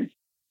barn.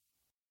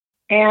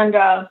 And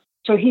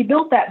so he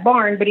built that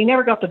barn, but he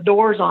never got the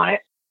doors on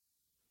it.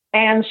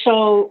 And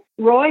so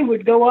Roy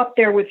would go up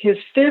there with his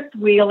fifth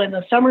wheel in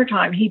the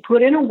summertime. He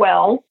put in a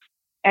well,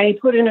 and he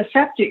put in a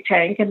septic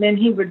tank, and then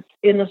he would,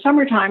 in the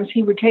summer times,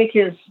 he would take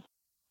his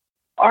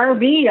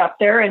RV up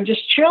there and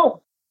just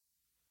chill.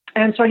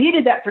 And so he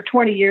did that for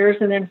 20 years,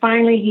 and then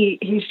finally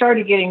he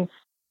started getting,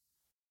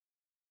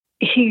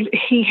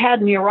 he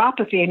had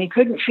neuropathy, and he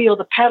couldn't feel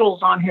the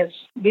pedals on his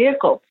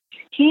vehicle.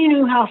 He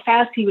knew how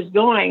fast he was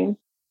going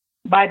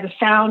by the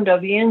sound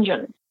of the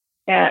engine.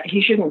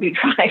 He shouldn't be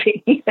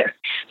driving either,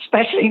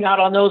 especially not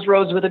on those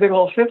roads with a big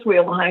old fifth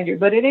wheel behind you.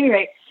 But at any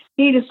rate,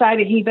 he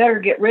decided he better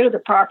get rid of the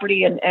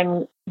property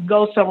and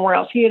go somewhere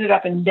else. He ended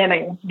up in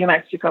Deming, New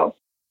Mexico.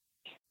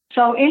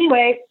 So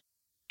anyway,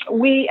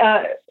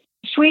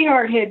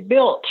 Sweetheart had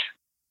built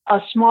a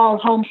small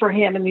home for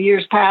him in the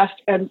years past,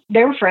 and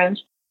they were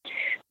friends.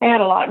 They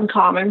had a lot in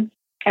common.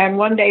 And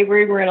one day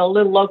we were in a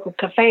little local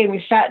cafe, and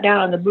we sat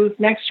down in the booth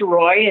next to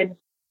Roy, and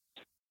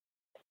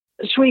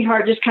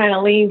Sweetheart just kind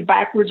of leaned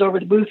backwards over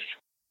the booth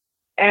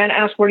and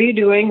asked, "What are you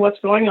doing? What's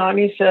going on?"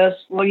 He says,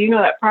 "Well, you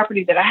know that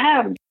property that I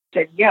have?" And I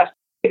said, "Yes."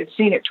 He had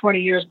seen it 20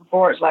 years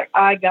before. It's like,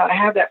 I got to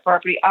have that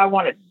property. I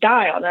want to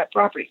die on that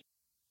property.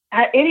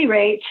 At any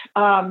rate,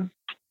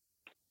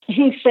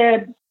 he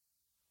said,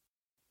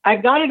 "I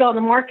got it on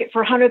the market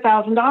for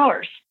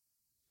 $100,000.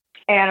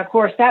 And of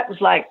course, that was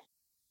like,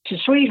 to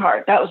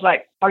Sweetheart, that was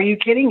like, "Are you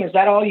kidding? Is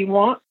that all you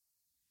want?"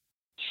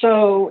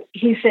 So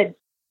he said,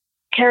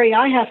 "Carrie,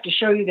 I have to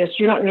show you this.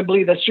 You're not going to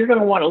believe this. You're going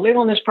to want to live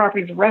on this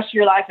property for the rest of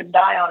your life and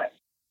die on it."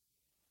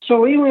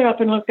 So we went up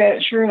and looked at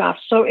it, sure enough.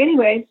 So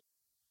anyway,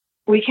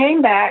 we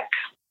came back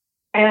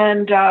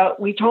and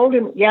we told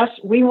him, yes,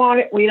 we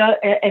want it.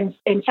 And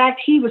in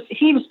fact, he was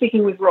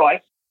speaking with Roy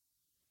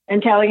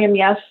and telling him,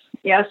 yes,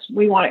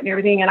 we want it and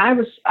everything. And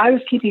I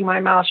was keeping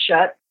my mouth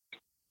shut.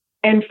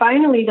 And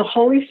finally, the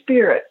Holy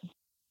Spirit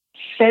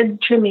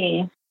said to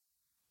me,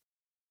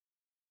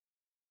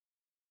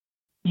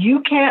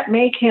 "You can't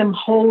make him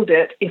hold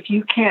it if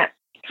you can't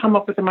come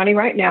up with the money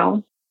right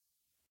now.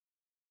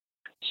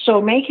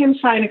 So make him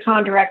sign a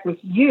contract with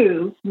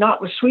you,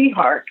 not with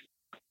Sweetheart,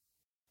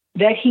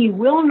 that he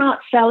will not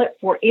sell it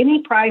for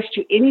any price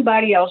to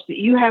anybody else, that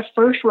you have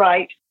first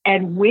right,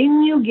 and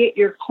when you get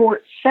your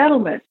court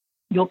settlement,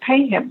 you'll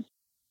pay him."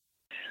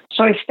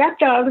 So I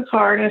stepped out of the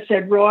car and I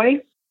said,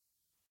 "Roy,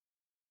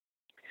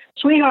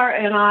 Sweetheart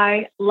and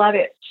I love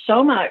it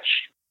so much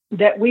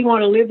that we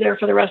want to live there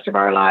for the rest of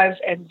our lives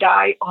and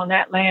die on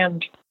that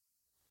land."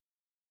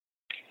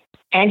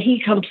 And he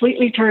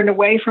completely turned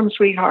away from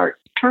Sweetheart,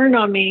 turned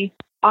on me,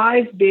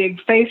 eyes big,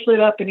 face lit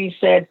up, and he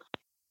said,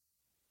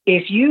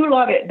 if you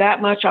love it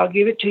that much, I'll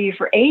give it to you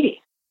for $80.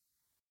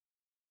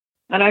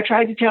 And I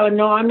tried to tell him,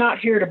 no, I'm not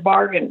here to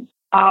bargain.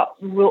 I'll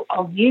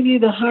give you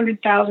the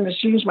 $100,000 as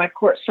soon as my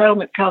court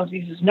settlement comes.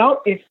 He says,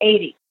 no, it's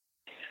 $80.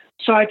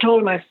 So I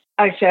told him, I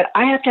said,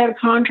 I have to have a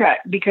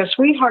contract because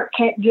Sweetheart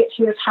can't get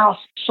his house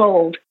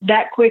sold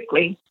that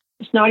quickly.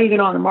 It's not even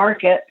on the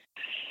market.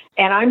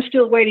 And I'm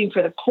still waiting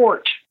for the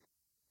court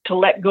to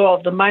let go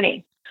of the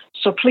money.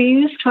 So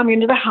please come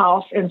into the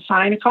house and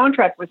sign a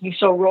contract with me.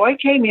 So Roy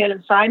came in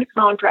and signed a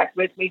contract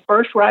with me,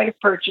 first right of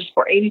purchase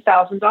for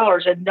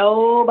 $80,000, and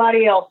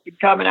nobody else could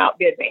come and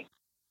outbid me.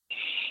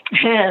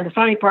 And the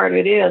funny part of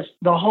it is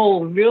the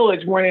whole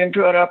village went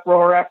into an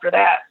uproar after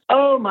that.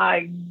 Oh,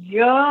 my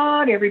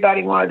God,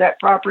 everybody wanted that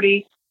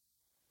property.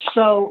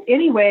 So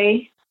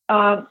anyway,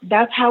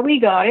 that's how we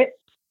got it.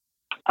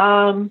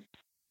 And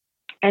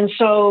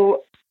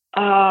so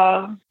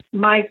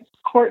my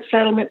court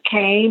settlement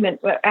came, and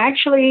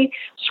actually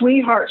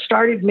Sweetheart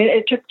started,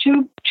 it took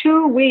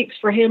two weeks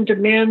for him to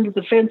mend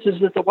the fences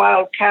that the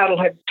wild cattle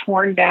had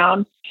torn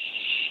down.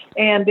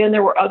 And then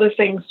there were other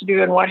things to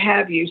do and what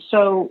have you.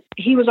 So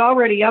he was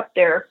already up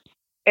there.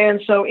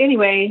 And so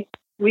anyway,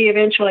 we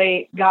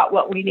eventually got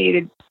what we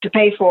needed to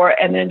pay for it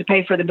and then to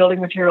pay for the building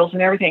materials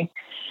and everything.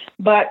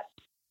 But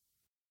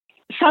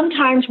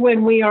sometimes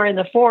when we are in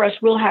the forest,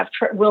 we'll have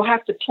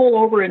to pull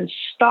over and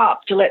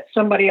stop to let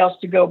somebody else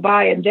to go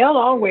by. And they'll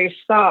always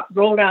stop,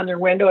 roll down their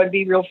window and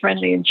be real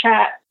friendly and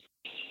chat.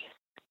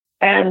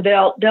 And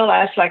they'll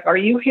ask, like, are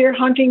you here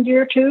hunting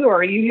deer too? Or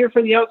are you here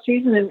for the elk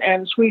season?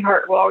 And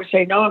Sweetheart will always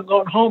say, no, I'm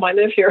going home. I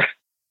live here.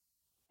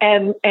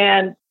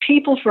 And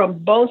people from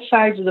both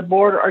sides of the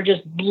border are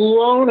just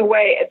blown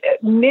away.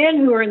 Men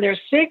who are in their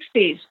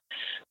 60s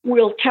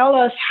will tell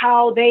us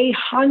how they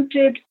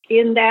hunted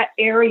in that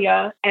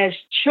area as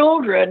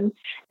children,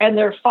 and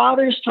their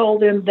fathers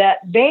told them that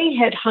they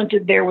had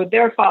hunted there with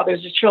their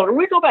fathers as children.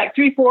 We go back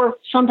 3, 4,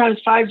 sometimes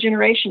 5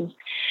 generations.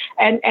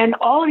 And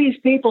all of these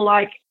people,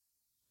 like,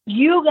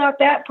 you got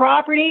that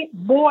property,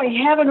 boy,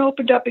 heaven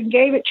opened up and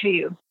gave it to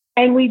you.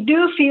 And we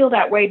do feel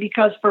that way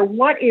because for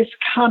what is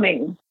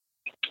coming,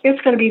 it's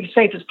going to be the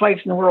safest place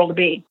in the world to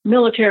be,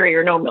 military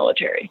or no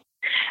military.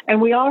 And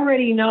we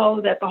already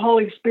know that the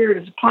Holy Spirit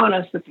is upon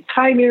us, that the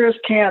chimeras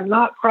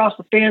cannot cross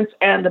the fence,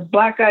 and the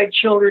black-eyed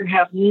children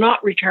have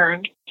not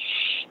returned,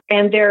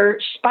 and their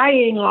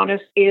spying on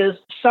us is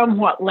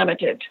somewhat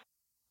limited.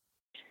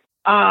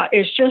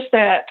 It's just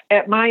that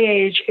at my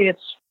age,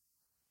 it's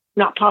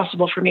not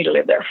possible for me to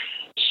live there.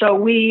 So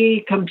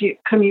we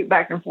commute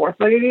back and forth,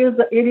 but it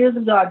is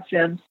a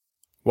godsend.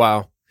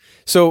 Wow.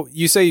 So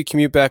you say you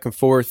commute back and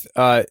forth,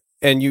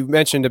 and you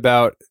mentioned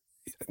about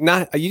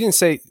you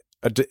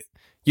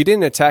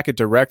didn't attack it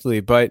directly,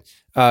 but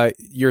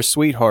your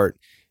Sweetheart,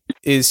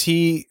 is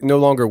he no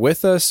longer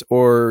with us,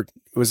 or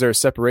was there a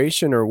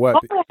separation, or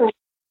what? Oh,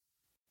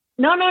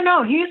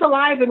 no. He's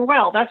alive and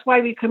well. That's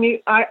why we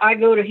commute. I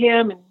go to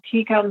him and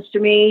he comes to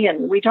me,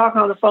 and we talk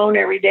on the phone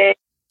every day.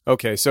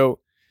 Okay. So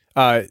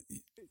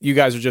you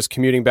guys are just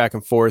commuting back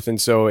and forth. And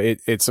so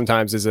it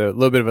sometimes is a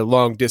little bit of a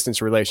long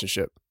distance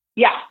relationship.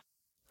 Yeah.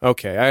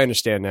 Okay. I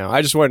understand now.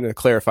 I just wanted to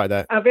clarify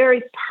that. A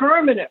very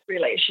permanent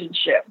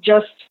relationship.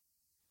 Just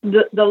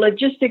the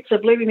logistics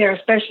of living there,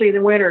 especially in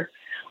the winter.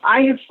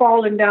 I have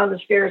fallen down the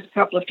stairs a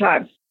couple of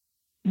times.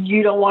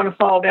 You don't want to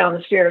fall down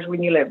the stairs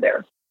when you live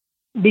there.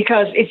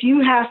 Because if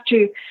you have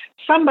to,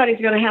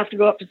 somebody's going to have to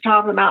go up to the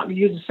top of the mountain to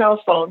use a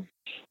cell phone.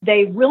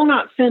 They will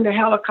not send a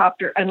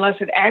helicopter unless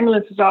an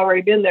ambulance has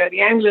already been there. The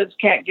ambulance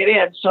can't get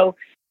in. So,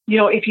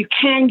 if you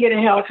can get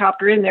a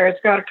helicopter in there, it's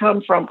got to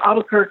come from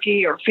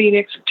Albuquerque or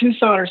Phoenix or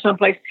Tucson or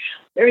someplace.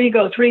 There you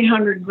go,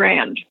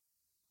 $300,000.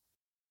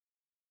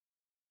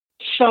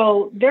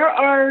 So there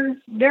are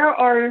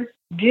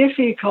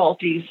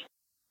difficulties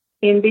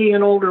in being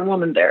an older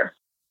woman there.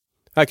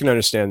 I can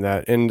understand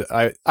that, and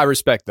I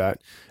respect that.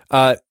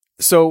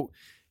 So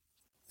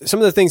some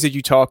of the things that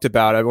you talked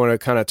about, I want to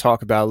kind of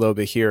talk about a little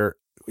bit here.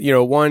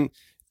 One,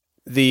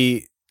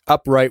 the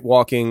upright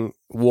walking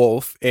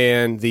wolf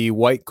and the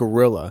white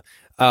gorilla.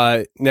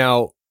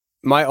 Now,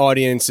 my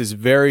audience is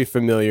very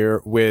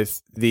familiar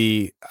with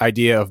the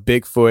idea of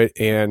Bigfoot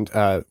and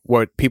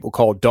what people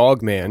call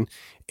Dogman,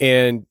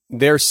 and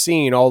they're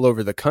seen all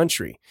over the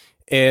country.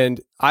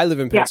 And I live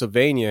in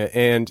Pennsylvania,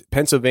 and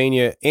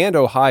Pennsylvania and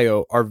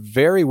Ohio are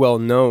very well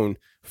known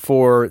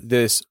for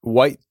this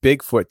white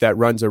Bigfoot that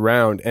runs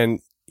around. And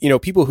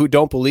people who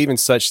don't believe in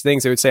such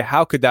things, they would say,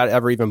 how could that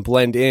ever even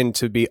blend in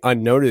to be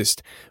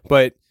unnoticed?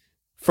 But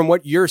from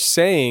what you're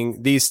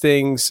saying, these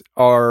things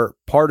are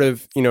part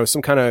of,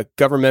 some kind of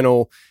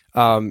governmental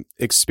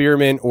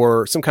experiment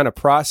or some kind of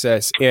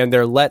process, and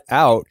they're let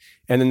out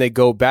and then they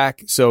go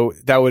back. So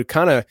that would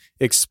kind of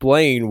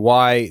explain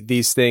why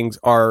these things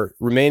are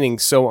remaining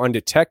so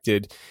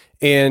undetected.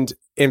 And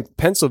in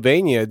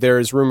Pennsylvania, there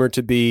is rumored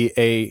to be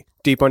a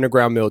deep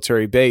underground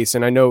military base.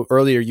 And I know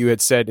earlier you had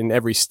said in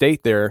every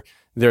state they're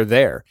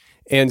there.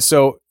 And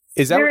so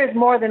there is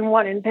more than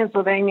one in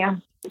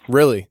Pennsylvania.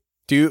 Really?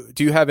 Do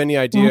you have any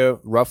idea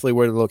roughly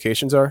where the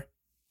locations are?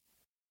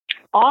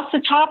 Off the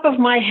top of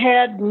my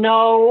head,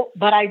 no,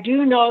 but I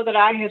do know that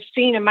I have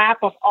seen a map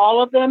of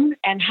all of them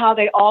and how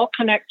they all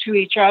connect to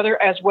each other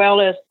as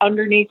well as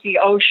underneath the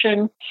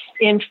ocean.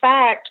 In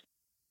fact,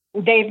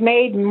 they've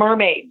made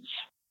mermaids.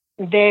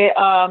 They're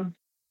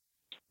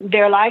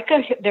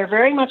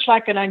very much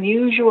like an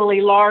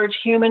unusually large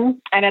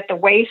human, and at the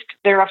waist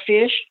they're a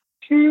fish,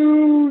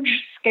 huge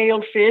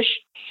scaled fish.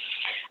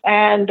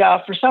 And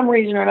for some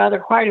reason or another,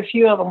 quite a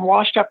few of them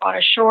washed up on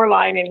a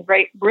shoreline in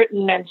Great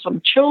Britain, and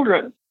some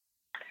children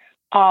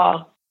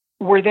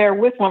were there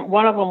with one.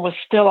 One of them was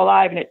still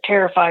alive, and it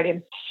terrified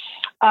him.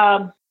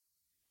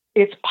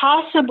 It's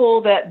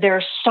possible that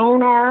their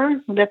sonar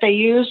that they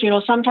use,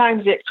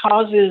 sometimes it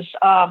causes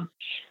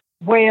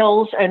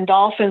whales and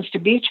dolphins to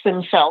beach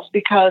themselves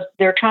because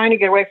they're trying to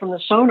get away from the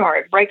sonar.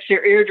 It breaks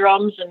their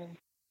eardrums, and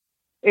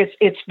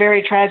it's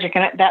very tragic.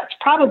 And that's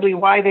probably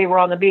why they were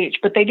on the beach.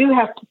 But they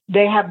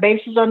have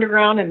bases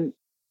underground and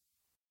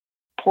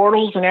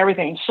portals and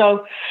everything.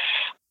 So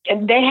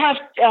and they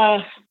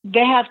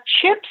have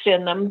chips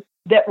in them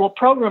that will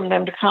program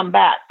them to come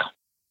back.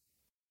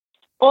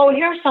 Oh,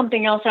 here's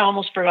something else I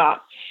almost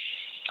forgot.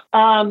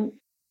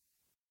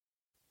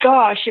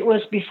 It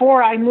was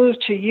before I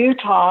moved to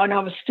Utah, and I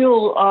was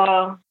still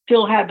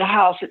had the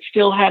house. It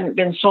still hadn't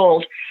been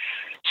sold.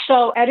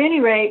 So at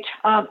any rate,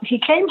 he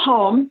came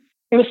home.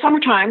 It was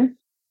summertime,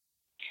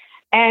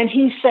 and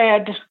he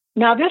said,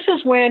 now this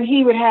is when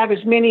he would have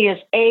as many as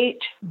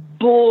 8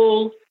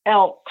 bull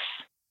elks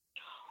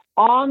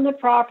on the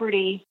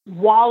property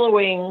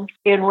wallowing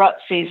in rut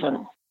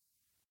season,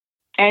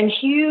 and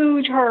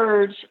huge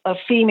herds of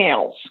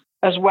females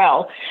as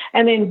well,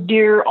 and then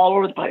deer all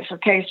over the place.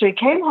 Okay, so he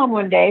came home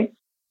one day,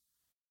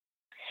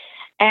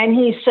 and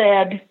he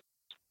said,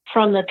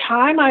 from the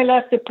time I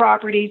left the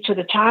property to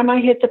the time I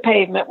hit the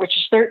pavement, which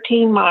is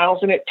 13 miles,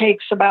 and it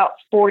takes about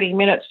 40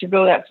 minutes to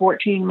go that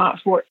 13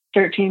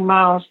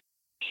 miles,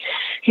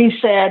 he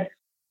said,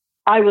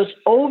 I was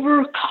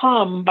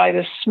overcome by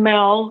the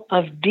smell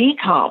of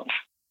decomp.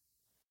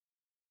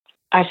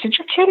 I said,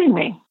 you're kidding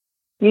me.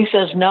 He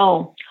says,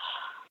 no.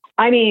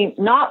 I mean,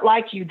 not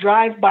like you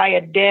drive by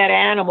a dead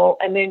animal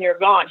and then you're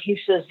gone. He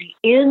says the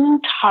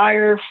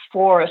entire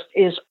forest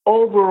is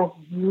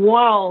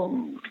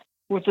overwhelmed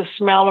with the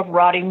smell of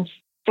rotting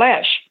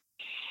flesh.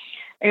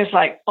 And it's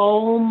like,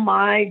 oh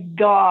my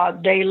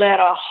God, they let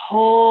a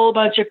whole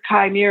bunch of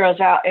chimeras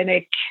out and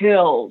they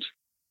killed,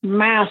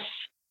 mass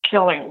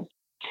killing.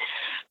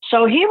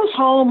 So he was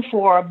home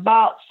for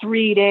about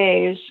 3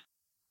 days.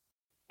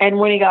 And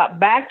when he got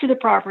back to the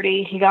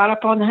property, he got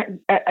up on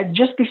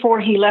just before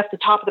he left the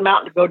top of the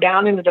mountain to go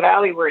down into the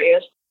valley where he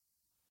is.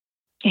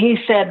 He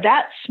said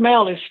that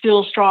smell is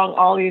still strong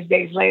all these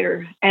days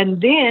later.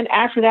 And then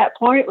after that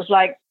point, it was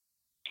like,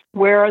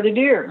 where are the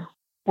deer?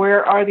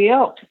 Where are the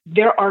elk?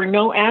 There are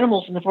no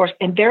animals in the forest.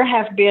 And there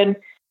have been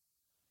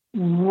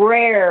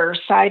rare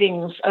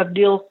sightings of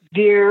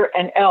deer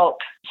and elk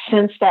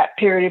since that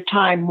period of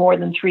time, more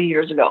than 3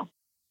 years ago.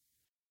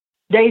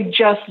 They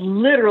just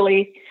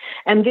literally,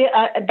 and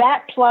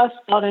that plus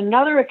on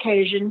another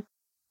occasion,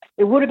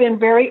 it would have been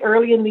very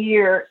early in the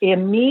year,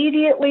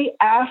 immediately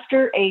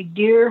after a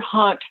deer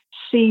hunt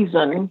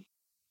season,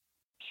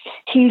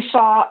 he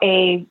saw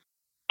a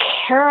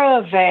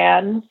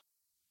caravan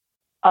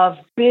of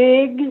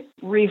big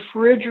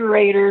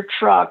refrigerator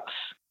trucks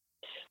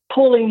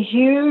pulling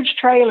huge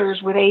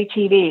trailers with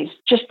ATVs,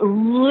 just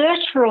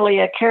literally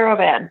a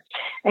caravan.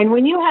 And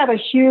when you have a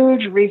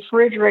huge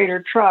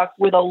refrigerator truck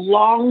with a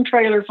long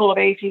trailer full of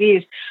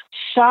ATVs,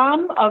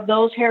 some of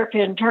those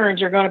hairpin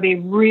turns are going to be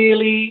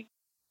really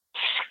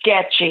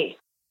sketchy.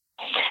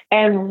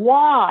 And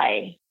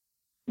why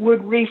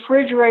would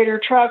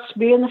refrigerator trucks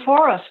be in the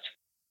forest?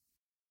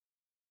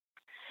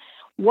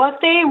 What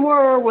they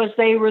were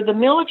the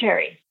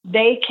military.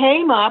 They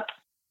came up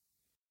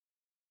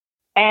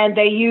and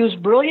they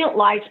used brilliant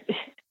lights,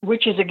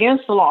 which is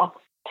against the law,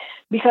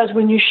 because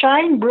when you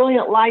shine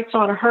brilliant lights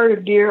on a herd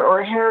of deer or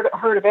a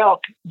herd of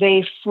elk,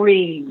 they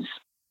freeze.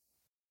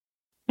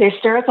 They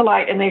stare at the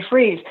light and they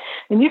freeze.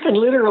 And you can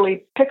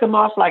literally pick them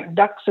off like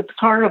ducks at the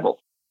carnival.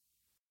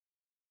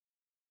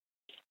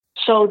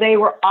 So they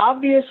were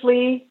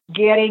obviously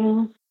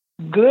getting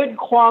good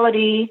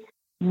quality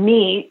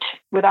meat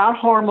without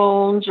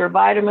hormones or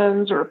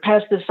vitamins or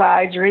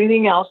pesticides or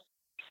anything else,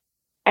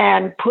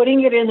 and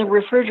putting it in the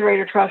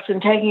refrigerator trucks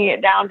and taking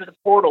it down to the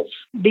portals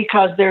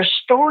because they're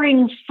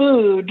storing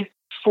food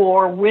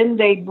for when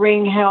they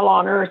bring hell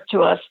on earth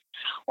to us.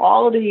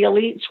 All of the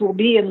elites will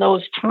be in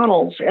those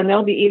tunnels and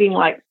they'll be eating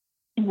like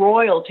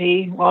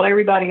royalty while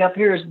everybody up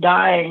here is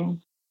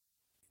dying.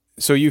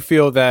 So you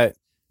feel that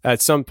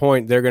at some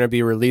point they're going to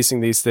be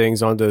releasing these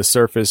things onto the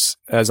surface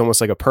as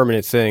almost like a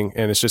permanent thing,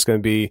 and it's just going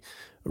to be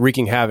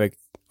wreaking havoc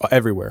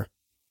everywhere?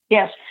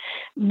 Yes.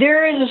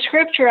 There is a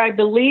scripture, I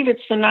believe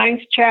it's the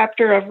 9th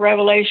chapter of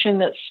Revelation,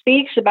 that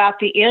speaks about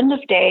the end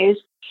of days,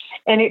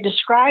 and it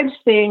describes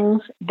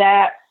things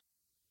that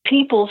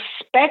people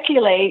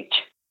speculate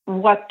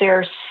what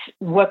they're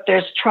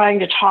trying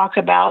to talk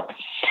about.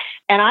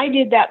 And I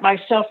did that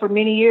myself for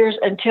many years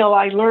until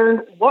I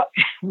learned what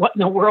in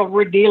the world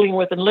we're dealing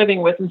with and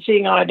living with and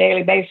seeing on a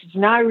daily basis.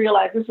 Now I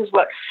realize this is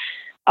what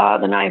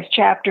the 9th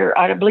chapter,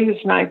 I believe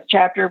it's 9th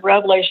chapter of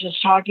Revelation is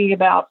talking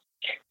about,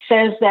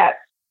 says that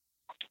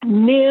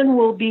men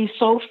will be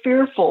so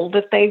fearful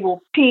that they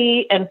will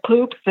pee and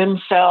poop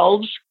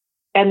themselves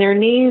and their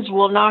knees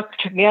will knock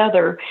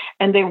together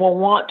and they will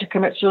want to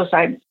commit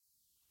suicide.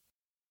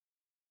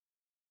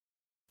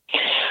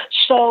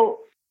 So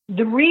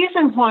the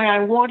reason why I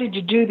wanted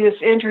to do this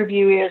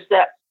interview is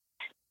that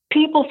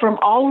people from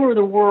all over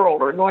the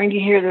world are going to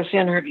hear this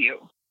interview.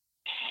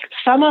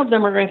 Some of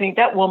them are going to think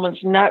that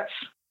woman's nuts.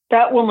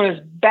 That woman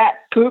is bat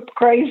poop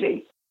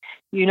crazy,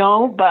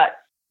 but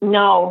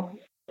no,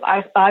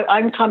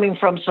 I'm coming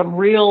from some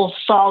real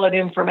solid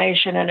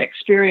information and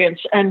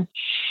experience. And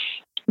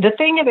the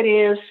thing of it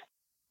is,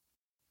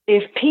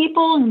 if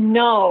people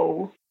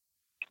know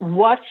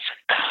what's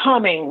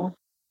coming,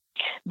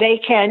 they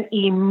can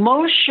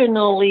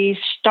emotionally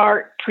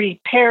start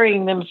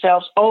preparing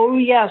themselves. Oh,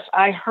 yes,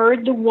 I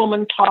heard the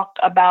woman talk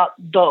about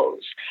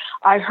those.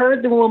 I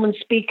heard the woman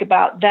speak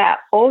about that.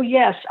 Oh,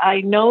 yes,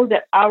 I know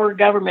that our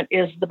government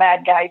is the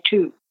bad guy,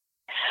 too.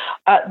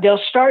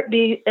 They'll start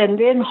and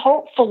then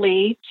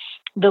hopefully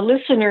the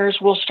listeners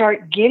will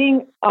start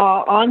getting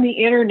on the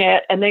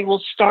internet and they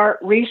will start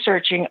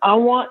researching. I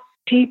want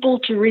people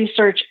to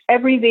research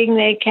everything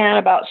they can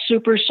about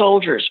super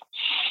soldiers,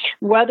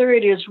 whether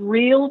it is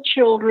real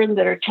children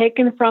that are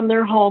taken from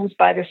their homes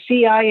by the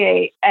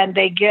CIA and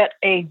they get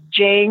a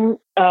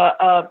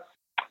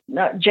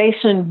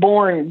Jason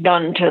Bourne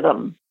done to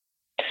them,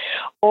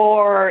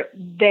 or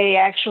they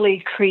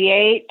actually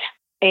create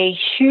a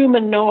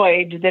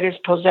humanoid that is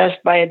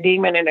possessed by a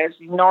demon and is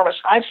enormous.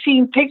 I've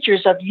seen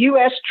pictures of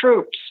U.S.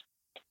 troops,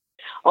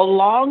 a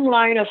long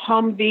line of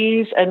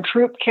Humvees and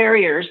troop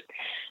carriers,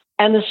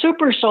 and the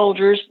super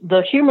soldiers,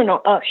 the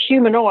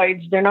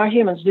humanoids, they're not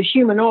humans, the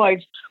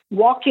humanoids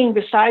walking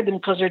beside them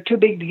because they're too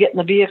big to get in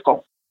the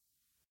vehicle.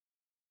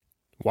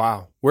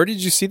 Wow. Where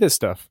did you see this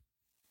stuff?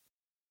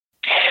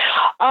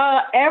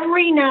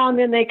 Every now and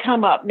then they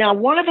come up. Now,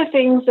 one of the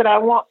things that I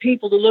want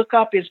people to look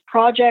up is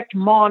Project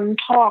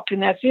Montauk,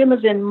 and that's M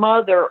as in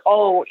mother,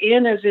 O,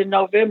 N as in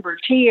November,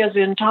 T as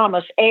in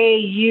Thomas,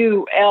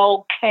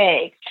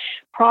 AULK,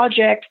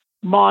 Project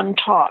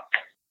Montauk.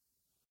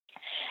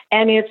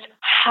 And it's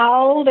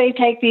how they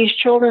take these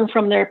children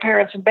from their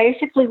parents. And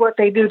basically what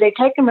they do, they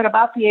take them at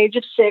about the age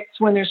of 6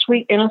 when they're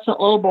sweet, innocent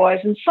little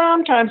boys, and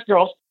sometimes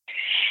girls,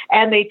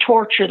 and they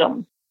torture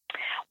them.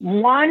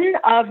 One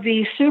of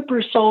the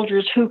super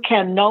soldiers who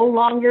can no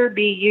longer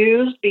be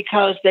used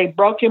because they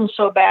broke him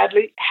so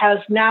badly has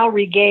now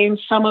regained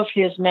some of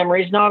his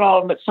memories, not all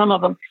of them, but some of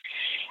them.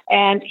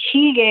 And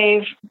he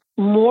gave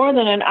more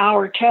than an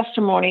hour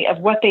testimony of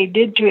what they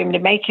did to him to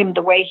make him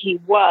the way he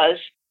was.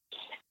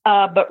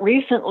 But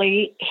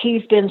recently,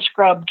 he's been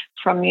scrubbed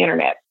from the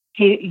internet.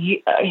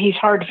 He's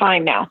hard to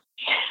find now.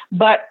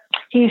 But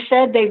he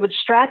said they would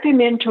strap him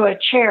into a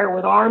chair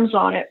with arms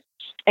on it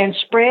and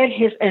spread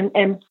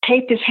and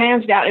tape his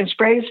hands down and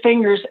spread his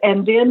fingers,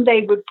 and then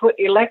they would put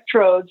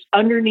electrodes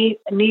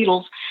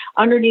needles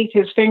underneath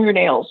his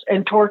fingernails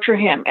and torture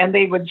him, and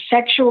they would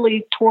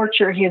sexually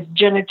torture his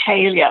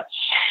genitalia.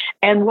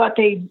 And what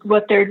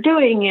they're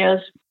doing is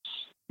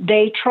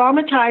they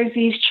traumatize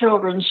these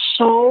children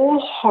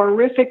so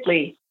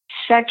horrifically,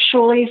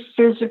 sexually,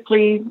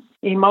 physically,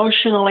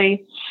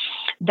 emotionally,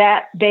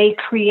 that they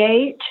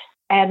create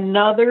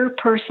another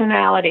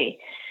personality.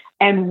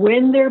 And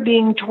when they're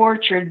being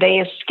tortured, they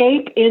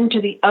escape into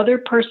the other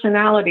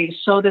personalities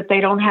so that they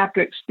don't have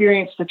to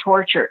experience the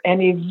torture.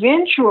 And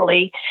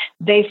eventually,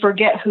 they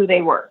forget who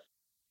they were.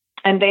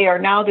 And they are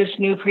now this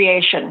new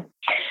creation.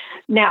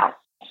 Now,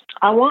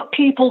 I want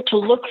people to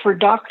look for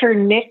Dr.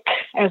 Nick,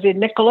 as in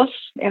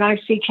Nicholas,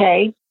 Nick,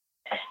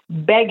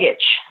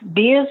 Begich,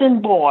 B as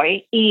in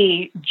boy,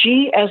 E,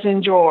 G as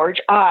in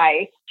George,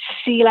 I,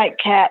 C like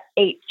cat,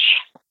 H.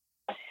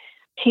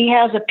 He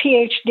has a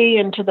PhD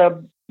into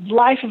the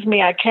life of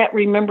me, I can't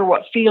remember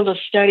what field of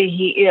study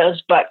he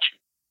is, but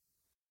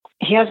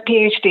he has a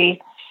PhD,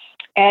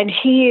 and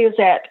he is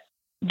at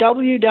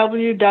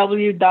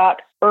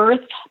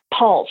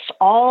www.earthpulse,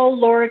 all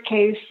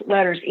lowercase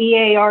letters,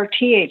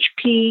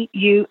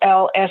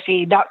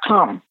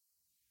 EARTHPULSE.com.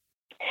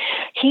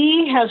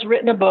 He has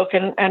written a book,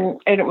 and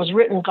it was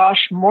written,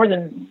 more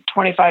than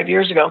 25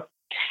 years ago.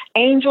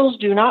 Angels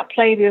do not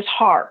play this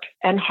harp,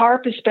 and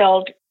harp is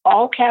spelled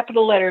all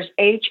capital letters,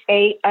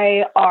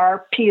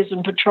 HAARP as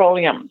in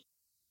petroleum.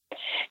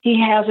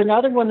 He has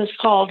another one that's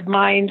called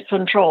Mind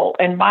Control.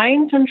 And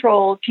Mind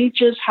Control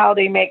teaches how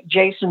they make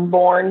Jason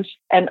Bournes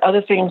and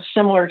other things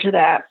similar to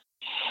that.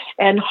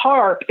 And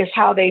HARP is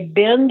how they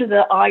bend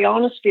the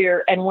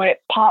ionosphere, and when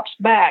it pops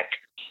back,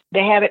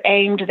 they have it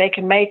aimed. They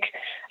can make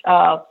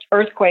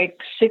earthquake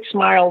 6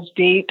 miles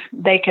deep.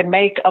 They can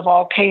make a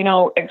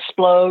volcano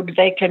explode.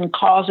 They can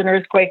cause an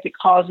earthquake that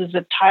causes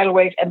a tidal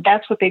wave. And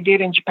that's what they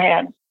did in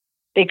Japan.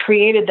 They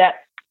created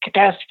that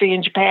catastrophe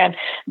in Japan.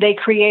 They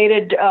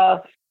created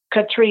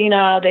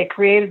Katrina. They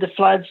created the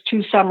floods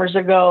 2 summers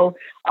ago.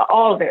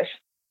 All of this.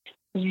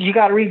 You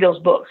got to read those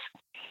books.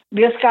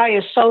 This guy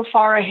is so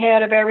far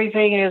ahead of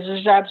everything. It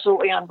is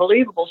absolutely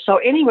unbelievable. So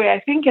anyway, I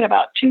think in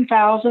about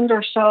 2000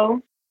 or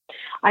so,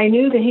 I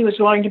knew that he was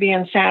going to be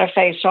in Santa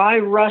Fe. So I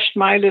rushed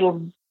my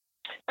little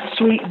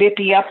sweet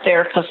Bippy up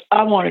there because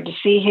I wanted to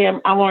see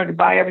him. I wanted to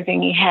buy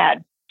everything he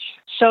had.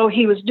 So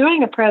he was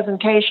doing a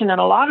presentation, and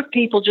a lot of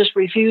people just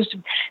refused.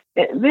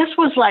 This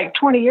was like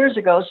 20 years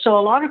ago, so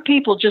a lot of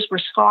people just were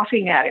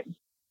scoffing at him.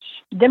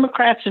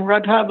 Democrats and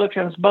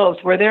Republicans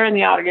both were there in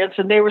the audience,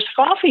 and they were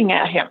scoffing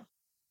at him.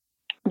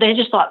 They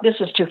just thought, this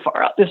is too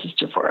far out. This is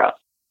too far out.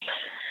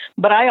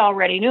 But I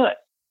already knew it.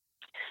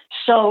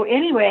 So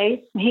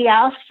anyway, he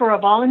asked for a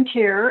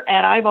volunteer,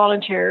 and I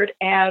volunteered,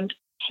 and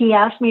he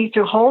asked me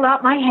to hold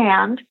out my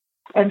hand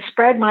and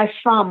spread my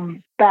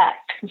thumb back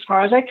as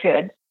far as I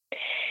could.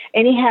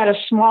 And he had a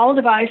small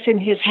device in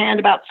his hand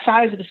about the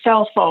size of a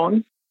cell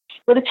phone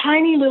with a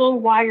tiny little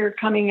wire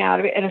coming out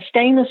of it and a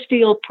stainless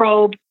steel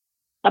probe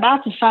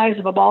about the size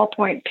of a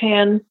ballpoint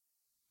pen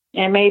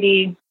and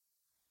maybe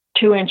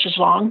 2 inches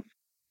long.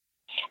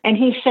 And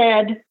he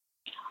said,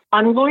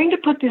 I'm going to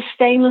put this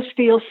stainless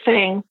steel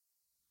thing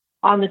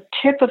on the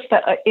tip of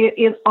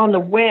on the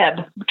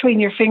web between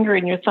your finger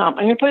and your thumb.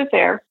 I'm going to put it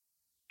there.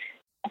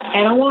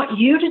 And I want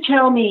you to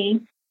tell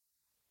me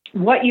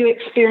what you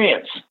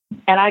experience.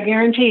 And I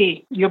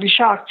guarantee you'll be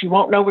shocked. You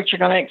won't know what you're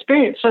going to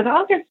experience. So I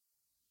thought, okay.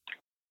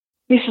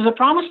 He says, I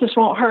promise this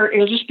won't hurt.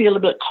 It'll just be a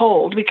little bit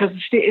cold because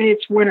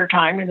it's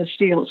wintertime and the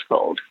steel is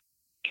cold.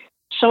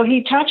 So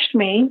he touched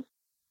me,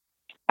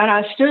 and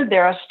I stood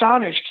there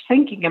astonished,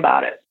 thinking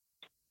about it.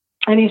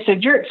 And he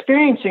said, you're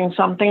experiencing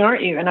something,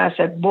 aren't you? And I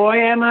said, boy,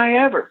 am I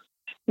ever.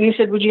 And he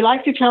said, would you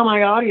like to tell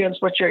my audience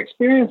what you're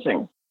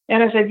experiencing?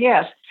 And I said,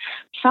 yes.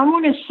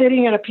 Someone is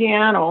sitting at a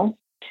piano,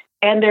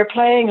 and they're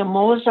playing a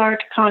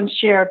Mozart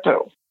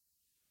concerto.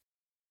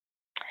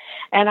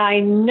 And I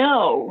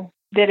know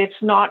that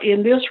it's not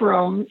in this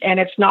room, and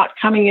it's not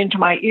coming into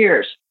my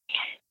ears.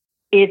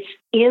 It's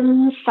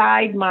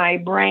inside my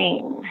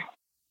brain,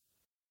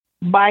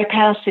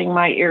 bypassing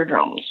my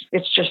eardrums.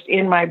 It's just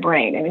in my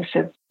brain. And he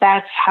said,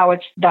 that's how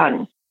it's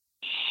done.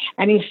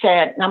 And he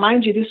said, now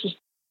mind you, this was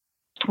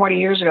 20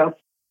 years ago.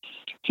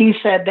 He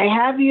said, they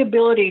have the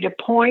ability to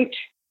point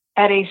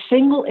at a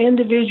single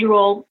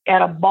individual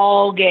at a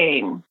ball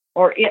game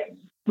or it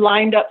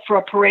lined up for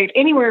a parade,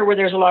 anywhere where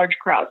there's a large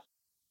crowd.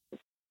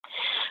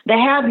 They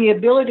have the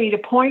ability to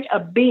point a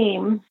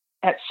beam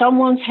at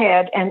someone's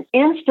head, and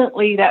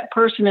instantly that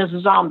person is a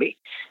zombie.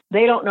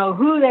 They don't know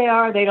who they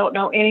are. They don't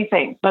know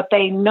anything, but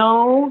they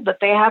know that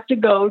they have to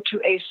go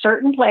to a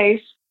certain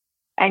place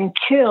and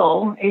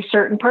kill a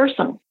certain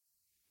person.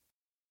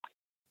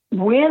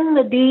 When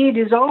the deed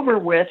is over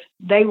with,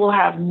 they will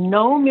have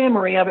no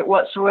memory of it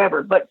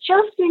whatsoever. But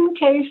just in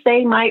case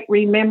they might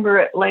remember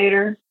it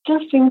later,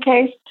 just in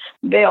case,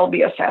 they'll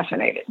be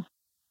assassinated.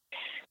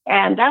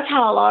 And that's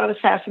how a lot of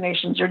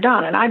assassinations are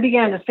done. And I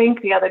began to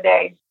think the other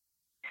day,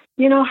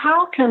 you know,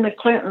 how can the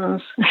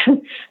Clintons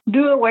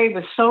do away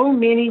with so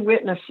many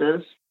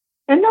witnesses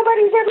and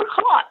nobody's ever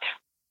caught?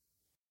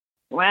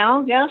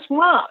 Well, guess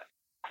what?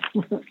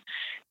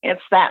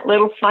 It's that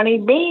little funny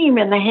beam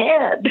in the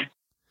head.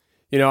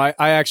 You know,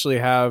 I actually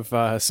have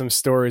some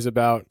stories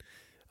about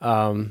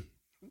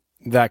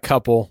that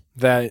couple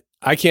that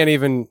I can't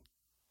even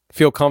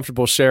feel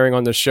comfortable sharing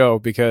on the show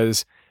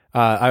because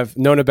I've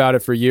known about it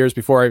for years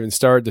before I even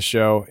started the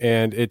show.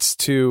 And it's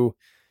too,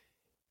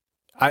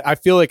 I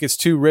feel like it's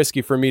too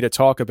risky for me to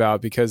talk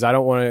about because I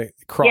don't want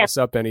to cross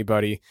up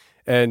anybody.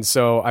 And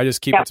so I just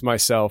keep it to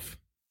myself.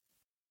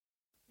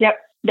 Yep.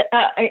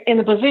 In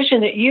the position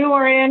that you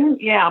are in,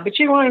 yeah, but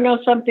you want to know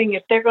something,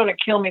 if they're going to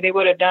kill me, they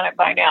would have done it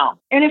by now.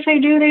 And if they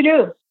do, they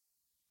do.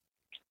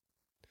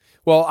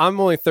 Well, I'm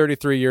only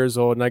 33 years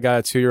old and I got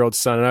a 2-year-old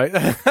son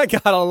and I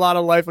got a lot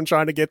of life I'm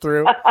trying to get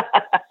through.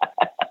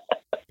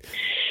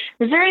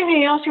 Is there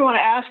anything else you want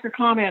to ask or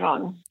comment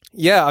on?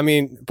 Yeah, I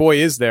mean, boy,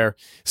 is there.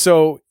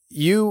 So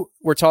you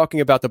were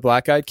talking about the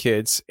Black Eyed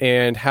Kids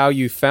and how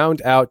you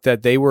found out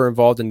that they were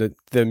involved in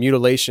the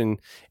mutilation.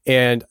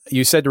 And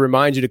you said to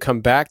remind you to come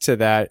back to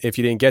that if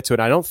you didn't get to it.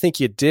 I don't think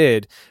you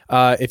did.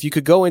 If you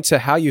could go into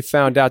how you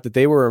found out that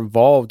they were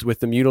involved with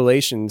the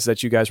mutilations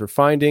that you guys were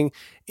finding.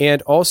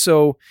 And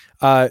also,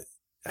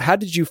 how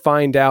did you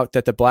find out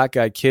that the Black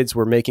Eyed Kids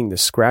were making the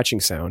scratching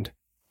sound?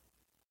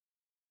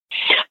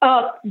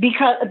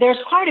 Because there's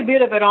quite a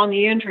bit of it on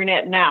the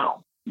internet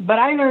now. But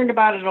I learned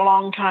about it a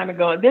long time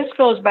ago. This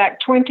goes back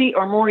 20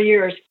 or more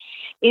years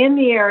in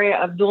the area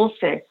of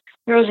Dulce.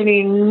 There was an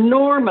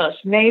enormous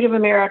Native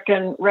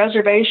American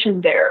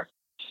reservation there.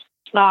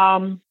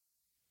 And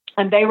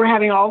they were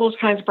having all those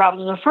kinds of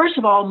problems. And first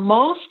of all,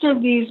 most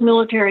of these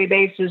military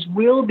bases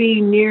will be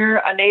near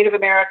a Native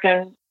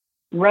American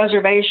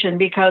reservation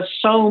because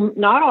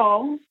not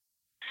all,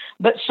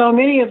 but so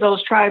many of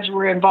those tribes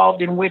were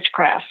involved in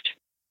witchcraft.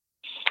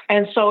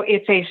 And so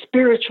it's a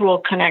spiritual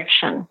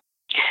connection.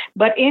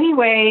 But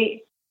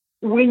anyway,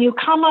 when you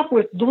come up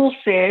with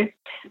Dulce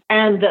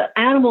and the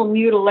animal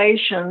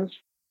mutilations,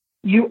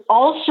 You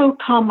also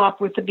come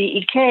up with the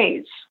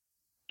BEKs.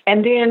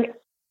 And then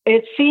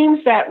it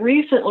seems that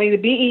recently the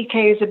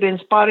BEKs have been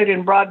spotted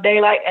in broad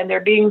daylight and they're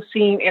being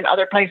seen in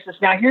other places.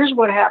 Now, here's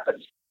what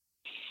happens.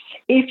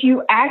 If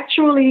you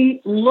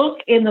actually look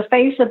in the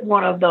face of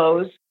one of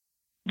those,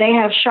 they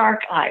have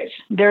shark eyes.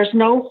 There's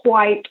no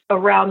white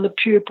around the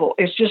pupil.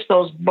 It's just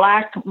those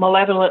black,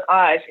 malevolent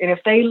eyes. And if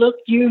they look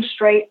you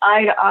straight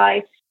eye to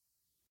eye,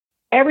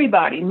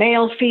 everybody,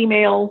 male,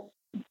 female,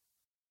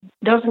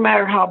 doesn't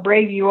matter how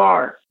brave you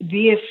are,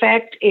 the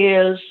effect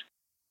is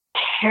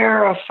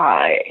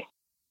terrify,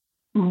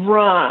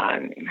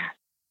 run.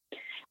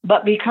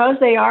 But because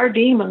they are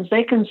demons,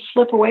 they can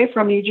slip away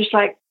from you just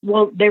like,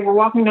 well, they were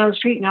walking down the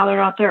street, now they're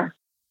not there.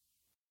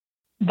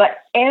 But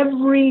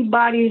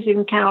everybody's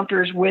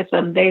encounters with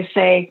them, they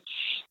say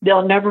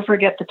they'll never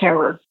forget the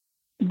terror.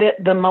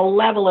 The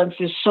malevolence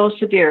is so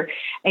severe.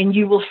 And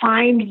you will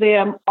find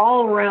them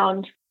all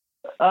around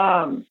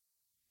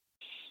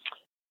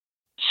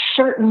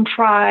certain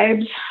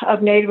tribes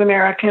of Native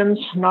Americans,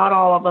 not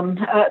all of them.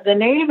 The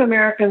Native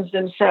Americans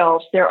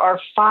themselves, there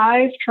are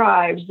 5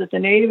 tribes that the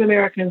Native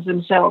Americans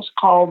themselves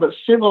call the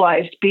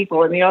civilized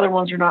people, and the other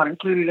ones are not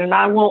included. And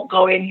I won't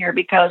go in here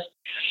because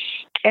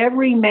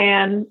every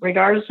man,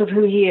 regardless of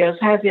who he is,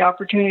 has the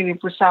opportunity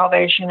for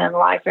salvation and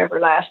life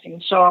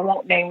everlasting. So I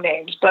won't name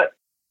names, but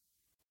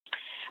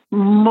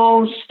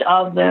most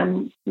of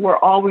them were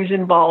always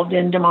involved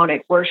in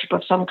demonic worship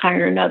of some kind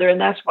or another,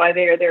 and that's why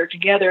they are there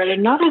together. And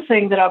another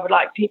thing that I would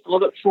like people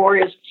to look for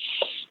is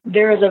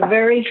there is a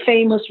very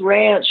famous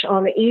ranch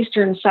on the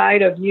eastern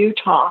side of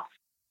Utah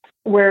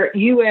where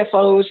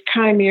UFOs,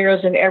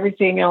 chimeras, and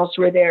everything else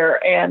were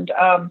there. And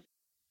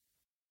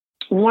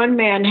one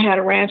man had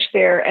a ranch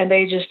there, and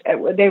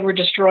they were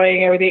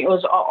destroying everything. It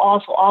was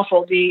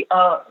awful. The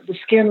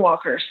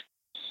skinwalkers.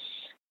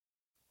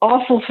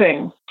 Awful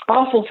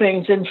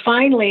things. And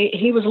finally,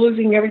 he was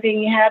losing everything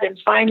he had. And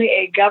finally,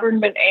 a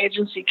government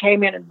agency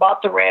came in and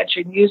bought the ranch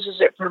and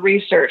uses it for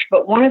research.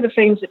 But one of the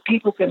things that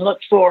people can look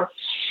for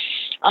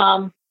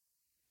on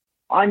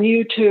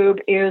YouTube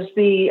is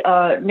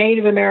the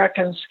Native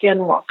American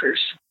skinwalkers.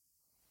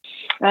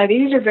 Now,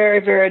 these are very,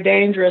 very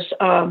dangerous.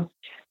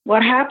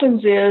 What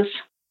happens is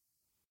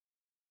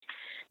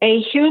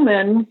a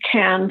human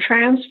can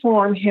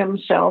transform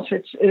himself.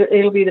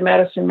 It'll be the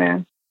medicine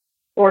man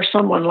or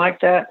someone like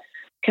that,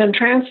 can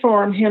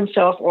transform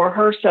himself or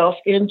herself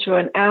into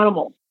an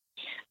animal.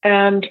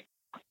 And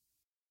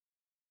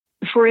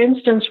for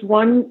instance,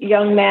 one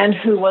young man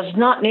who was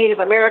not Native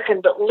American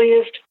but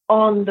lived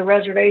on the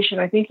reservation,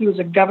 I think he was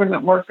a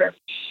government worker,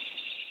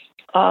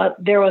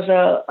 there was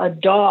a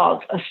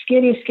dog, a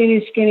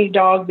skinny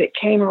dog that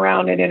came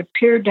around, and it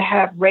appeared to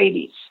have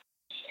rabies.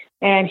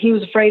 And he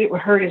was afraid it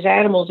would hurt his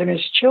animals and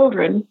his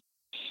children,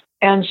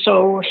 and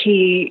so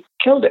he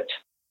killed it.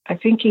 I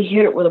think he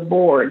hit it with a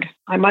board.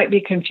 I might be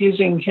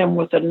confusing him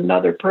with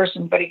another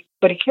person, but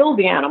he killed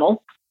the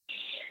animal.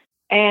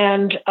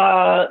 And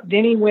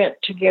then he went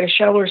to get a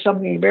shovel or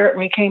something to bear it.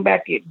 When he came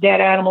back, the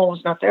dead animal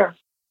was not there.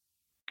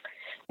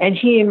 And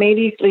he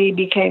immediately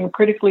became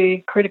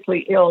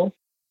critically ill.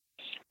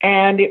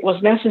 And it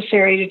was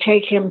necessary to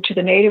take him to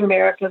the Native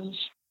Americans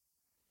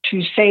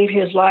to save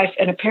his life.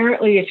 And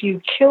apparently, if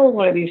you kill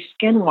one of these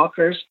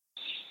skinwalkers,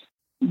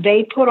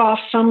 they put off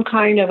some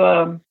kind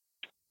of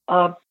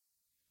a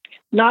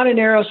not an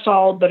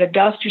aerosol, but a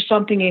dust or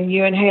something, and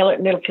you inhale it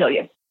and it'll kill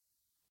you.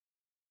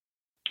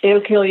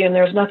 It'll kill you, and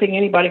there's nothing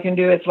anybody can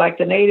do. It's like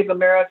the Native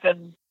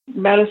American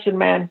medicine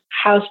man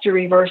has to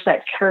reverse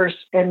that curse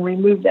and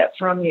remove that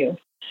from you.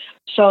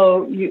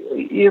 So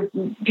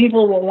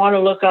people will want to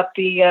look up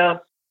the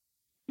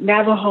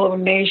Navajo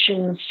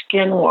Nation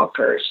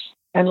skinwalkers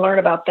and learn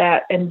about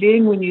that. And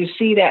then when you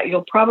see that,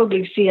 you'll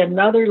probably see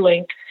another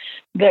link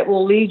that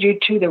will lead you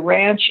to the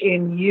ranch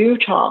in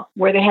Utah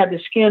where they had the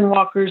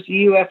skinwalkers,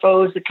 the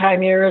UFOs, the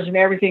chimeras, and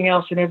everything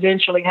else, and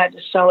eventually had to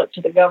sell it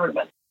to the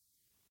government.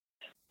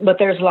 But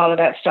there's a lot of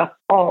that stuff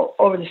all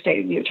over the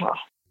state of Utah.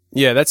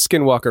 Yeah, that's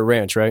Skinwalker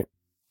Ranch, right?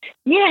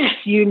 Yes,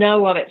 you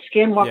know of it,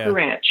 Skinwalker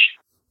Ranch.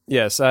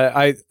 Yes,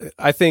 I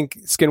think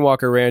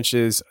Skinwalker Ranch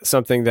is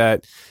something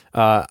that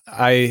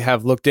I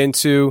have looked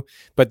into,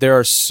 but there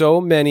are so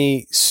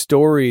many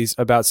stories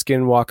about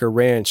Skinwalker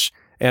Ranch,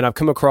 and I've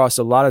come across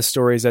a lot of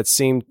stories that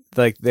seem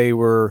like they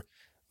were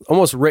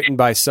almost written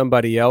by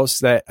somebody else,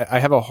 that I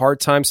have a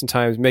hard time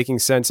sometimes making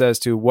sense as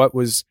to what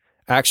was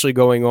actually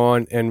going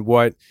on and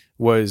what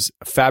was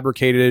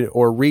fabricated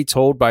or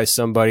retold by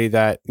somebody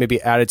that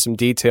maybe added some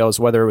details,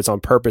 whether it was on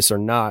purpose or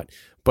not.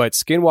 But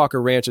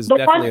Skinwalker Ranch is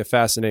definitely a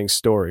fascinating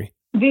story.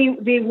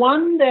 The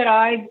one that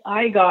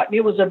I got,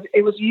 it was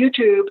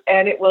YouTube,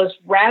 and it was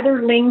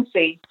rather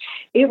lengthy.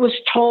 It was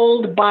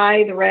told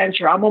by the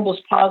rancher. I'm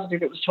almost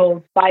positive it was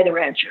told by the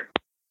rancher.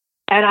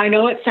 And I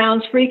know it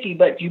sounds freaky,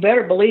 but you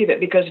better believe it,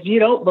 because if you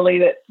don't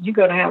believe it, you're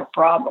going to have a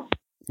problem.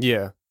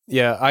 Yeah.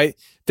 Yeah,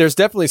 there's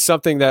definitely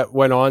something that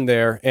went on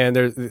there, and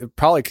it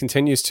probably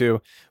continues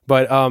to.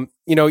 But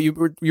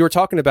you were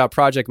talking about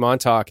Project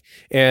Montauk,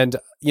 and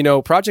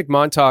Project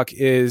Montauk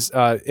is,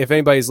 if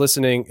anybody's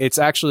listening, it's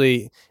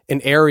actually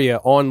an area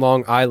on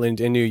Long Island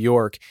in New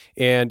York,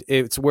 and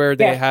it's where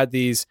they had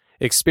these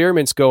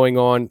experiments going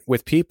on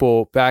with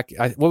people back in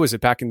the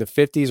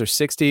 50s or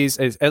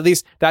 60s. At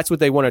least that's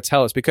what they want to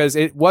tell us, because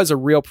it was a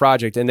real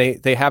project, and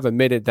they have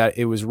admitted that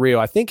it was real.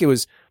 I think it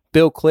was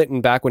Bill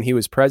Clinton, back when he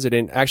was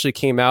president, actually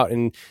came out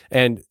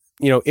and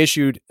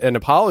issued an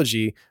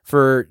apology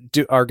for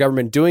our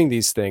government doing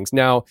these things.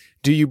 Now,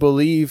 do you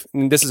believe,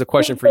 and this is a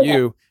question for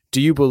you, do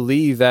you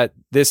believe that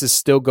this is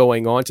still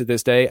going on to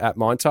this day at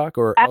Montauk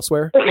or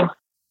elsewhere?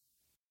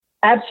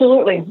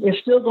 Absolutely.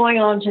 It's still going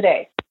on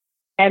today.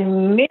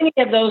 And many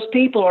of those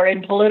people are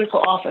in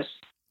political office.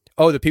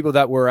 Oh, the people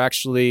that were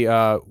actually,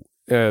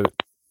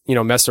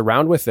 messed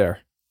around with there.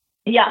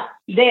 Yeah,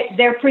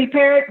 they're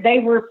prepared. They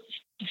were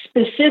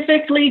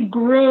specifically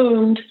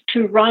groomed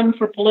to run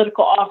for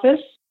political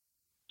office.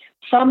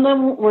 Some of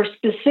them were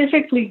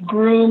specifically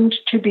groomed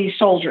to be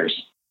soldiers.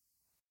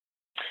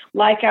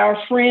 Like our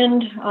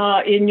friend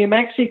in New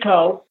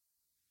Mexico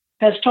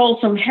has told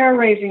some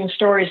hair-raising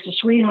stories to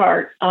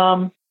Sweetheart.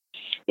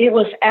 It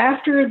was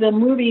after the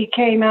movie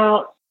came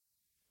out,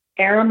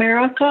 Air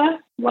America,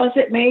 was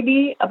it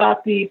maybe,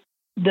 about the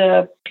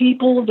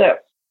people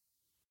that,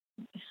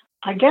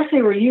 I guess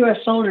they were U.S.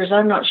 soldiers,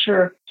 I'm not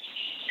sure.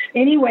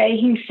 Anyway,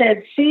 he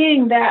said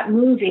seeing that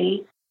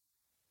movie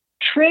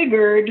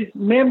triggered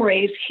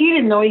memories he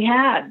didn't know he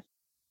had.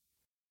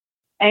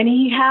 And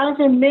he has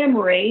a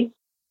memory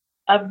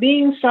of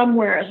being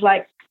somewhere. It's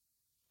like,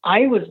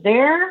 I was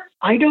there.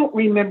 I don't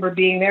remember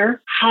being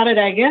there. How did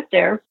I get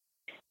there?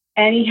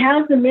 And he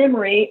has the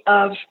memory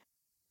of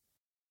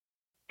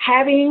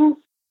having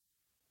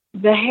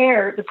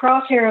the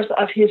crosshairs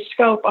of his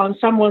scope on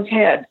someone's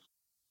head.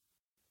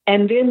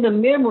 And then the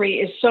memory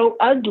is so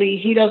ugly,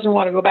 he doesn't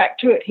want to go back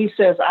to it. He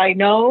says, I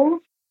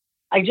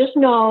just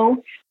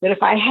know that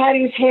if I had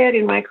his head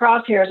in my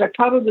crosshairs, I'd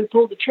probably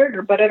pull the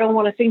trigger, but I don't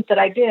want to think that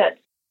I did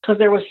because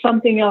there was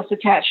something else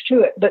attached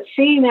to it. But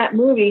seeing that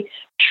movie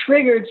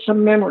triggered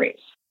some memories.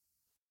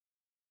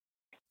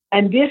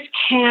 And this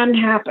can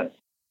happen.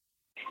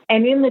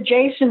 And in the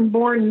Jason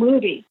Bourne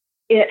movie,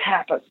 it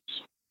happens.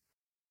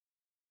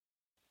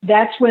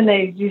 That's when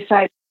they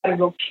decide to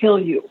go kill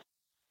you.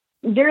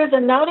 There's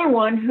another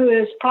one who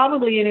is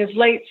probably in his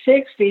late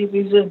 60s.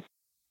 He's an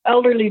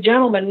elderly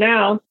gentleman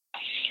now.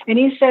 And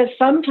he says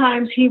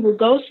sometimes he will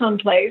go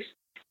someplace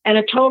and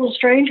a total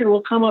stranger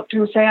will come up to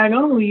him and say, I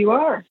know who you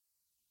are.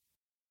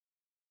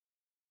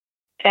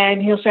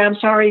 And he'll say, I'm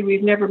sorry,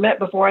 we've never met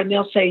before. And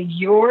they'll say,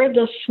 you're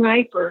the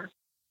sniper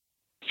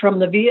from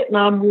the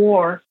Vietnam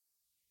War.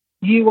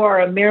 You are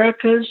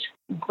America's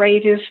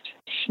greatest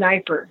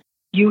sniper.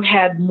 You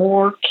had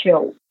more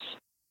kills.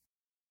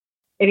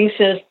 And he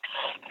says,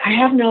 I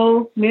have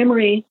no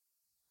memory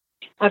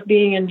of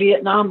being in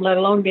Vietnam, let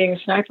alone being a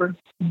sniper.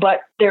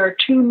 But there are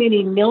too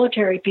many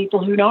military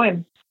people who know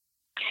him.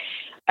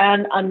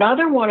 And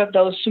another one of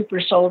those super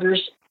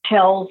soldiers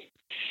tells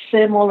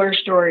similar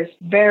stories,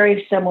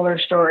 very similar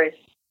stories,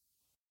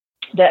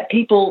 that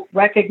people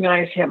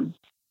recognize him.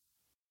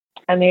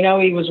 And they know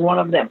he was one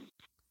of them.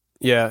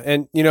 Yeah.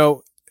 And,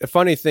 a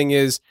funny thing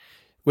is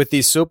with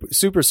these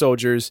super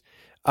soldiers,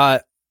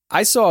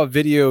 I saw a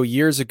video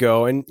years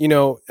ago, and,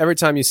 every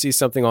time you see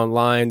something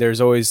online,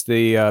 there's always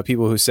the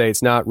people who say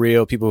it's not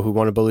real, people who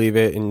want to believe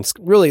it, and it's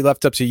really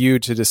left up to you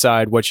to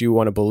decide what you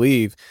want to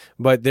believe.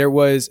 But there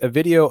was a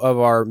video of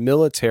our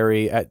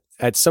military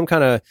at some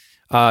kind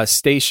of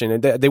station,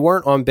 and they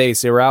weren't on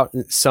base, they were out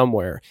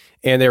somewhere,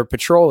 and they were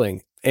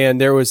patrolling.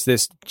 And there was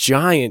this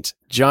giant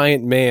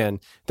man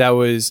that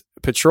was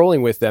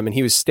patrolling with them, and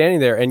he was standing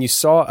there, and you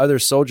saw other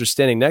soldiers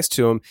standing next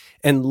to him,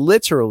 and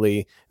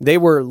they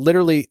were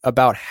literally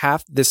about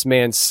half this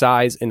man's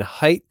size and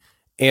height,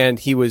 and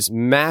he was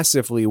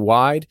massively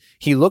wide.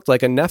 He looked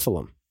like a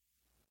Nephilim.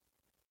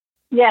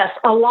 Yes,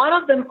 a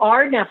lot of them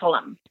are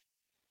Nephilim.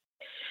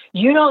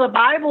 The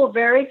Bible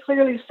very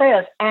clearly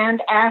says,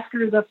 and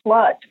after the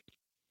flood,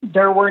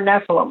 there were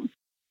Nephilim.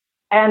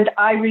 And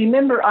I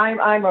remember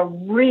I'm a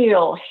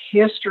real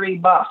history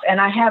buff,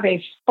 and I have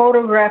a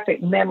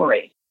photographic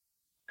memory.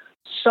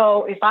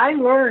 So if I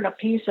learn a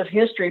piece of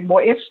history,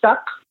 boy, it's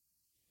stuck.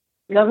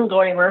 It doesn't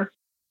go anywhere.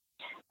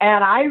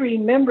 And I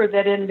remember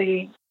that in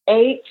the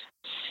 8th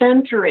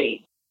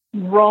century,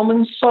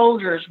 Roman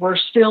soldiers were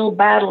still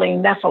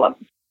battling Nephilim.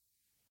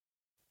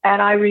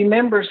 And I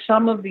remember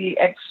some of the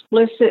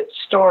explicit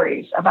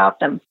stories about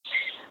them.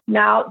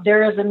 Now,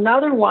 there is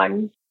another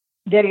one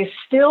that is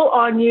still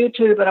on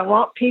YouTube, and I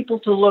want people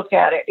to look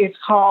at it. It's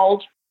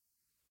called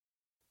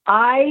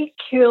I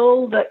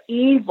Kill the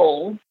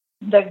Evil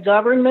the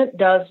Government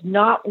Does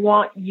Not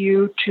Want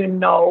You to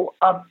Know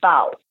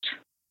About.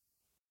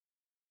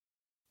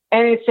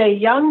 And it's a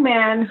young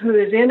man who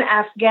is in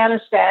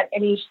Afghanistan,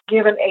 and he's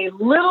given a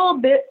little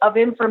bit of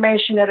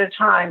information at a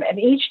time. And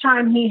each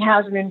time he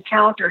has an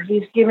encounter,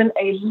 he's given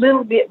a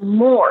little bit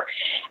more.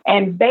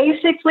 And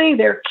basically,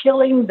 they're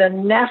killing the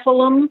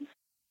Nephilim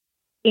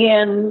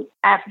in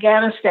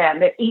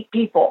Afghanistan that eat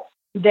people.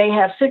 They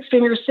have 6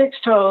 fingers, 6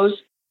 toes,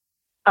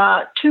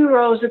 2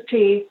 rows of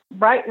teeth,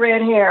 bright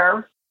red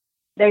hair.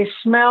 They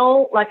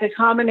smell like a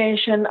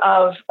combination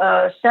of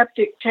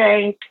septic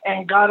tank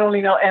and God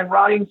only knows, and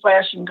rotting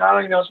flesh and God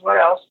only knows what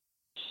else.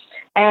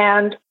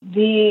 And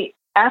the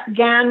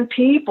Afghan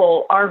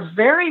people are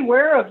very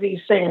aware of these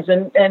things,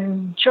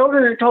 and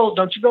children are told,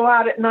 "Don't you go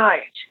out at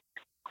night."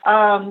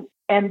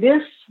 And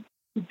this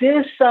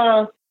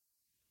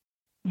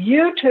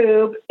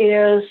YouTube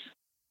is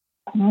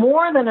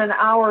more than an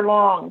hour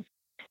long.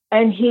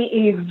 And he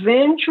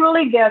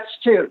eventually gets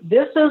to,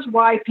 this is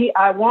why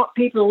I want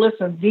people to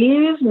listen.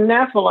 These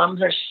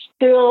Nephilims are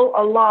still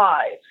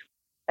alive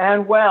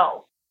and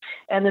well.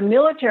 And the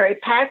military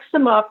packs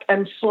them up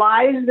and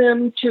flies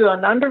them to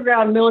an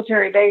underground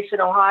military base in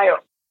Ohio.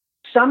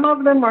 Some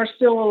of them are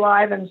still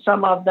alive and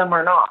some of them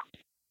are not.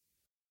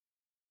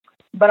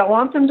 But I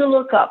want them to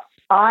look up,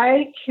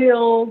 I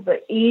kill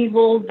the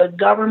evil the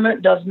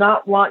government does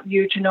not want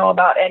you to know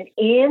about. And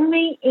in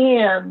the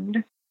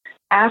end,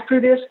 after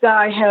this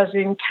guy has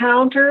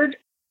encountered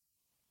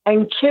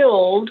and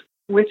killed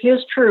with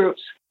his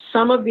troops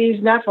some of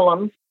these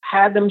Nephilim,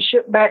 had them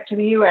shipped back to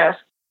the U.S.,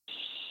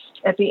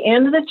 at the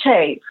end of the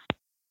tape,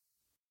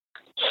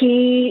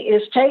 he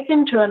is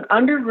taken to an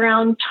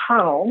underground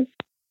tunnel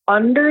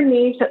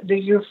underneath the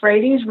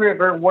Euphrates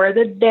River where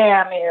the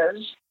dam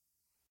is.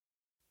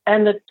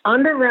 And the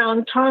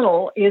underground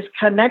tunnel is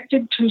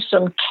connected to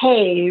some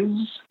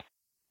caves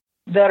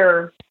that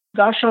are,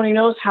 gosh only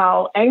knows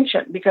how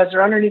ancient, because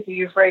they're underneath the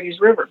Euphrates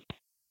River.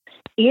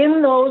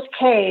 In those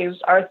caves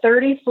are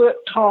 30-foot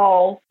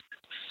tall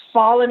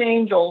fallen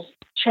angels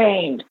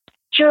chained,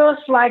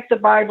 just like the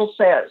Bible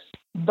says.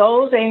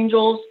 Those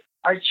angels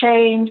are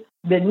chained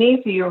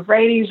beneath the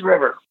Euphrates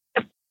River.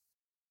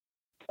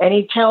 And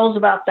he tells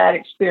about that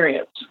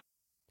experience.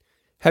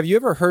 Have you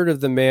ever heard of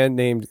the man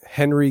named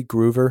Henry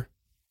Groover?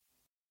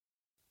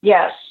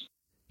 Yes.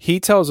 He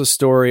tells a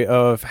story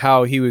of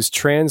how he was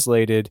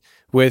translated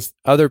with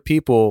other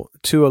people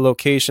to a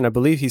location. I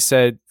believe he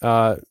said,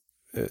 I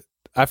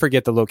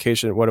forget the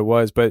location, what it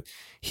was, but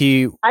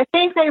I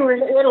think they were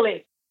in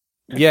Italy.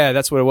 Yeah,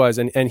 that's what it was.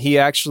 And he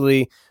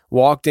actually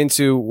walked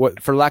into,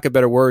 what, for lack of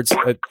better words,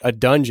 a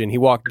dungeon. He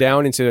walked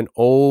down into an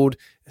old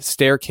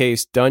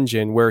staircase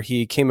dungeon where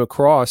he came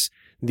across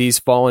these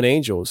fallen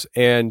angels.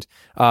 And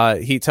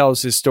he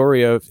tells his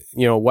story of,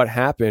 what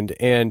happened.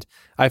 And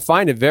I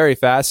find it very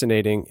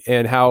fascinating,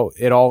 and how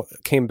it all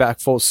came back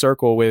full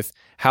circle with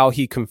how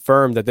he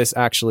confirmed that this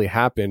actually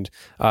happened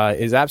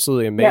is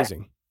absolutely amazing.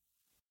 Yes.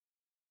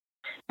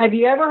 Have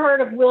you ever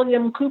heard of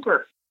William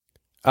Cooper?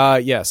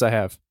 Yes, I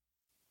have.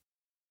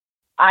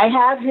 I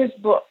have his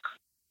book.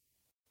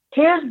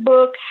 His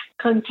book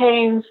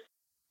contains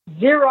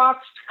Xeroxed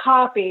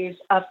copies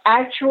of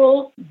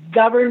actual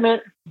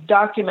government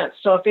documents.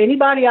 So if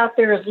anybody out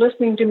there is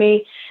listening to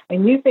me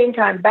and you think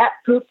I'm bat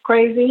poop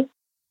crazy,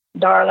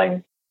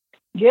 darling,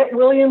 get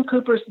William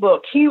Cooper's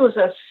book. He was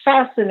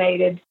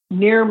assassinated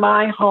near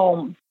my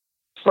home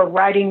for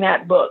writing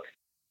that book.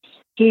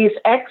 He's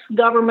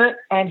ex-government,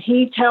 and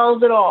he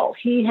tells it all.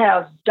 He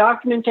has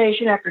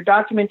documentation after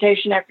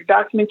documentation after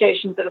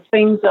documentation of the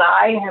things that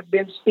I have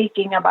been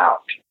speaking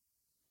about.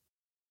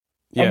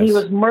 Yes. And he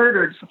was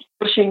murdered for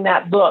pushing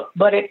that book.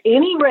 But at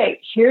any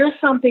rate, here's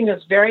something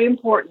that's very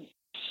important.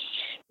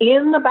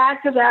 In the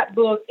back of that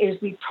book is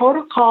the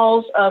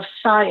Protocols of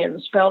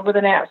Science, spelled with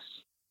an S.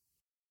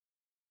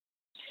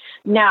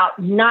 Now,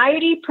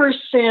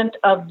 90%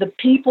 of the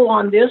people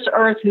on this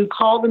earth who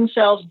call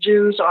themselves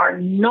Jews are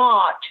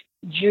not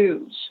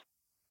Jews.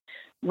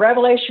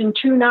 Revelation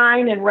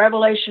 2:9 and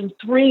Revelation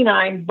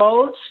 3:9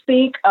 both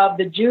speak of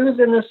the Jews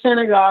in the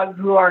synagogue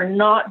who are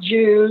not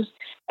Jews,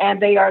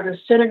 and they are the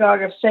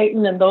synagogue of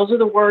Satan, and those are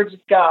the words of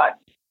God.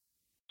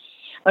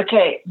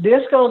 Okay,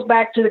 this goes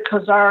back to the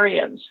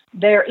Khazarians.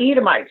 They're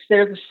Edomites.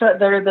 They're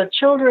the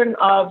children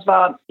of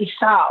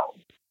Esau.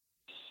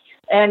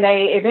 And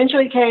they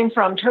eventually came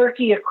from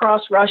Turkey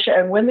across Russia.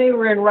 And when they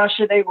were in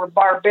Russia, they were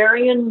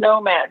barbarian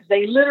nomads.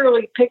 They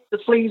literally picked the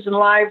fleas and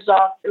lice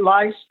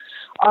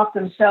off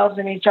themselves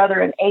and each other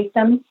and ate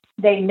them.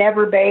 They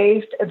never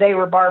bathed. They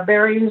were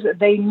barbarians.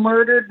 They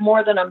murdered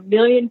more than 1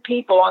 million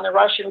people on the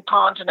Russian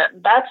continent.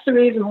 And that's the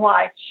reason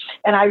why.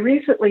 And I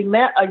recently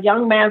met a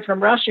young man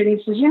from Russia, and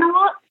he says, you know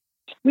what?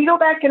 We go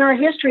back in our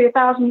history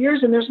 1,000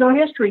 years, and there's no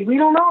history. We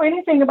don't know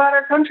anything about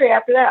our country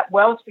after that.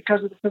 Well, it's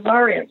because of the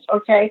Khazarians,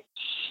 okay?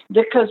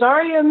 The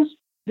Khazarians,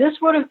 this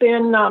would have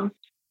been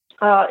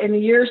in the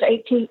years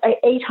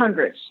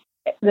 800s,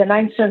 the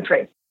 9th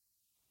century.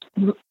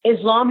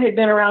 Islam had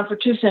been around for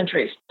 2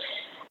 centuries.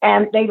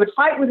 And they would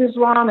fight with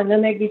Islam, and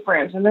then they'd be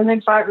friends. And then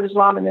they'd fight with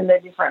Islam, and then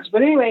they'd be friends.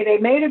 But anyway, they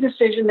made a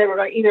decision they were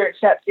going to either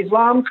accept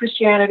Islam,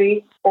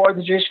 Christianity, or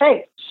the Jewish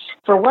faith.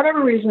 For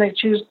whatever reason, they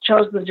chose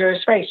the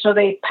Jewish faith. So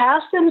they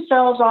passed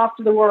themselves off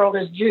to the world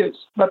as Jews,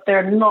 but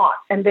they're not,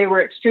 and they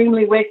were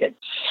extremely wicked.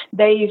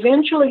 They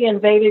eventually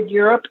invaded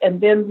Europe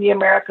and then the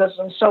Americas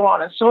and so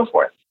on and so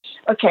forth.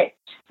 Okay,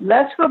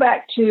 let's go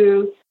back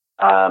to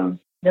the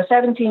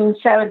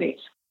 1770s.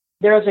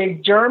 There's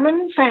a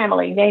German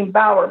family named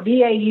Bauer,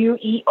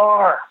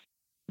 B-A-U-E-R.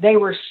 They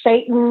were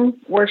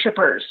Satan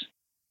worshipers.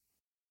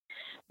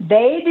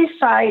 They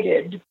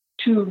decided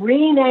to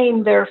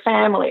rename their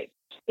family.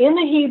 In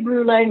the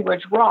Hebrew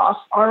language, Roth,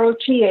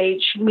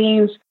 R-O-T-H,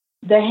 means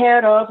the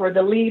head of or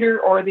the leader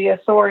or the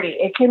authority.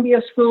 It can be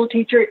a school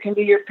teacher. It can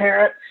be your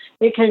parent.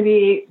 It can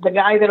be the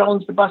guy that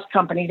owns the bus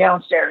company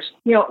downstairs.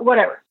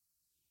 Whatever.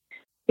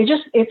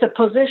 It's a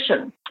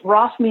position.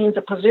 Roth means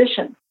a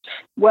position.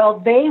 Well,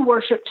 they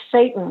worshipped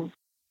Satan,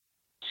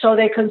 so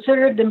they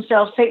considered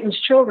themselves Satan's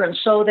children,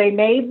 so they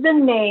made the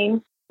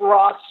name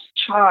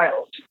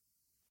Rothschild.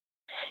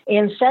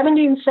 In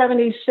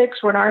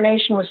 1776, when our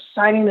nation was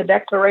signing the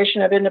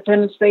Declaration of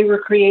Independence, they were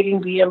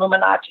creating the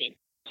Illuminati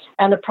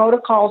and the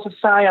Protocols of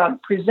Zion,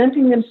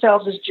 presenting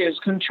themselves as Jews,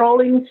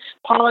 controlling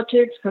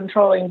politics,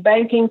 controlling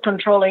banking,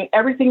 controlling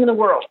everything in the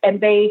world. And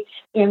they,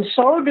 in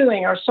so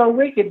doing, are so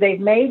wicked, they've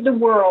made the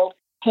world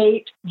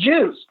hate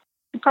Jews.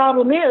 The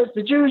problem is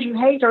the Jews you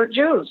hate aren't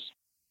Jews.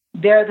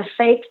 They're the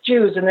fake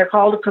Jews, and they're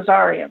called the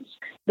Khazarians.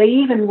 They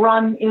even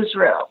run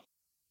Israel.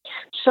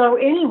 So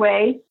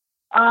anyway,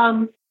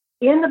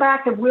 in the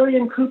back of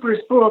William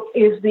Cooper's book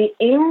is the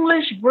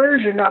English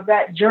version of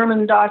that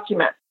German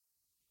document.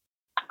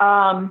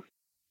 And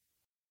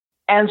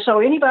so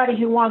anybody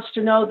who wants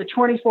to know the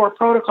 24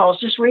 protocols,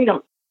 just read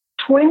them.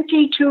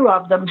 22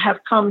 of them have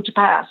come to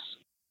pass.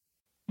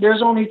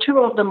 There's only 2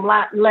 of them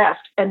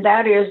left, and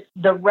that is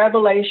the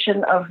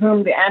revelation of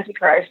whom the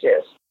Antichrist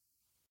is.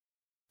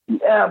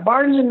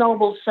 Barnes &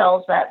 Noble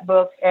sells that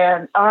book,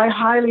 and I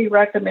highly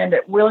recommend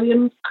it.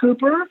 William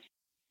Cooper,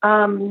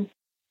 the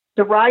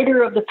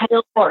writer of The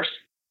Pale Horse.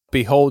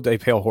 Behold a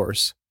Pale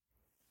Horse.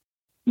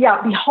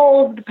 Yeah,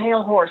 Behold the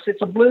Pale Horse.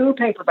 It's a blue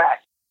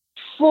paperback,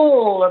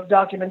 full of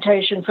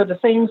documentation for the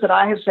things that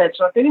I have said.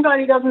 So if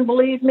anybody doesn't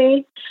believe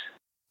me,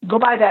 go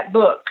buy that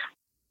book.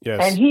 Yes.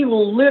 And he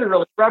will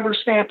literally rubber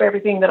stamp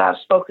everything that I've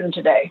spoken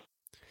today.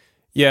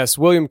 Yes,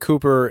 William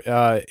Cooper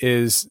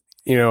is,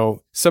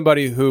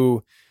 somebody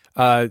who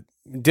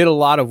did a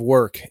lot of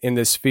work in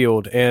this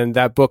field, and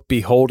that book,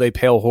 Behold a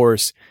Pale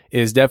Horse,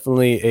 is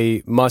definitely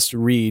a must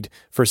read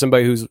for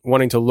somebody who's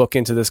wanting to look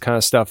into this kind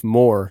of stuff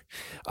more.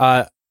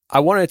 I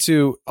wanted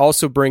to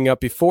also bring up,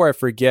 before I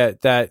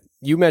forget, that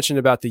you mentioned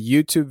about the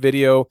YouTube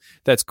video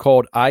that's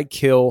called I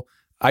Killed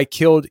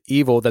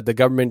Evil, that the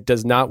government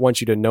does not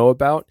want you to know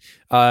about.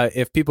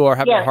 If people are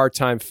having a hard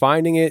time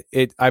finding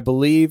it, I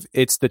believe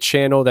it's the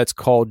channel that's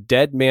called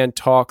Dead Man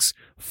Talks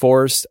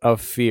Forest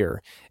of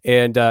Fear.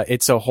 And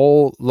it's a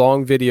whole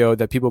long video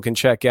that people can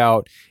check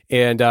out.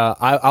 And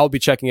I'll be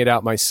checking it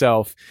out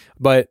myself.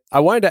 But I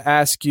wanted to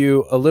ask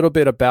you a little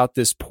bit about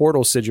this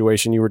portal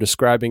situation you were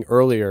describing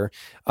earlier.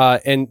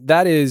 And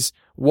that is,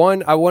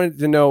 one, I wanted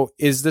to know,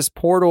 is this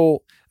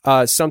portal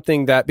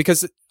something that,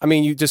 because,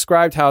 you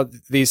described how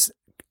these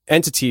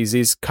entities,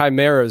 these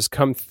chimeras,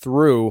 come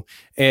through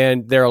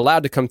and they're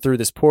allowed to come through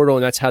this portal,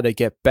 and that's how they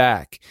get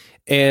back.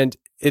 And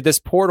this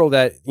portal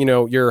that,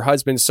 your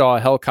husband saw a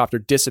helicopter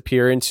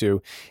disappear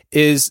into,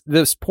 is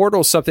this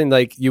portal something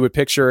like you would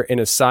picture in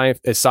a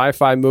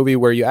sci-fi movie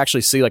where you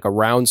actually see like a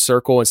round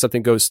circle and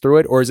something goes through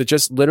it? Or is it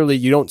just literally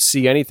you don't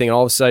see anything and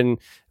all of a sudden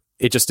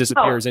it just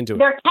disappears into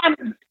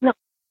it?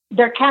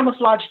 They're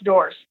camouflaged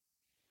doors.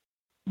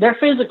 They're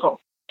physical.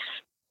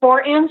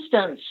 For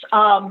instance,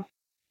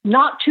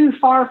 not too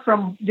far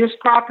from this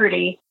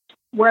property,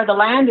 where the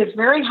land is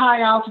very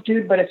high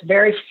altitude, but it's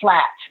very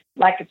flat,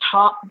 like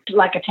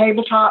a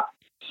tabletop.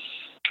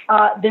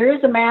 There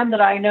is a man that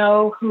I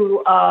know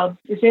who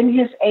is in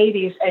his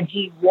 80s, and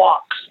he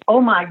walks. Oh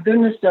my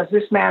goodness, does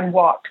this man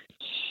walk?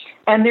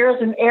 And there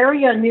is an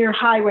area near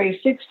Highway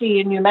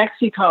 60 in New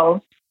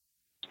Mexico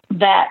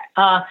that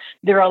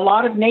there are a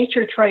lot of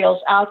nature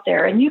trails out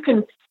there, and you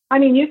can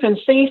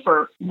see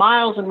for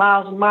miles and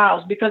miles and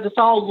miles because it's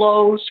all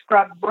low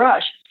scrub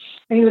brush.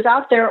 And he was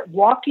out there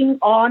walking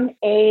on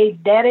a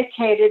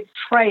dedicated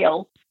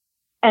trail,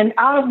 and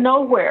out of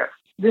nowhere,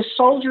 this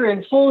soldier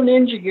in full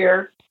ninja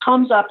gear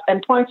comes up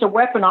and points a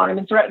weapon on him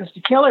and threatens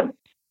to kill him.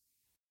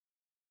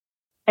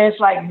 And it's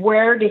like,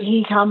 where did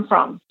he come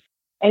from?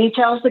 And he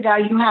tells the guy,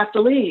 you have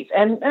to leave.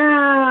 And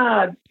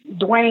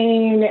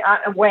Wayne,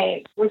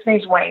 his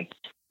name's Wayne.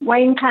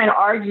 Wayne kind of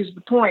argues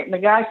the point, and the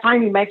guy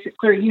finally makes it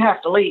clear, you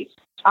have to leave.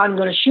 I'm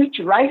going to shoot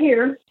you right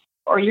here,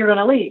 or you're going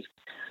to leave.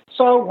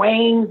 So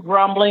Wayne,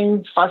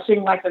 grumbling,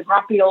 fussing like a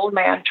grumpy old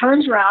man,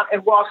 turns around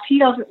and walks. He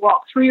doesn't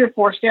walk 3 or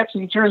 4 steps,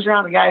 and he turns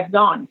around, the guy's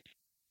gone.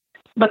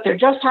 But there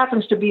just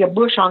happens to be a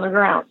bush on the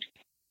ground.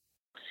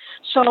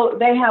 So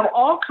they have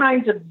all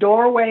kinds of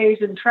doorways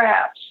and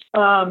traps.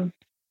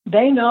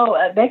 they know,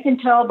 they can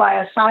tell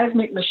by a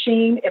seismic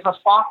machine if a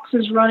fox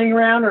is running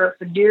around or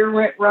if a deer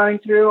went running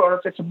through or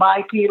if it's a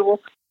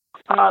bipedal.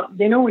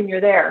 They know when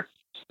you're there.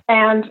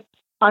 And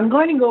I'm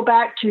going to go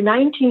back to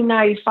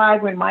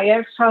 1995 when my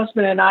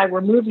ex-husband and I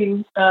were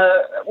moving.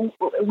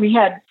 We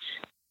had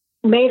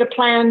made a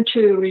plan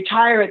to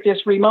retire at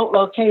this remote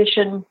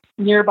location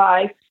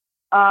nearby.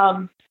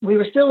 We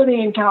were still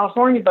living in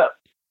California, but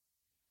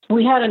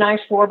we had a nice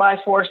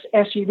 4x4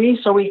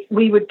 SUV, so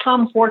we would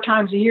come 4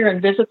 times a year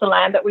and visit the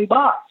land that we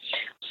bought.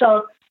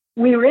 So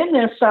we were in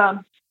this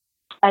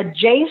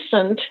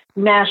adjacent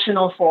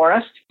national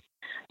forest,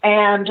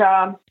 and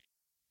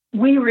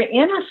we were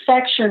in a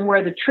section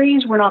where the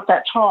trees were not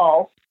that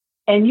tall,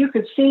 and you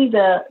could see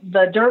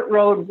the dirt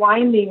road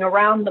winding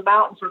around the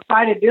mountain for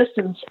quite a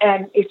distance,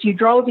 and if you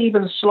drove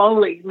even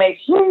slowly, it made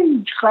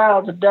huge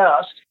clouds of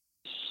dust.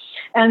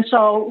 And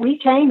so we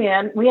came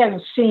in. We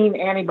hadn't seen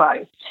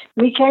anybody.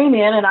 We came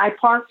in, and I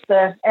parked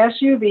the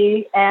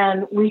SUV,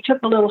 and we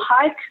took a little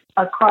hike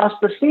across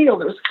the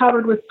field. It was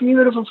covered with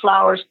beautiful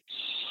flowers.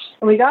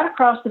 And we got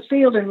across the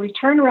field, and we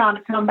turned around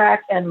to come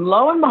back, and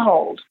lo and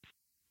behold,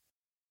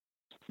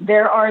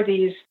 there are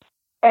these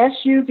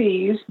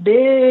SUVs,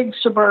 big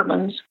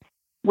Suburbans,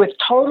 with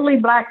totally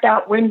blacked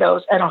out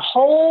windows, and a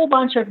whole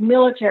bunch of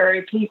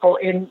military people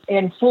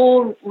in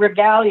full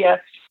regalia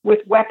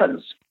with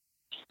weapons.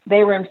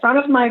 They were in front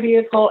of my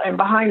vehicle and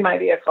behind my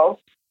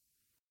vehicle.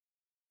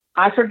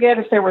 I forget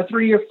if there were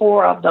 3 or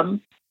 4 of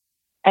them,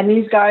 and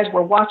these guys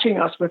were watching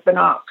us with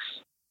binocs.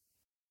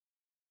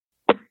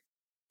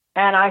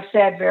 And I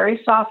said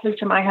very softly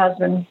to my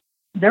husband,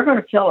 "They're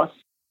going to kill us.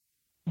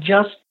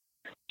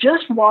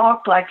 Just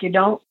walk like you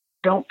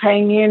don't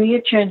pay me any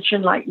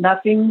attention, like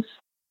nothing's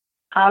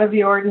out of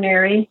the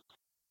ordinary,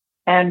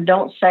 and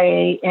don't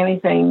say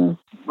anything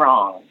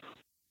wrong."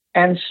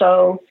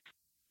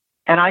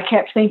 And I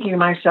kept thinking to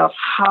myself,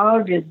 how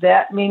did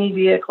that many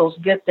vehicles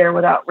get there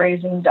without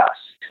raising dust?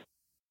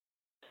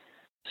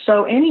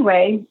 So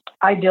anyway,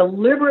 I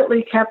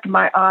deliberately kept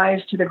my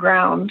eyes to the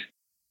ground,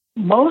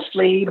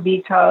 mostly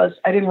because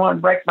I didn't want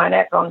to break my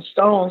neck on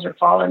stones or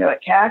fall into a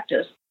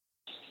cactus.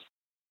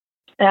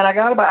 And I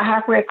got about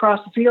halfway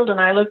across the field, and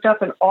I looked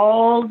up, and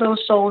all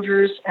those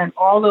soldiers and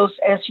all those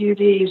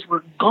SUVs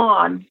were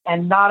gone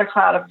and not a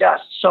cloud of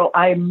dust. So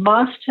I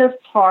must have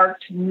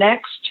parked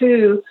next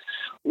to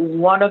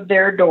one of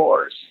their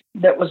doors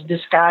that was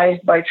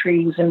disguised by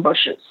trees and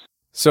bushes.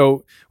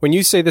 So when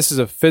you say this is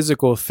a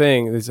physical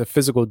thing, it's a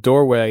physical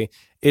doorway,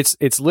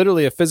 it's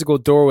literally a physical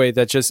doorway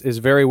that just is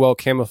very well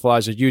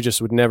camouflaged that you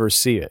just would never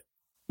see it.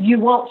 You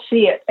won't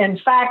see it. In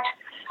fact,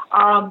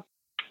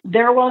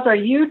 there was a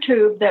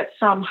YouTube that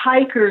some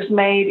hikers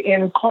made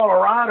in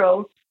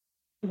Colorado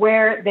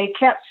where they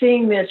kept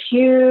seeing this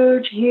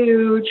huge,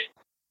 huge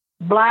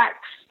black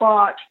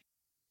spot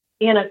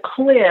in a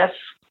cliff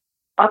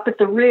up at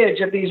the ridge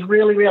of these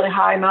really, really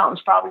high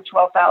mountains, probably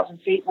 12,000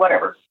 feet,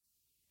 whatever.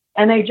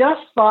 And they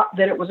just thought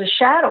that it was a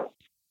shadow.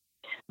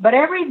 But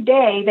every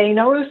day they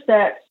noticed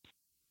that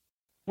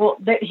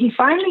he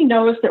finally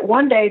noticed that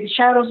one day the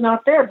shadow's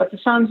not there, but the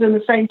sun's in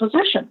the same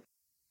position.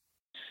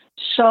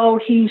 So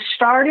he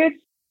started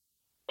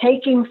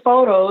taking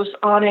photos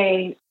on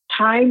a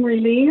time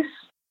release,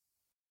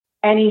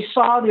 and he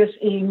saw this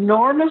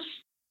enormous,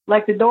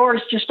 like the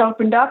doors just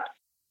opened up,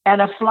 and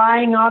a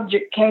flying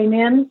object came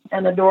in,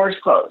 and the doors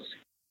closed.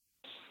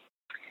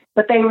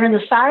 But they were in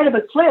the side of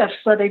a cliff,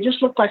 so they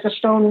just looked like a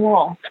stone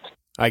wall.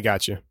 I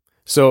got you.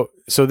 So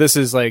this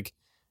is like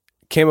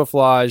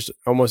camouflaged,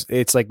 almost.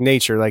 It's like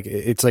nature, like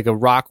it's like a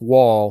rock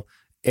wall,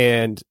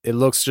 and it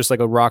looks just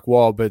like a rock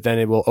wall, but then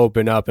it will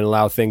open up and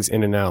allow things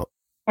in and out.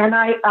 And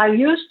I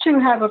used to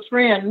have a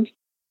friend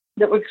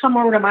that would come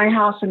over to my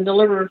house and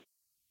deliver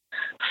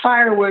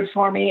firewood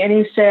for me, and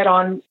he said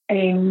on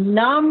a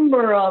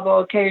number of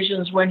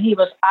occasions when he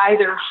was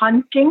either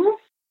hunting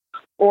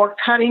or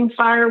cutting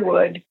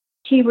firewood,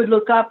 he would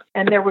look up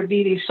and there would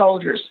be these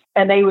soldiers,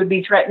 and they would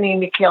be threatening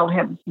to kill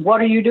him.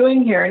 "What are you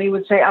doing here?" And he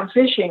would say, "I'm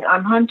fishing,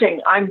 I'm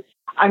hunting,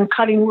 I'm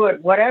cutting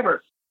wood,"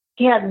 whatever.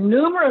 He had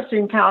numerous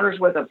encounters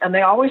with them, and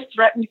they always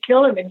threatened to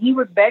kill him, and he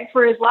would beg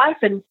for his life,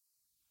 and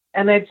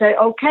they'd say,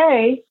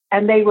 "Okay,"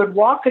 and they would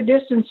walk a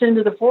distance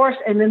into the forest,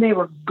 and then they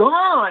were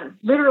gone,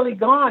 literally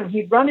gone.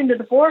 He'd run into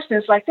the forest, and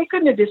it's like they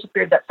couldn't have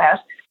disappeared that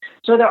fast.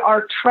 So there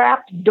are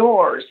trapped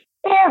doors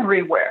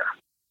everywhere.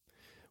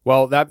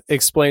 Well, that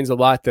explains a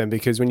lot then,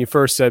 because when you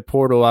first said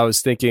portal, I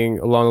was thinking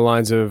along the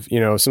lines of,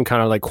 some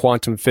kind of like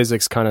quantum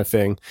physics kind of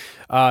thing.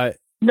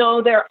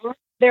 No,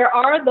 there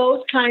are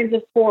those kinds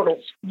of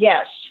portals,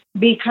 yes,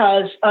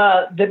 because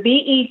the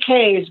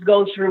BEKs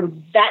go through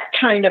that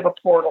kind of a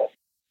portal.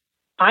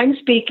 I'm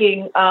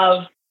speaking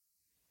of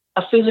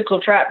a physical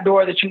trap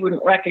door that you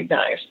wouldn't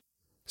recognize.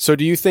 So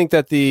do you think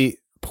that the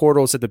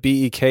portals that the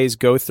BEKs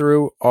go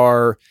through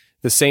are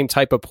the same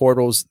type of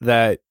portals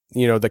that,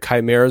 the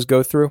chimeras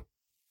go through?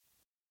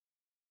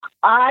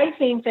 I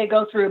think they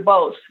go through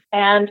both.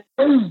 And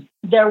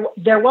there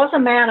was a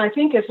man, I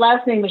think his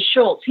last name is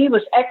Schultz. He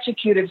was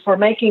executed for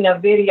making a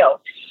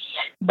video.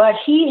 But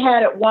he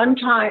had at one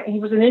time, he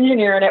was an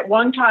engineer, and at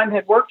one time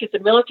had worked at the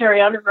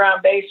military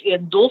underground base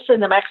in Dulce,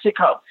 New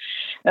Mexico.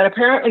 And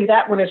apparently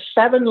that one is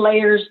 7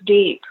 layers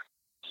deep.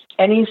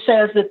 And he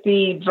says that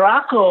the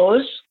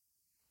Dracos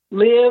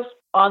live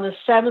on the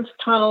 7th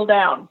tunnel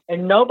down,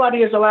 and nobody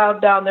is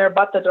allowed down there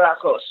but the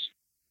Dracos.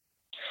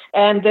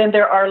 And then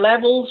there are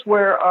levels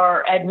where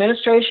our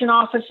administration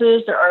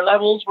offices, there are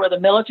levels where the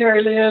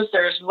military lives,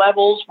 there's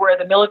levels where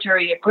the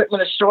military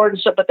equipment is stored and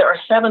stuff, but there are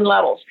 7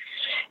 levels.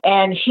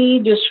 And he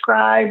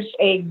describes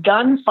a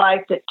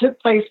gunfight that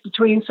took place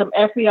between some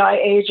FBI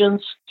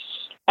agents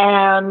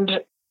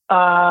and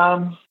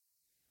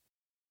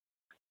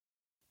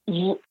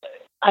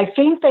I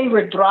think they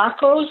were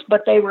Dracos,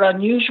 but they were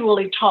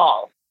unusually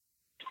tall.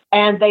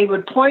 And they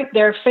would point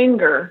their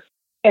finger,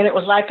 and it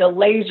was like a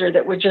laser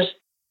that would just,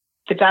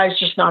 the guy's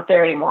just not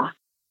there anymore.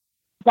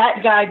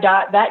 That guy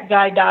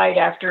died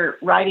after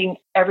writing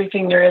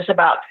everything there is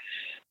about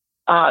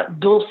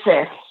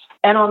Dulce.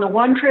 And on the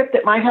one trip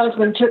that my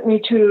husband took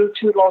me to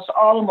Los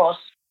Alamos,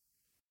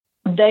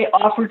 they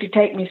offered to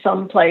take me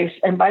someplace.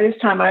 And by this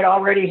time, I'd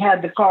already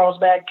had the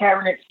Carlsbad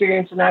Cavern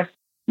experience. And I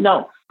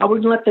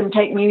wouldn't let them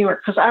take me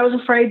anywhere because I was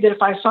afraid that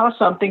if I saw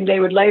something, they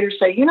would later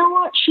say, you know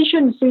what, she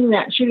shouldn't have seen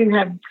that. She didn't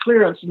have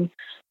clearance. And,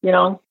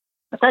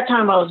 at that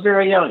time, I was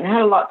very young. I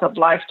had a lot of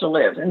life to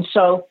live. And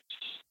so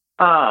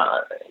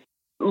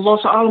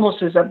Los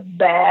Alamos is a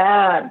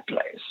bad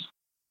place.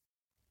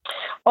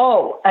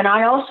 Oh, and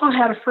I also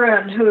had a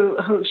friend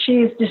who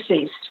she's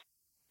deceased.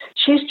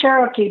 She's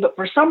Cherokee, but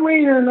for some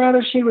reason or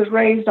another, she was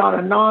raised on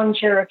a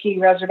non-Cherokee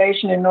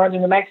reservation in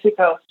northern New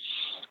Mexico.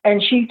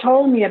 And she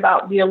told me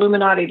about the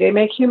Illuminati. They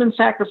make human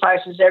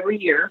sacrifices every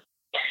year.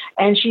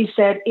 And she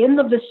said in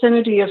the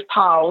vicinity of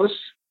Taos,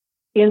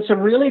 in some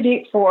really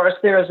deep forest,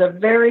 there is a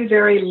very,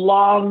 very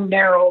long,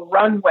 narrow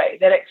runway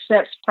that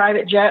accepts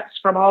private jets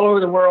from all over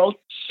the world.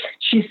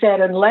 She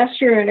said,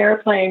 unless you're in an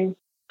airplane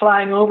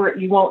flying over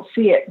it, you won't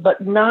see it.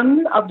 But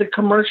none of the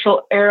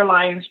commercial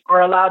airlines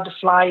are allowed to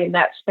fly in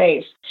that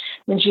space.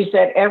 And she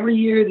said, every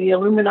year the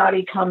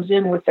Illuminati comes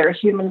in with their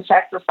human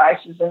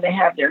sacrifices, and they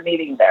have their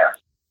meeting there.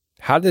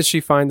 How did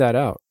she find that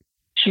out?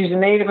 She's a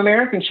Native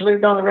American. She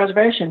lived on the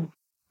reservation.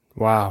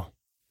 Wow.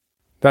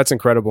 That's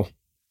incredible.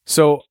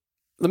 So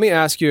let me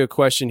ask you a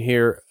question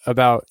here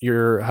about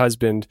your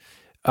husband.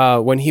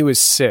 When he was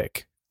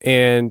sick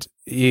and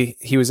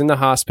he was in the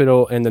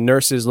hospital and the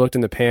nurses looked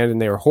in the pan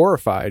and they were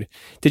horrified,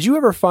 did you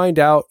ever find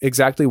out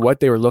exactly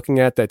what they were looking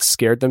at that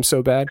scared them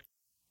so bad?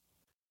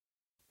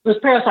 It was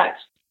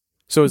parasites.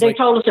 So they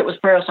told us it was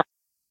parasites.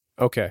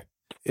 Okay.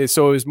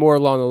 So it was more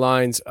along the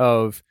lines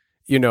of,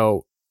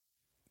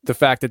 the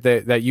fact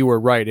that you were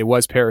right. It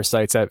was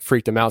parasites that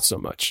freaked them out so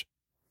much.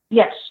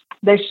 Yes.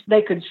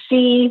 They could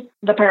see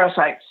the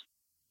parasites.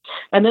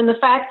 And then the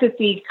fact that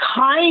the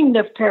kind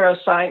of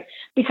parasite,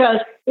 because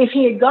if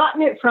he had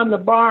gotten it from the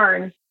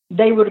barn,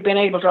 they would have been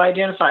able to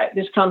identify it.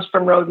 This comes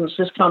from rodents.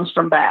 This comes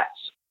from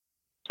bats.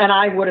 And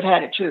I would have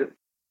had it too.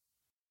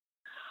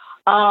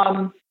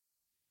 And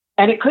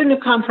it couldn't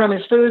have come from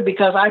his food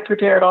because I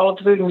prepared all of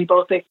the food and we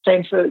both ate the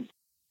same food.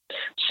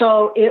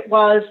 So it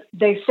was,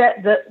 they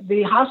said that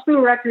the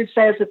hospital record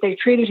says that they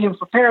treated him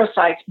for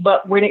parasites,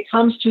 but when it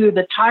comes to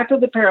the type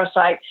of the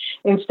parasite,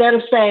 instead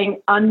of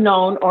saying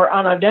unknown or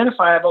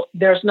unidentifiable,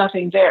 there's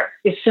nothing there.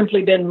 It's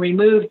simply been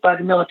removed by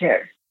the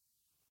military.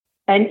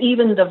 And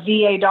even the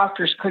VA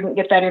doctors couldn't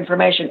get that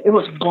information. It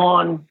was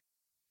gone.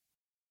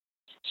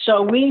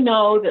 So we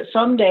know that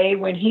someday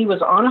when he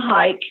was on a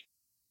hike,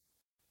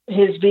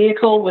 his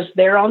vehicle was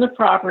there on the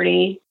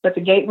property, but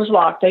the gate was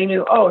locked. They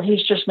knew,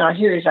 he's just not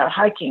here. He's out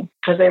hiking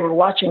because they were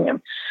watching him.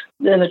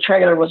 Then the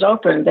trailer was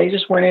open. They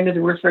just went into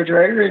the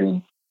refrigerator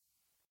and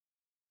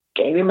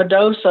gave him a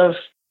dose of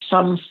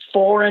some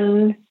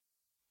foreign,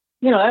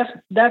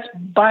 that's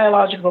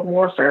biological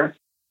warfare.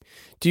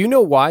 Do you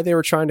know why they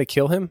were trying to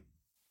kill him?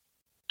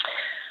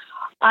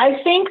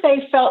 I think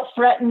they felt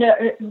threatened.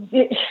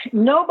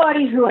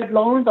 Nobody who had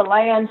loaned the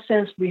land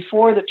since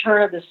before the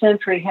turn of the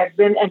century had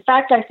been. In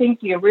fact, I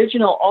think the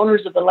original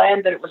owners of the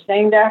land that it was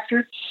named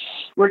after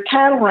were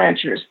cattle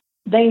ranchers.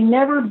 They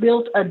never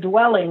built a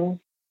dwelling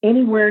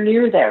anywhere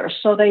near there.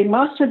 So they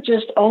must have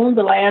just owned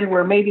the land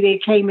where maybe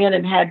they came in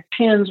and had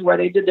pens where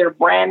they did their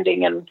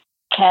branding and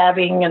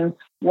calving and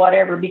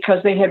whatever,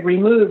 because they had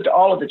removed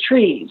all of the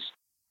trees.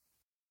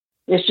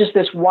 It's just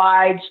this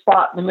wide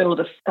spot in the middle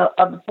of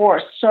the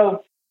forest.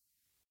 So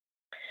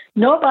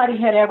nobody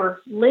had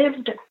ever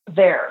lived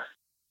there.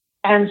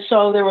 And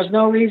so there was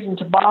no reason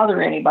to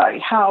bother anybody.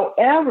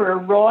 However,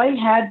 Roy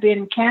had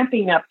been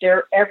camping up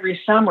there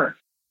every summer.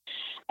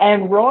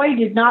 And Roy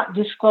did not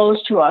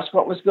disclose to us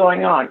what was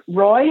going on.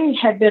 Roy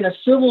had been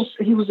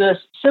he was a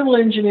civil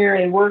engineer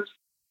and he worked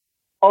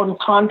on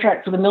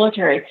contract for the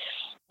military.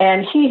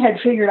 And he had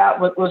figured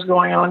out what was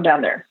going on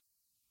down there.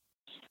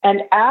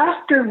 And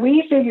after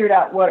we figured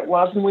out what it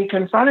was and we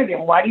confronted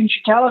him, why didn't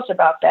you tell us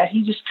about that?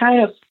 He just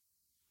kind of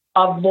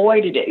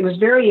avoided it. He was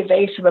very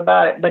evasive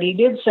about it. But he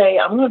did say,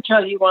 I'm going to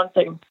tell you one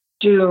thing.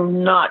 Do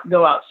not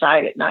go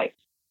outside at night.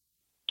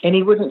 And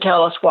he wouldn't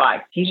tell us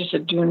why. He just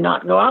said, do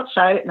not go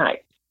outside at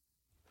night.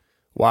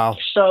 Wow.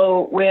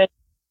 So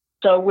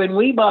when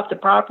we bought the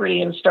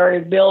property and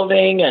started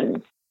building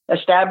and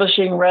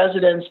establishing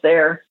residence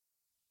there,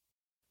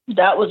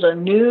 that was a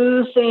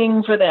new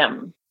thing for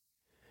them.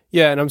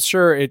 Yeah, and I'm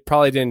sure it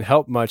probably didn't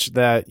help much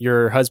that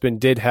your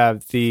husband did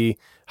have the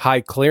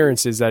high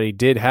clearances that he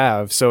did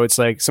have. So it's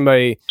like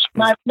somebody...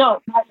 No.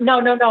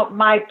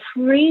 My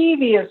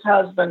previous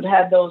husband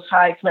had those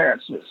high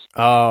clearances.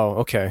 Oh,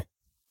 okay.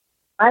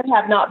 I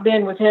have not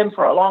been with him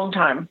for a long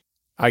time.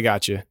 I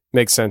got you.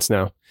 Makes sense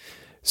now.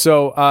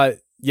 So,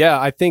 yeah,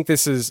 I think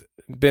this has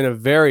been a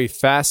very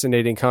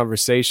fascinating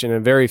conversation, a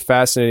very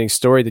fascinating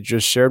story that you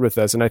just shared with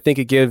us. And I think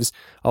it gives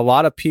a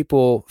lot of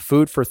people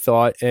food for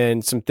thought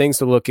and some things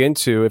to look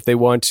into if they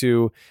want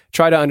to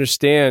try to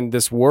understand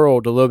this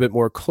world a little bit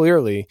more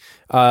clearly.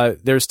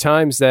 There's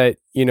times that,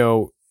 you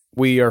know,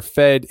 we are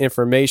fed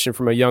information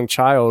from a young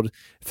child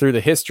through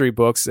the history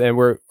books,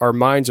 and our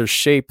minds are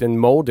shaped and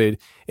molded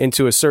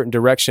into a certain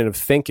direction of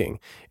thinking.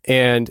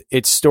 And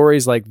it's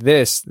stories like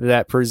this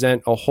that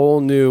present a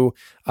whole new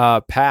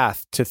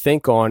path to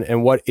think on,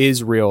 and what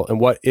is real and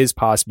what is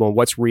possible and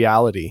what's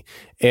reality.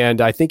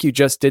 And I think you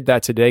just did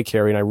that today,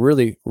 Carrie, and I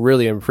really,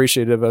 really am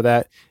appreciative of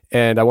that.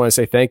 And I want to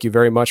say thank you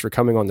very much for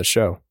coming on the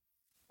show.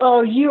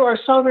 Oh, you are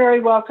so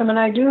very welcome. And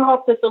I do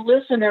hope that the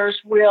listeners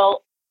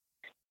will,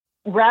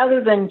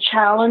 rather than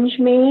challenge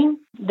me,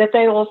 that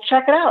they will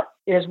check it out.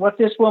 Is what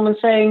this woman's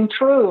saying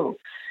true?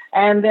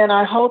 And then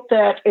I hope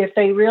that if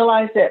they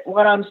realize that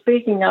what I'm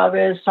speaking of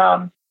is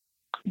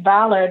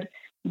valid,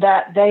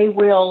 that they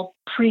will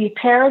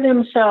prepare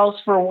themselves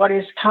for what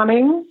is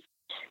coming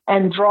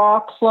and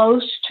draw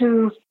close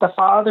to the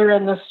Father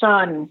and the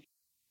Son.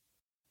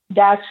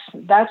 That's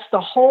the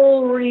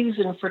whole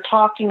reason for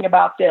talking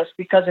about this,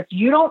 because if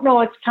you don't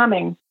know it's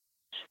coming,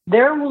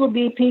 there will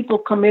be people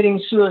committing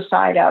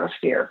suicide out of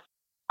fear.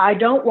 I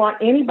don't want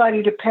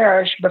anybody to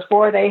perish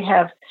before they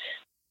have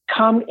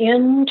come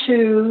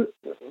into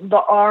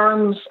the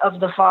arms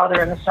of the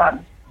Father and the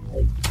Son.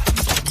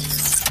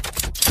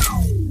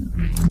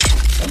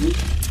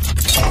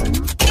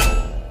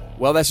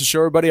 Well, that's the show,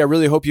 everybody. I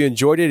really hope you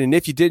enjoyed it. And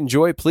if you did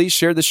enjoy it, please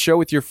share the show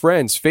with your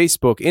friends.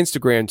 Facebook,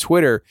 Instagram,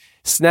 Twitter,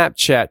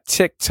 Snapchat,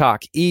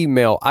 TikTok,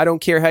 email. I don't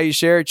care how you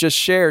share it. Just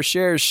share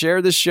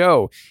the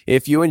show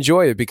if you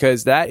enjoy it,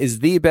 because that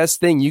is the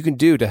best thing you can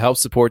do to help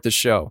support the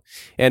show.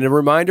 And a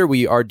reminder,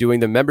 we are doing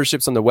the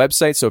memberships on the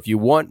website. So if you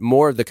want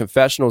more of the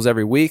confessionals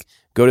every week,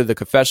 go to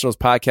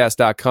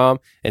theconfessionalspodcast.com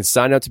and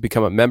sign up to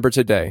become a member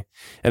today.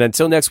 And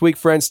until next week,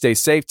 friends, stay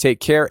safe, take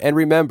care, and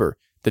remember,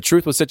 the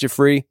truth will set you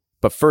free,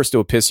 but first it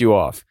will piss you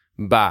off.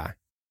 Bye.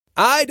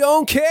 I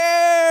don't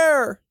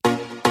care.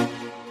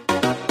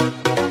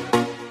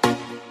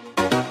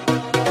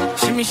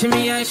 Shimmy,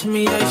 shimmy, yeah,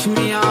 shimmy, yeah,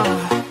 shimmy,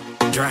 yeah.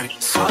 Drink.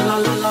 La la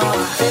la la.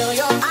 Feel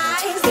your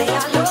eyes, they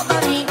are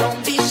nobody.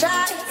 Don't be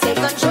shy. Take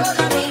control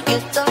of me,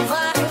 get the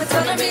vibe. It's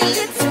gonna be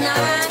lit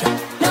tonight.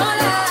 No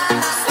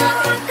lie. So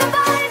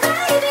rock-a-bye,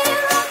 baby,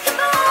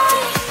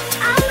 rock-a-bye.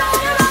 I'm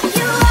gonna rock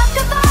you,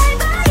 rock-a-bye,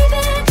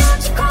 baby.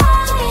 Don't you cry.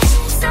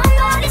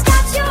 Somebody's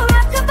got you,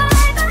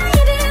 rock-a-bye,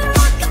 baby,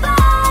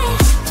 rock-a-bye.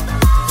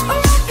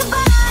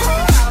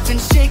 Rock-a-bye. I've been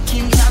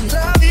shaking, I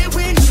love it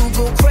when you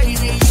go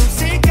crazy. You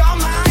take all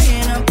my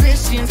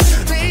inhibitions,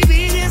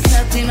 baby. There's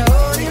nothing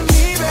holding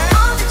me back.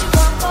 All that you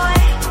want, boy,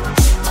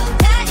 all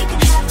that you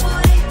can have,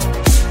 boy.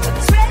 But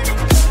it's ready to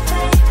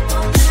play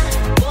all night,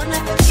 all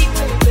night for cheap,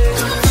 baby.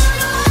 Who's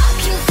gonna rock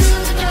you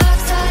through the dark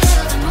side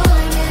of the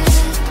morning?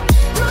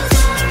 Who's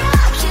gonna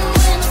rock you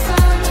when the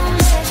sun won't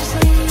let you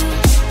sleep?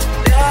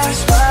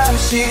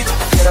 Despacito,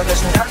 quiero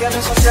desnudarte a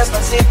besos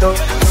despacito,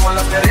 como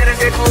las paredes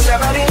de tu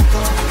laberinto,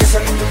 que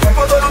sale en tu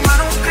cuerpo todo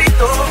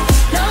manuscrito.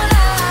 No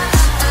lie,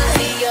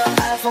 your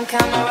iPhone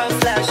camera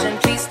flashing.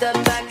 Please step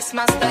back, it's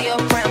my style, you're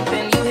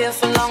cramping. You here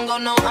for long, oh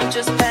no, I'm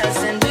just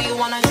passing. Do you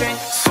wanna drink?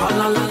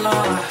 La la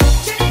la.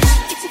 Turn it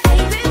up, it's your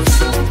favorite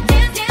song.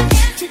 Dance, dance,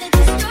 dance to the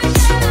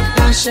distortion.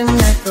 Flashing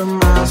it from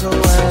miles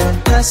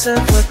away,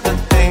 passive with the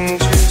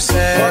things you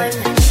say.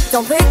 One,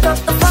 don't pick up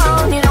the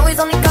phone, you know he's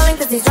only calling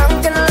cause he's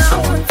drunk and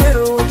alone.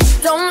 Two,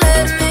 don't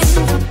let him in.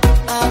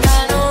 I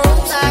got no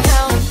rules, I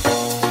got no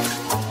rules.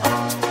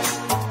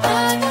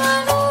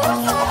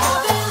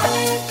 I've been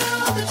running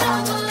through the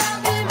jungle,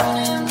 I've been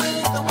running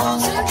with the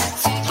wolves to get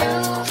to you,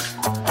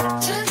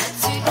 to get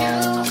to you,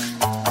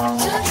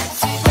 to get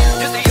to you.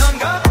 Just a young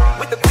girl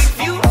with the quick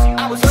fuse.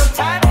 I was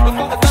uptight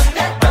before the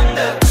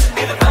thunder,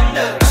 be the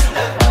thunder.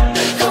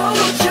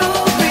 Gold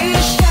jewelry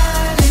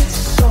shining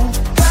so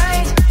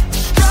bright,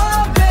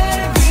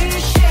 strawberry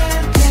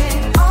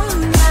champagne on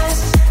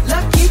ice.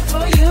 Lucky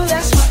for you,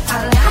 that's what I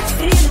like.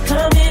 Feel it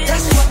coming,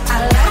 that's what I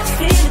like.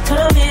 Feel it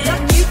coming.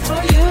 Lucky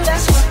for you,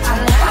 that's what I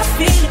like. I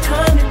feel it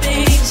coming,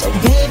 babe. So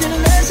baby,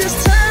 let's just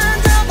turn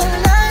down the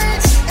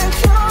lights and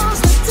close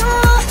the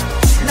door.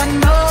 And I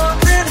know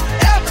that it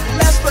ever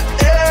lasts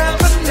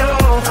forever, no.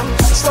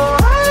 So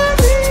I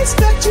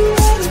expect you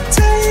to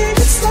take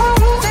it slow.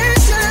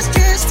 Let's just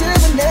kiss till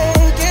we're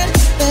naked,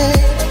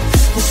 babe.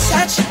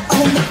 Versace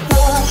on the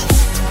floor.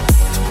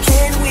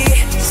 Can we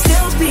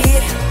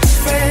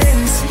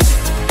friends?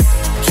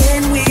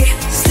 Can we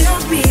still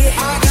be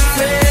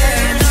friends?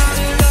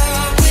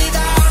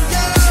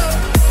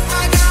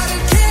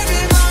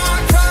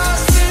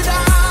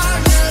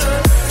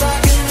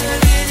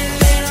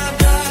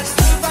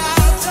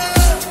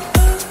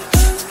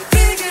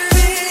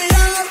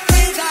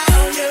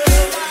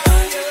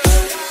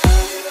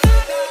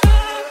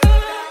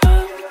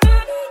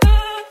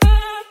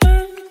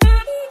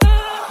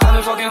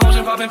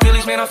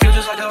 Man, I feel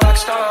just like a rock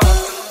star.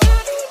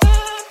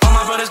 All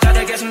my brothers got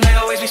that gas and they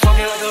always be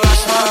smoking like a rock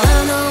star.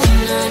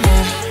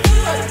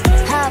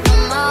 Half of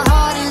my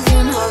heart is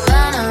in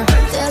Havana.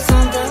 There's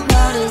something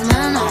about his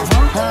manner.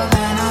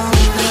 Havana,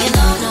 you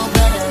know no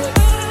better.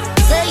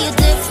 Say you're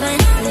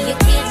different when you're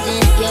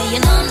kidding. Yeah,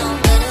 you know no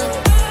better.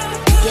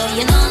 Yeah,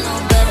 you know no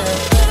better.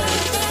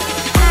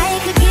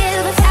 I could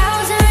give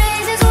 1,000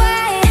 reasons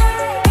why,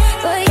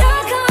 but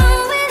you're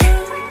going,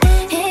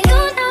 and you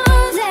know that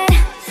all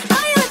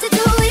you have to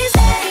do is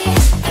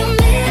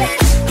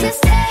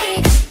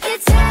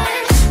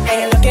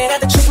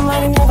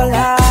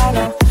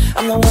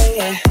I'm the one,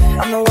 yeah.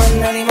 I'm the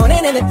one early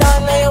morning in the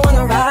dawn. Now you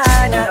wanna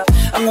ride now.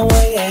 I'm the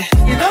one, yeah.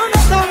 You don't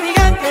know how me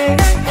get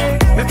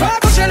me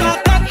pago se lo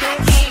ataque.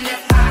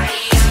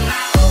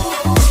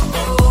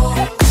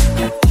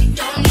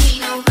 Don't need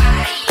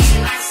nobody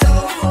in my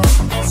soul,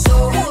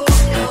 soul,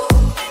 no.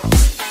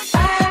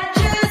 I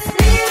just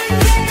need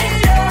to get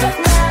it off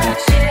my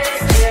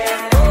chest. Yeah,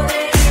 more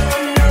than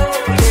you know.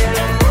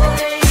 Yeah, more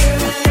than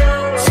you know.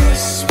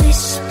 Swish,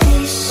 swish,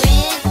 swish.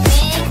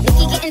 When,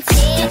 Nikki getting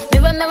sick.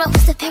 Mirror, mirror,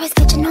 who's the fairest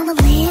bitch in all the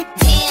land?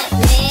 Damn,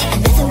 man,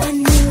 another one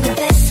knew the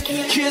best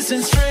kid.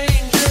 Kissing strangers.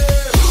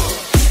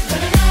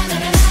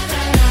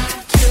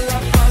 Till I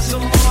find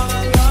someone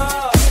I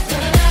love.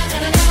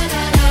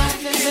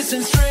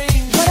 Kissing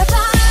strangers. What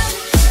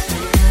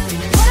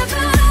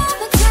about all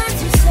the times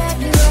you said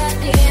you were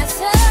the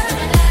answer?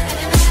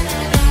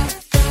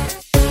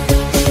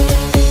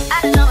 I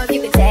don't know if you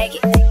could take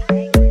it.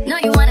 No,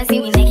 you wanna see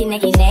me naked,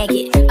 naked,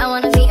 naked. I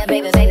wanna be a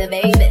baby, baby,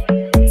 baby.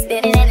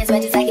 Spinning in as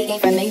much as I can gain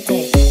from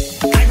Maytag.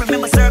 I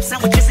remember syrup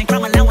sandwiches and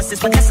crime allowances,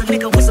 but that's a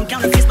nigga with some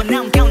counterfeits. But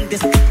now I'm counting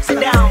this. Sit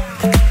down,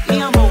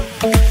 me amo.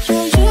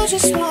 You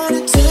just want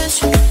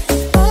attention.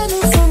 I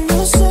know from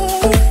your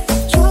side.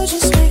 You're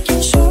just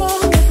making sure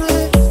I'm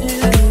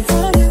in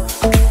front of you.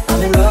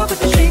 I'm in love with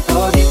the shape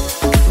of you.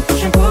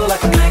 Push and pull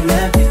like a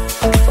magnet.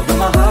 Although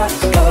my heart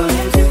is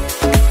calling too.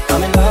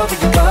 I'm in love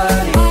with your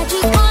body. I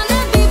just wanna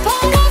be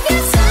part of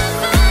your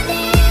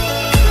symphony.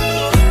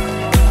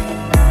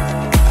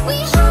 We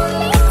hold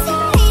me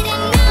tight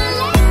and not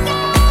let go.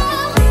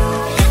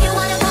 You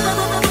wanna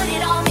put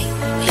it on me.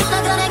 You're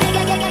not gonna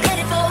get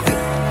it for free.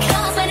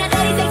 Come on, spend that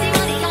dirty, sexy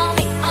money on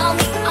me, on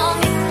me, on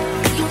me.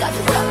 You got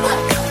to work.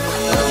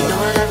 You know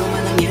I love it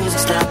when the music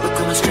stops, but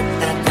come and strip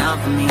that down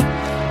for me,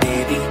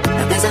 baby.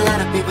 Now there's a lot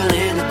of people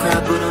in the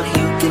crowd, but only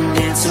you can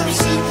dance with me.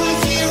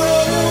 Superhero,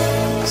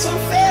 some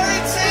fairy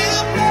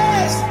tale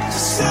best.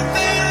 Just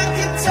something I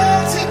can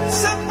talk to,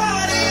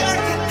 somebody I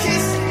can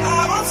kiss.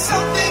 I want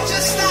something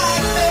just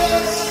like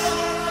this.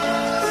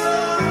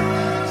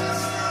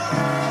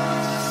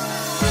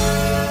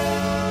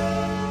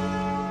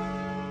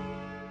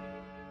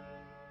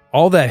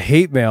 all that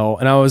hate mail,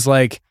 and I was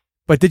like,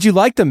 but did you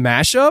like the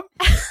mashup?